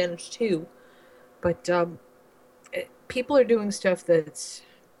my advantage too. But people are doing stuff that's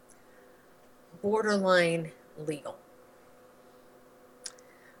borderline legal.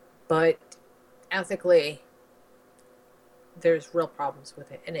 But ethically, there's real problems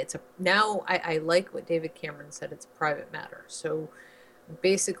with it. And I like what David Cameron said, it's a private matter. So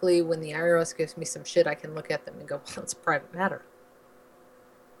basically, when the IRS gives me some shit, I can look at them and go, well, it's a private matter.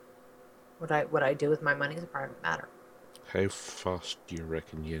 What I do with my money is a private matter. How fast do you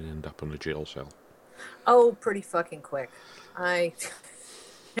reckon you'd end up in a jail cell? Oh, pretty fucking quick.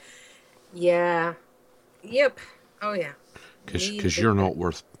 Yeah. Yep. Oh, yeah. Because you're not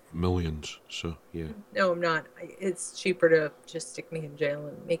worth millions, so yeah. No, I'm not. It's cheaper to just stick me in jail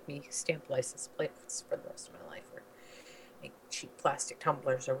and make me stamp license plates for the rest of my life, or make cheap plastic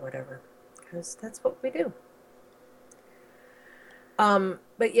tumblers or whatever, because that's what we do.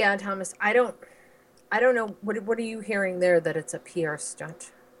 But yeah, Thomas, I don't know. What are you hearing there? That it's a PR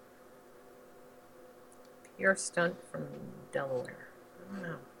stunt? PR stunt from Delaware. I don't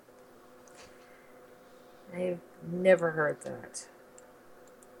know. I've never heard that.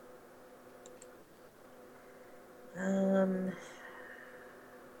 I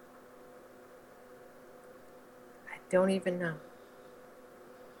don't even know.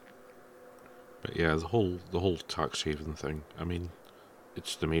 But yeah, the whole tax haven thing. I mean,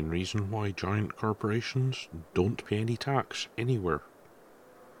 it's the main reason why giant corporations don't pay any tax anywhere.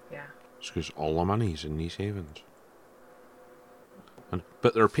 Yeah. It's because all the money's in these havens.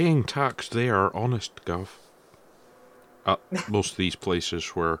 But they're paying tax there, honest, Gov. At most of these places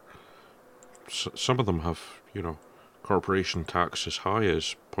where some of them have, corporation tax as high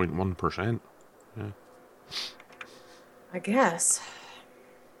as 0.1%. Yeah. I guess.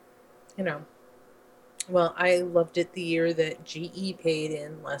 Well, I loved it the year that GE paid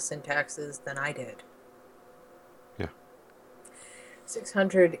in less in taxes than I did. Yeah.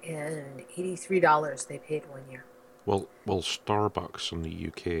 $683 they paid 1 year. Well, Starbucks in the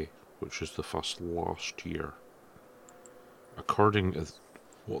UK, which is the first last year, according to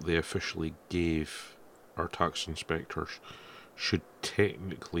what they officially gave our tax inspectors, should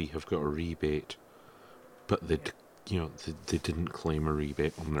technically have got a rebate, but they didn't claim a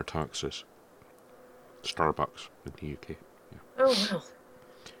rebate on their taxes. Starbucks in the UK. Yeah. Oh, well.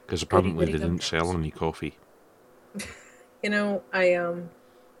 Because apparently they Goody didn't sell any coffee.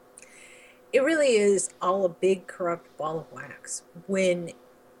 It really is all a big corrupt ball of wax. When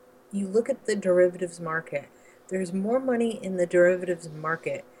you look at the derivatives market, there's more money in the derivatives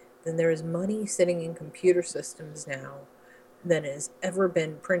market than there is money sitting in computer systems now than has ever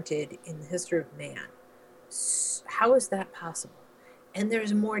been printed in the history of man. How is that possible? And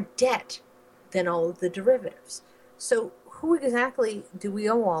there's more debt than all of the derivatives. So, who exactly do we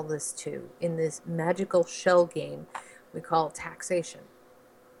owe all this to in this magical shell game we call taxation?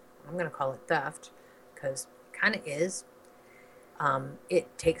 I'm going to call it theft because it kind of is.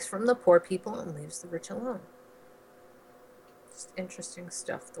 It takes from the poor people and leaves the rich alone. Just interesting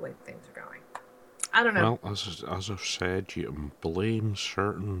stuff, the way things are going. I don't know. Well, as I've said, you can blame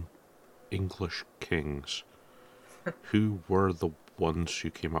certain English kings who were the ones who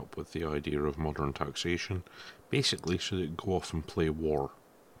came up with the idea of modern taxation, basically so they could go off and play war.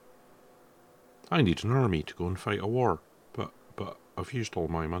 I need an army to go and fight a war, but I've used all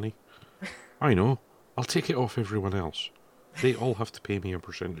my money. I know, I'll take it off everyone else. They all have to pay me a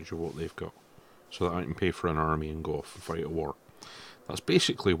percentage of what they've got, so that I can pay for an army and go off and fight a war. That's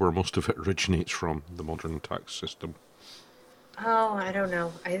basically where most of it originates from, the modern tax system. Oh, I don't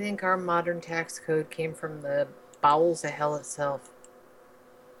know. I think our modern tax code came from the bowels of hell itself.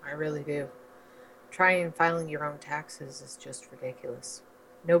 I really do. Trying filing your own taxes is just ridiculous.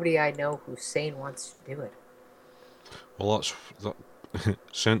 Nobody I know who's sane wants to do it. Well,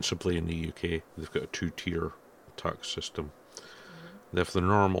 sensibly in the UK, they've got a two-tier tax system. They have the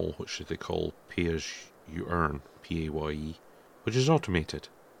normal, which they call pay-as-you-earn, PAYE, which is automated.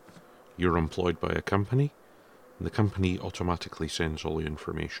 You're employed by a company, and the company automatically sends all the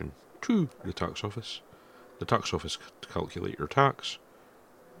information to the tax office. The tax office calculate your tax.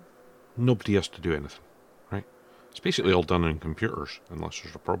 Nobody has to do anything, right? It's basically all done in computers, unless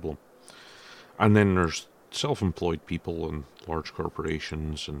there's a problem. And then there's self-employed people and large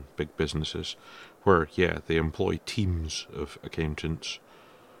corporations and big businesses where, yeah, they employ teams of accountants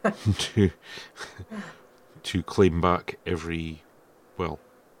to claim back every, well,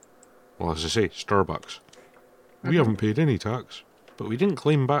 as I say, Starbucks. We haven't paid any tax, but we didn't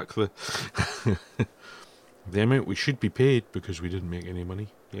claim back the the amount we should be paid because we didn't make any money.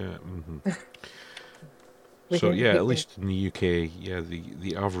 Yeah. So yeah, at least in the UK, yeah,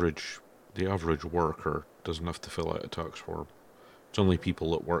 the average worker doesn't have to fill out a tax form. It's only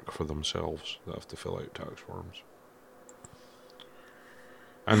people that work for themselves that have to fill out tax forms.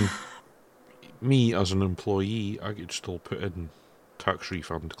 And me as an employee, I could still put in tax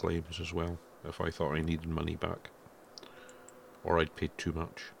refund claims as well if I thought I needed money back, or I'd paid too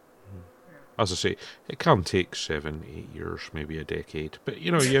much. As I say, it can take 7-8 years, maybe a decade, but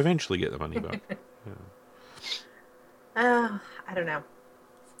you eventually get the money back. I don't know.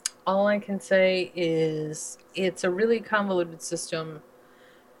 All I can say is it's a really convoluted system.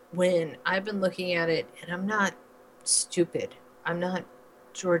 When I've been looking at it, and I'm not stupid. I'm not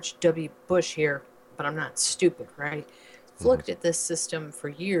George W. Bush here, but I'm not stupid, right? I've looked at this system for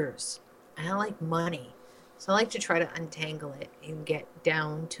years, and I like money. So I like to try to untangle it and get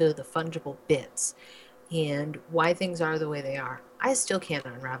down to the fungible bits and why things are the way they are. I still can't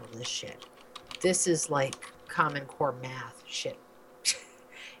unravel this shit. This is like Common Core math shit.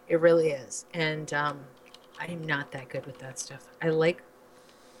 It really is. And I'm not that good with that stuff. I like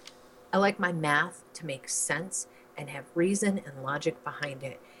my math to make sense and have reason and logic behind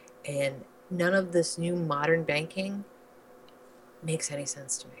it. And none of this new modern banking makes any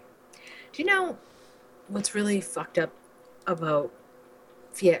sense to me. Do you know what's really fucked up about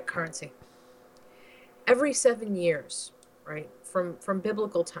fiat currency? Every 7 years, right, from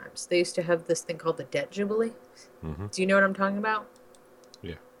biblical times, they used to have this thing called the debt jubilee. Do you know what I'm talking about?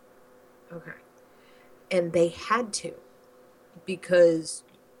 Yeah. Okay. And they had to, because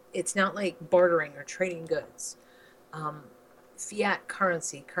it's not like bartering or trading goods. Fiat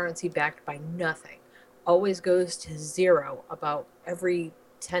currency backed by nothing, always goes to zero about every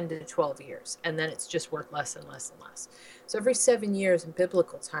 10 to 12 years, and then it's just worth less and less and less. So every 7 years in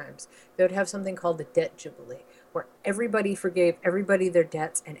biblical times, they would have something called the debt jubilee, where everybody forgave everybody their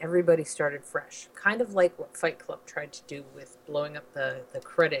debts and everybody started fresh. Kind of like what Fight Club tried to do with blowing up the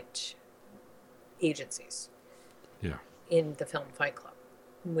credit agencies. Yeah. In the film Fight Club,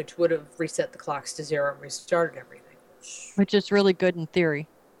 which would have reset the clocks to zero and restarted everything. Which is really good in theory.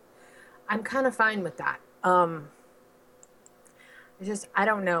 I'm kind of fine with that. I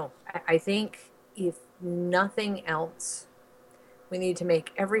don't know. I think if nothing else, we need to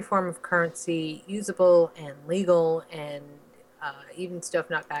make every form of currency usable and legal, and even stuff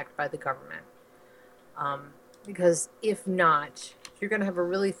not backed by the government. Because if not, you're going to have a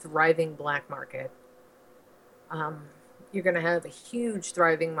really thriving black market. you're going to have a huge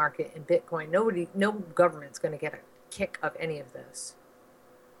thriving market in Bitcoin. No government's going to get a kick of any of this.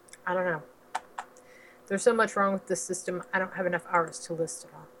 I don't know. There's so much wrong with this system. I don't have enough hours to list it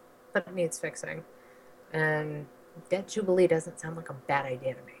all, but it needs fixing. And debt jubilee doesn't sound like a bad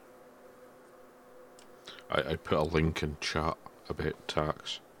idea to me. I put a link in chat about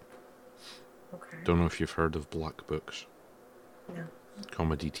tax. Okay. Don't know if you've heard of Black Books. No.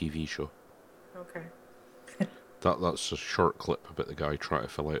 Comedy TV show. Okay. That's a short clip about the guy trying to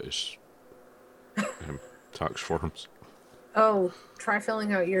fill out his tax forms. Oh, try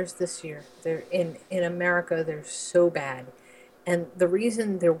filling out yours this year. They're in America, they're so bad. And the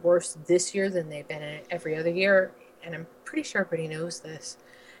reason they're worse this year than they've been every other year, and I'm pretty sure everybody knows this,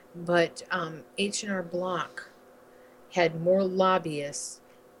 but H&R Block had more lobbyists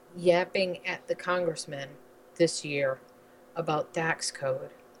yapping at the congressman this year about tax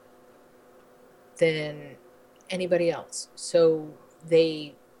code than anybody else. So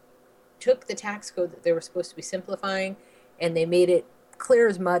they took the tax code that they were supposed to be simplifying and they made it clear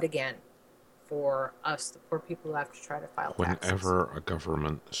as mud again for us, the poor people who have to try to file taxes. Whenever a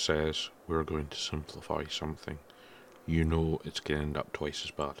government says we're going to simplify something, you know it's going to end up twice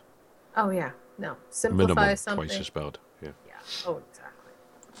as bad. Oh, yeah. No. Simplify Minimum something. twice as bad. Yeah. Yeah. Oh, exactly.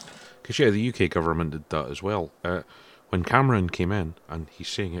 Because, yeah, the UK government did that as well. When Cameron came in, and he's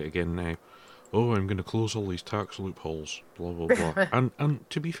saying it again now, oh, I'm going to close all these tax loopholes, blah, blah, blah. and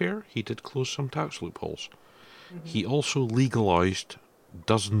to be fair, he did close some tax loopholes. Mm-hmm. He also legalised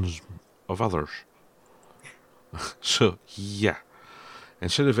dozens of others. So, yeah.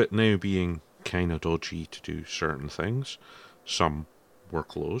 Instead of it now being kind of dodgy to do certain things, some were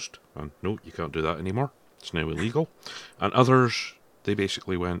closed, and no, you can't do that anymore. It's now illegal. And others, they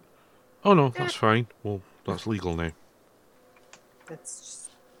basically went, oh no, that's fine. Well, that's legal now. That's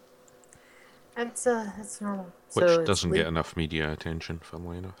normal. Which so doesn't get enough media attention,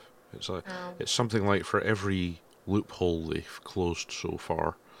 funnily enough. It's like it's something like for every loophole they've closed so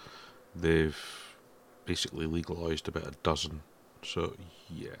far, they've basically legalised about a dozen. So,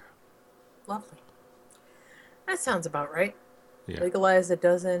 yeah. Lovely. That sounds about right. Yeah. Legalize a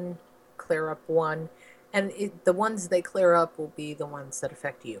dozen, clear up one, and the ones they clear up will be the ones that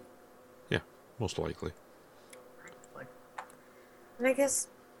affect you. Yeah, most likely. And I guess,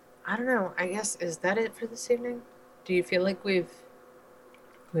 I don't know, is that it for this evening? Do you feel like we've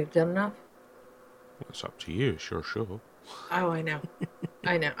done enough? Well, it's up to you, it's your show. Oh, I know.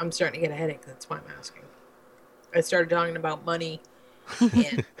 I know. I'm starting to get a headache, that's why I'm asking. I started talking about money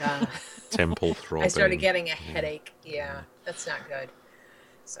and temple throbbing. I started getting a headache. Yeah, that's not good.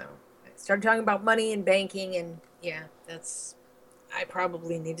 So I started talking about money and banking, and yeah, I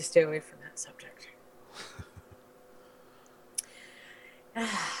probably need to stay away from that subject.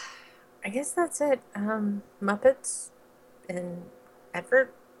 I guess that's it. Muppets and Edward.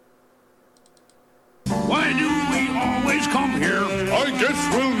 Why do we always come here? I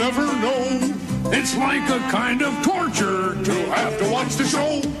guess we'll never know. It's like a kind of torture to have to watch the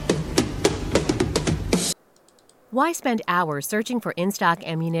show. Why spend hours searching for in-stock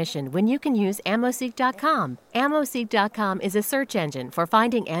ammunition when you can use AmmoSeek.com? AmmoSeek.com is a search engine for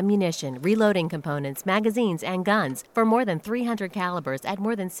finding ammunition, reloading components, magazines, and guns for more than 300 calibers at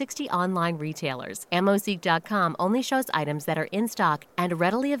more than 60 online retailers. AmmoSeek.com only shows items that are in stock and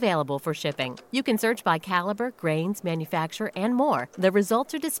readily available for shipping. You can search by caliber, grains, manufacturer, and more. The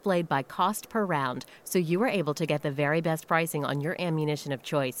results are displayed by cost per round, so you are able to get the very best pricing on your ammunition of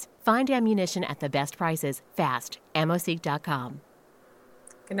choice. Find ammunition at the best prices fast. AmmoSeek.com.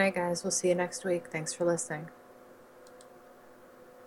 Good night, guys. We'll see you next week. Thanks for listening.